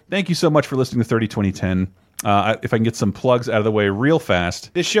 people. Thank you so much for listening to 302010. If I can get some plugs out of the way real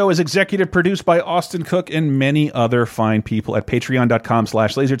fast. This show is executive produced by Austin Cook and many other fine people at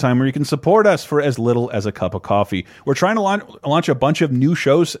patreon.com/lasertime, where you can support us for as little as a cup of coffee. We're trying to launch a bunch of new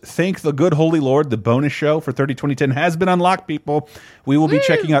shows. Thank the good holy Lord, the bonus show for 302010 has been unlocked, people. We will be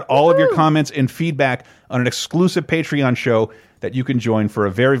checking out all of your comments and feedback on an exclusive Patreon show that you can join for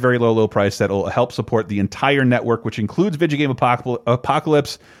a very, very low price that will help support the entire network, which includes Video Game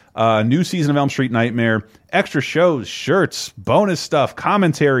Apocalypse, new season of Elm Street Nightmare, extra shows, shirts, bonus stuff,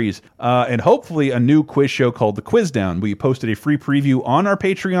 commentaries, and hopefully a new quiz show called The Quiz Down. We posted a free preview on our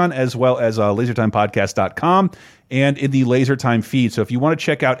Patreon, as well as lasertimepodcast.com and in the Lasertime feed. So if you want to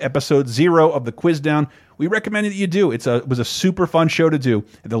check out episode 0 of The Quiz Down, we recommend that you do. It was a super fun show to do.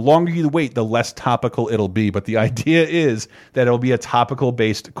 The longer you wait, the less topical it'll be. But the idea is that it'll be a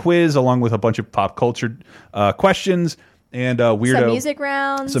topical-based quiz along with a bunch of pop culture questions and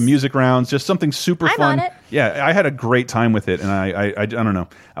weirdo some music rounds, just something super I'm fun. on it. Yeah, I had a great time with it, and I don't know.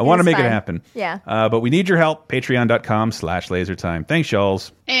 I want to make it happen. Yeah. But we need your help. Patreon.com/lasertime. Thanks,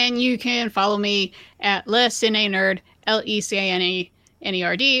 y'alls. And you can follow me at LeCineNerd,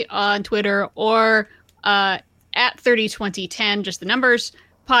 LeCaneNerd on Twitter, or at 302010, just the numbers,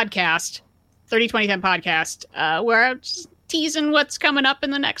 podcast, 302010 podcast, where I'm just teasing what's coming up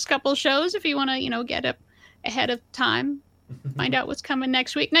in the next couple shows if you want to, get up ahead of time, find out what's coming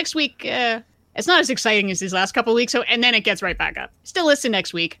next week. Next week, it's not as exciting as these last couple of weeks, and then it gets right back up. Still listen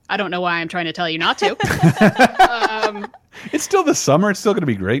next week. I don't know why I'm trying to tell you not to. It's still the summer. It's still going to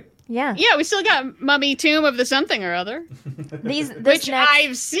be great. Yeah. Yeah, we still got Mummy Tomb of the something or other,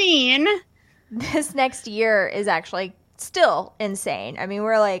 I've seen. This next year is actually still insane. I mean,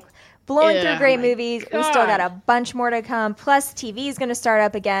 we're like blowing through great movies. God. We still got a bunch more to come. Plus, TV is going to start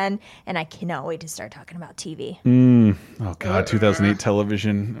up again, and I cannot wait to start talking about TV. Oh God, 2008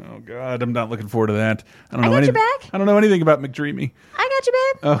 television. Oh God, I'm not looking forward to that. I don't know anything about McDreamy. I got you,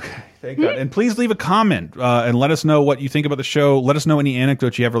 babe. Okay, thank God. And please leave a comment and let us know what you think about the show. Let us know any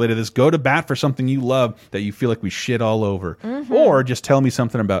anecdotes you have related to this. Go to bat for something you love that you feel like we shit all over, or just tell me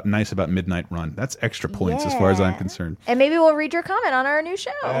something nice about Midnight Run. That's extra points as far as I'm concerned. And maybe we'll read your comment on our new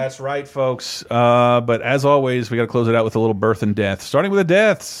show. That's right, folks. But as always, we got to close it out with a little birth and death. Starting with the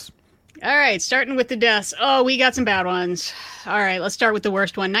deaths. All right, starting with the deaths. Oh, we got some bad ones. All right, let's start with the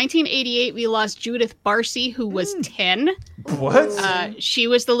worst one. 1988, we lost Judith Barcy, who was 10. What? She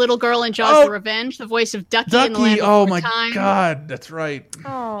was the little girl in Jaws: The Revenge, the voice of Ducky in the Land oh Before my Time. God, that's right.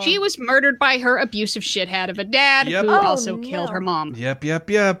 Oh. She was murdered by her abusive shithead of a dad who also killed her mom. Yep.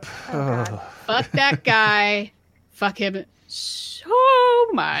 Fuck that guy. Fuck him so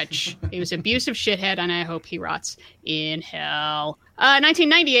much. He was an abusive shithead, and I hope he rots in hell.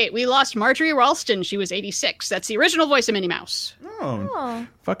 1998, we lost Marjorie Ralston. She was 86. That's the original voice of Minnie Mouse. Oh.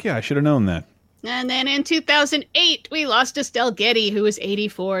 Fuck yeah, I should have known that. And then in 2008, we lost Estelle Getty, who was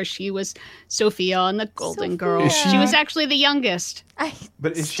 84. She was Sophia on The Golden Girls. She was actually the youngest.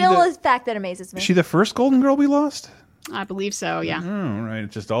 But is Still a fact that amazes me. Is she the first Golden Girl we lost? I believe so, yeah. Oh, right.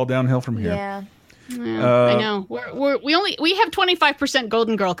 It's just all downhill from here. Yeah. I know. We have 25%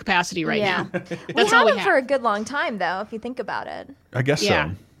 Golden Girl capacity right now. We had them for a good long time, though, if you think about it. I guess so.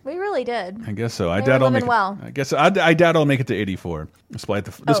 We really did. I guess so. I They doubt were I'll make living it. well. I guess I doubt I'll make it to 84, despite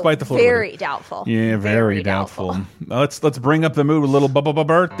the Florida. Very doubtful. Yeah, very doubtful. Let's bring up the mood with a little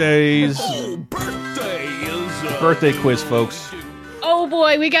birthdays. Birthday quiz, folks. Oh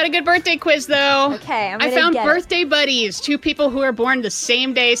boy, we got a good birthday quiz though. Okay, I found birthday buddies, 2 people who are born the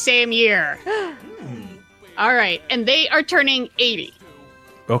same day, same year. All right, and they are turning 80.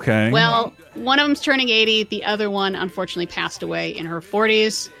 Okay. Well, one of them's turning 80. The other one, unfortunately, passed away in her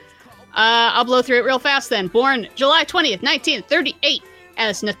 40s. I'll blow through it real fast then. Born July 20th, 1938,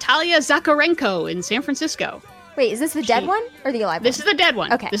 as Natalia Zakharenko in San Francisco. Wait, is this the dead one or the alive one? This is the dead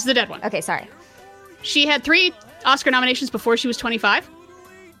one. Okay. This is the dead one. Okay, sorry. She had 3 Oscar nominations before she was 25.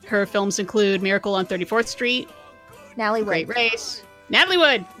 Her films include Miracle on 34th Street, Natalie Wood. Great Race. Natalie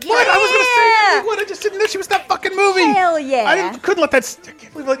Wood. What? I was going to say Natalie Wood. I just didn't know she was that fucking movie. Hell yeah. I couldn't let that. I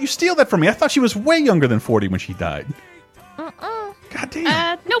can't believe let you steal that from me. I thought she was way younger than 40 when she died. God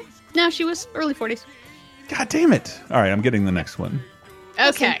damn. Nope. No, she was early 40s. God damn it. All right, I'm getting the next one.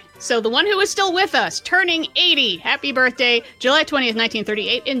 Okay. So the one who is still with us, turning 80. Happy birthday, July 20th,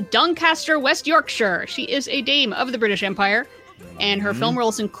 1938, in Doncaster, West Yorkshire. She is a dame of the British Empire, and her film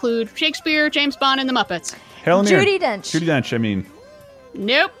roles include Shakespeare, James Bond, and The Muppets. Helen Mirren. Judi Dench. Judi Dench, I mean.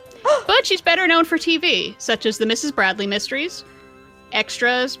 Nope. But she's better known for TV, such as The Mrs. Bradley Mysteries,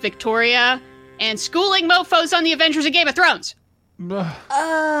 Extras, Victoria, and schooling mofos on the Avengers of Game of Thrones.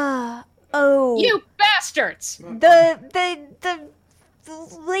 Oh. You bastards! The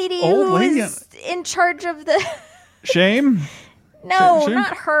lady Old who lady? is in charge of the... Shame? No, Shame?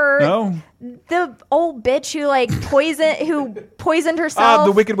 not her. No? The old bitch who poisoned herself.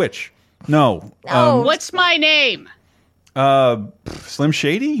 The Wicked Witch. No. No. What's my name? Slim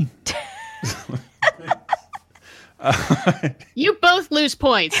Shady? You both lose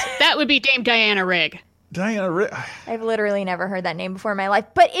points. That would be Dame Diana Rigg. Diana Rigg. I've literally never heard that name before in my life.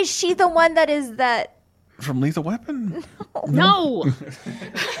 But is she the one that is that... From Lethal Weapon? No.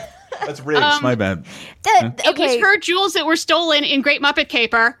 That's Riggs, my bad. It was her jewels that were stolen in Great Muppet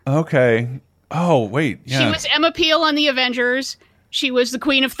Caper. Okay. Oh, wait. Yeah. She was Emma Peel on The Avengers. She was the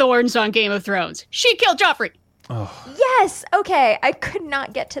Queen of Thorns on Game of Thrones. She killed Joffrey. Oh. Yes. Okay. I could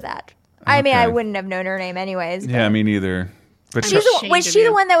not get to that. I mean, I Okay. wouldn't have known her name anyways. Yeah, me neither. But Was she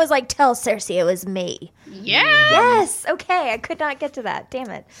the one that was like, tell Cersei it was me? Yeah. Yes. Okay. I could not get to that. Damn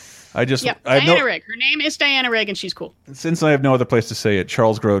it. I just Yep. I have Diana no, Rigg. Her name is Diana Rigg, and she's cool. since I have no other place to say it,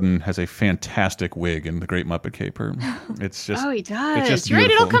 Charles Grodin has a fantastic wig in The Great Muppet Caper. It's just Oh, he does. It's just You're right.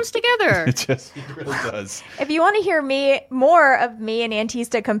 It all beautiful. comes together. It really does. If you want to hear more of me and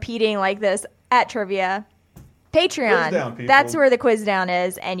Antista competing like this at trivia, Patreon. Quiz down, people. That's where the quiz down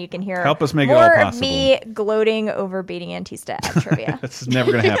is, and you can hear Help us make it more all of me gloating over beating Antista at trivia. This is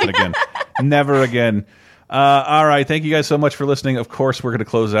never going to happen again. Never again. All right. Thank you guys so much for listening. Of course, we're going to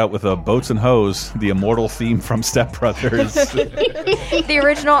close out with Boats and Hose, the immortal theme from Step Brothers. The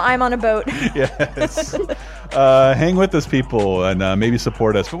original I'm on a boat. Yes. Hang with us, people, and maybe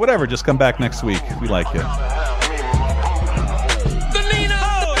support us. But whatever, just come back next week. We like you. The Nina,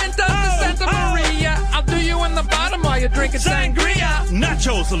 the Pinta, the Santa Maria. I'll do you in the bottom while you're drinking sangria.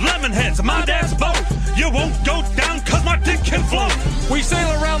 Nachos, lemon heads, my dad's boat. You won't go down cause my dick can float. We sail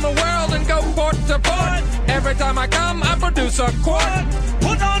around the world and go port to port. Every time I come, I produce a quart.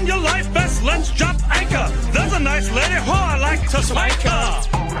 Put on your life vest, let's drop anchor. There's a nice lady who I like to swank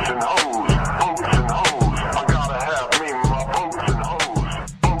her.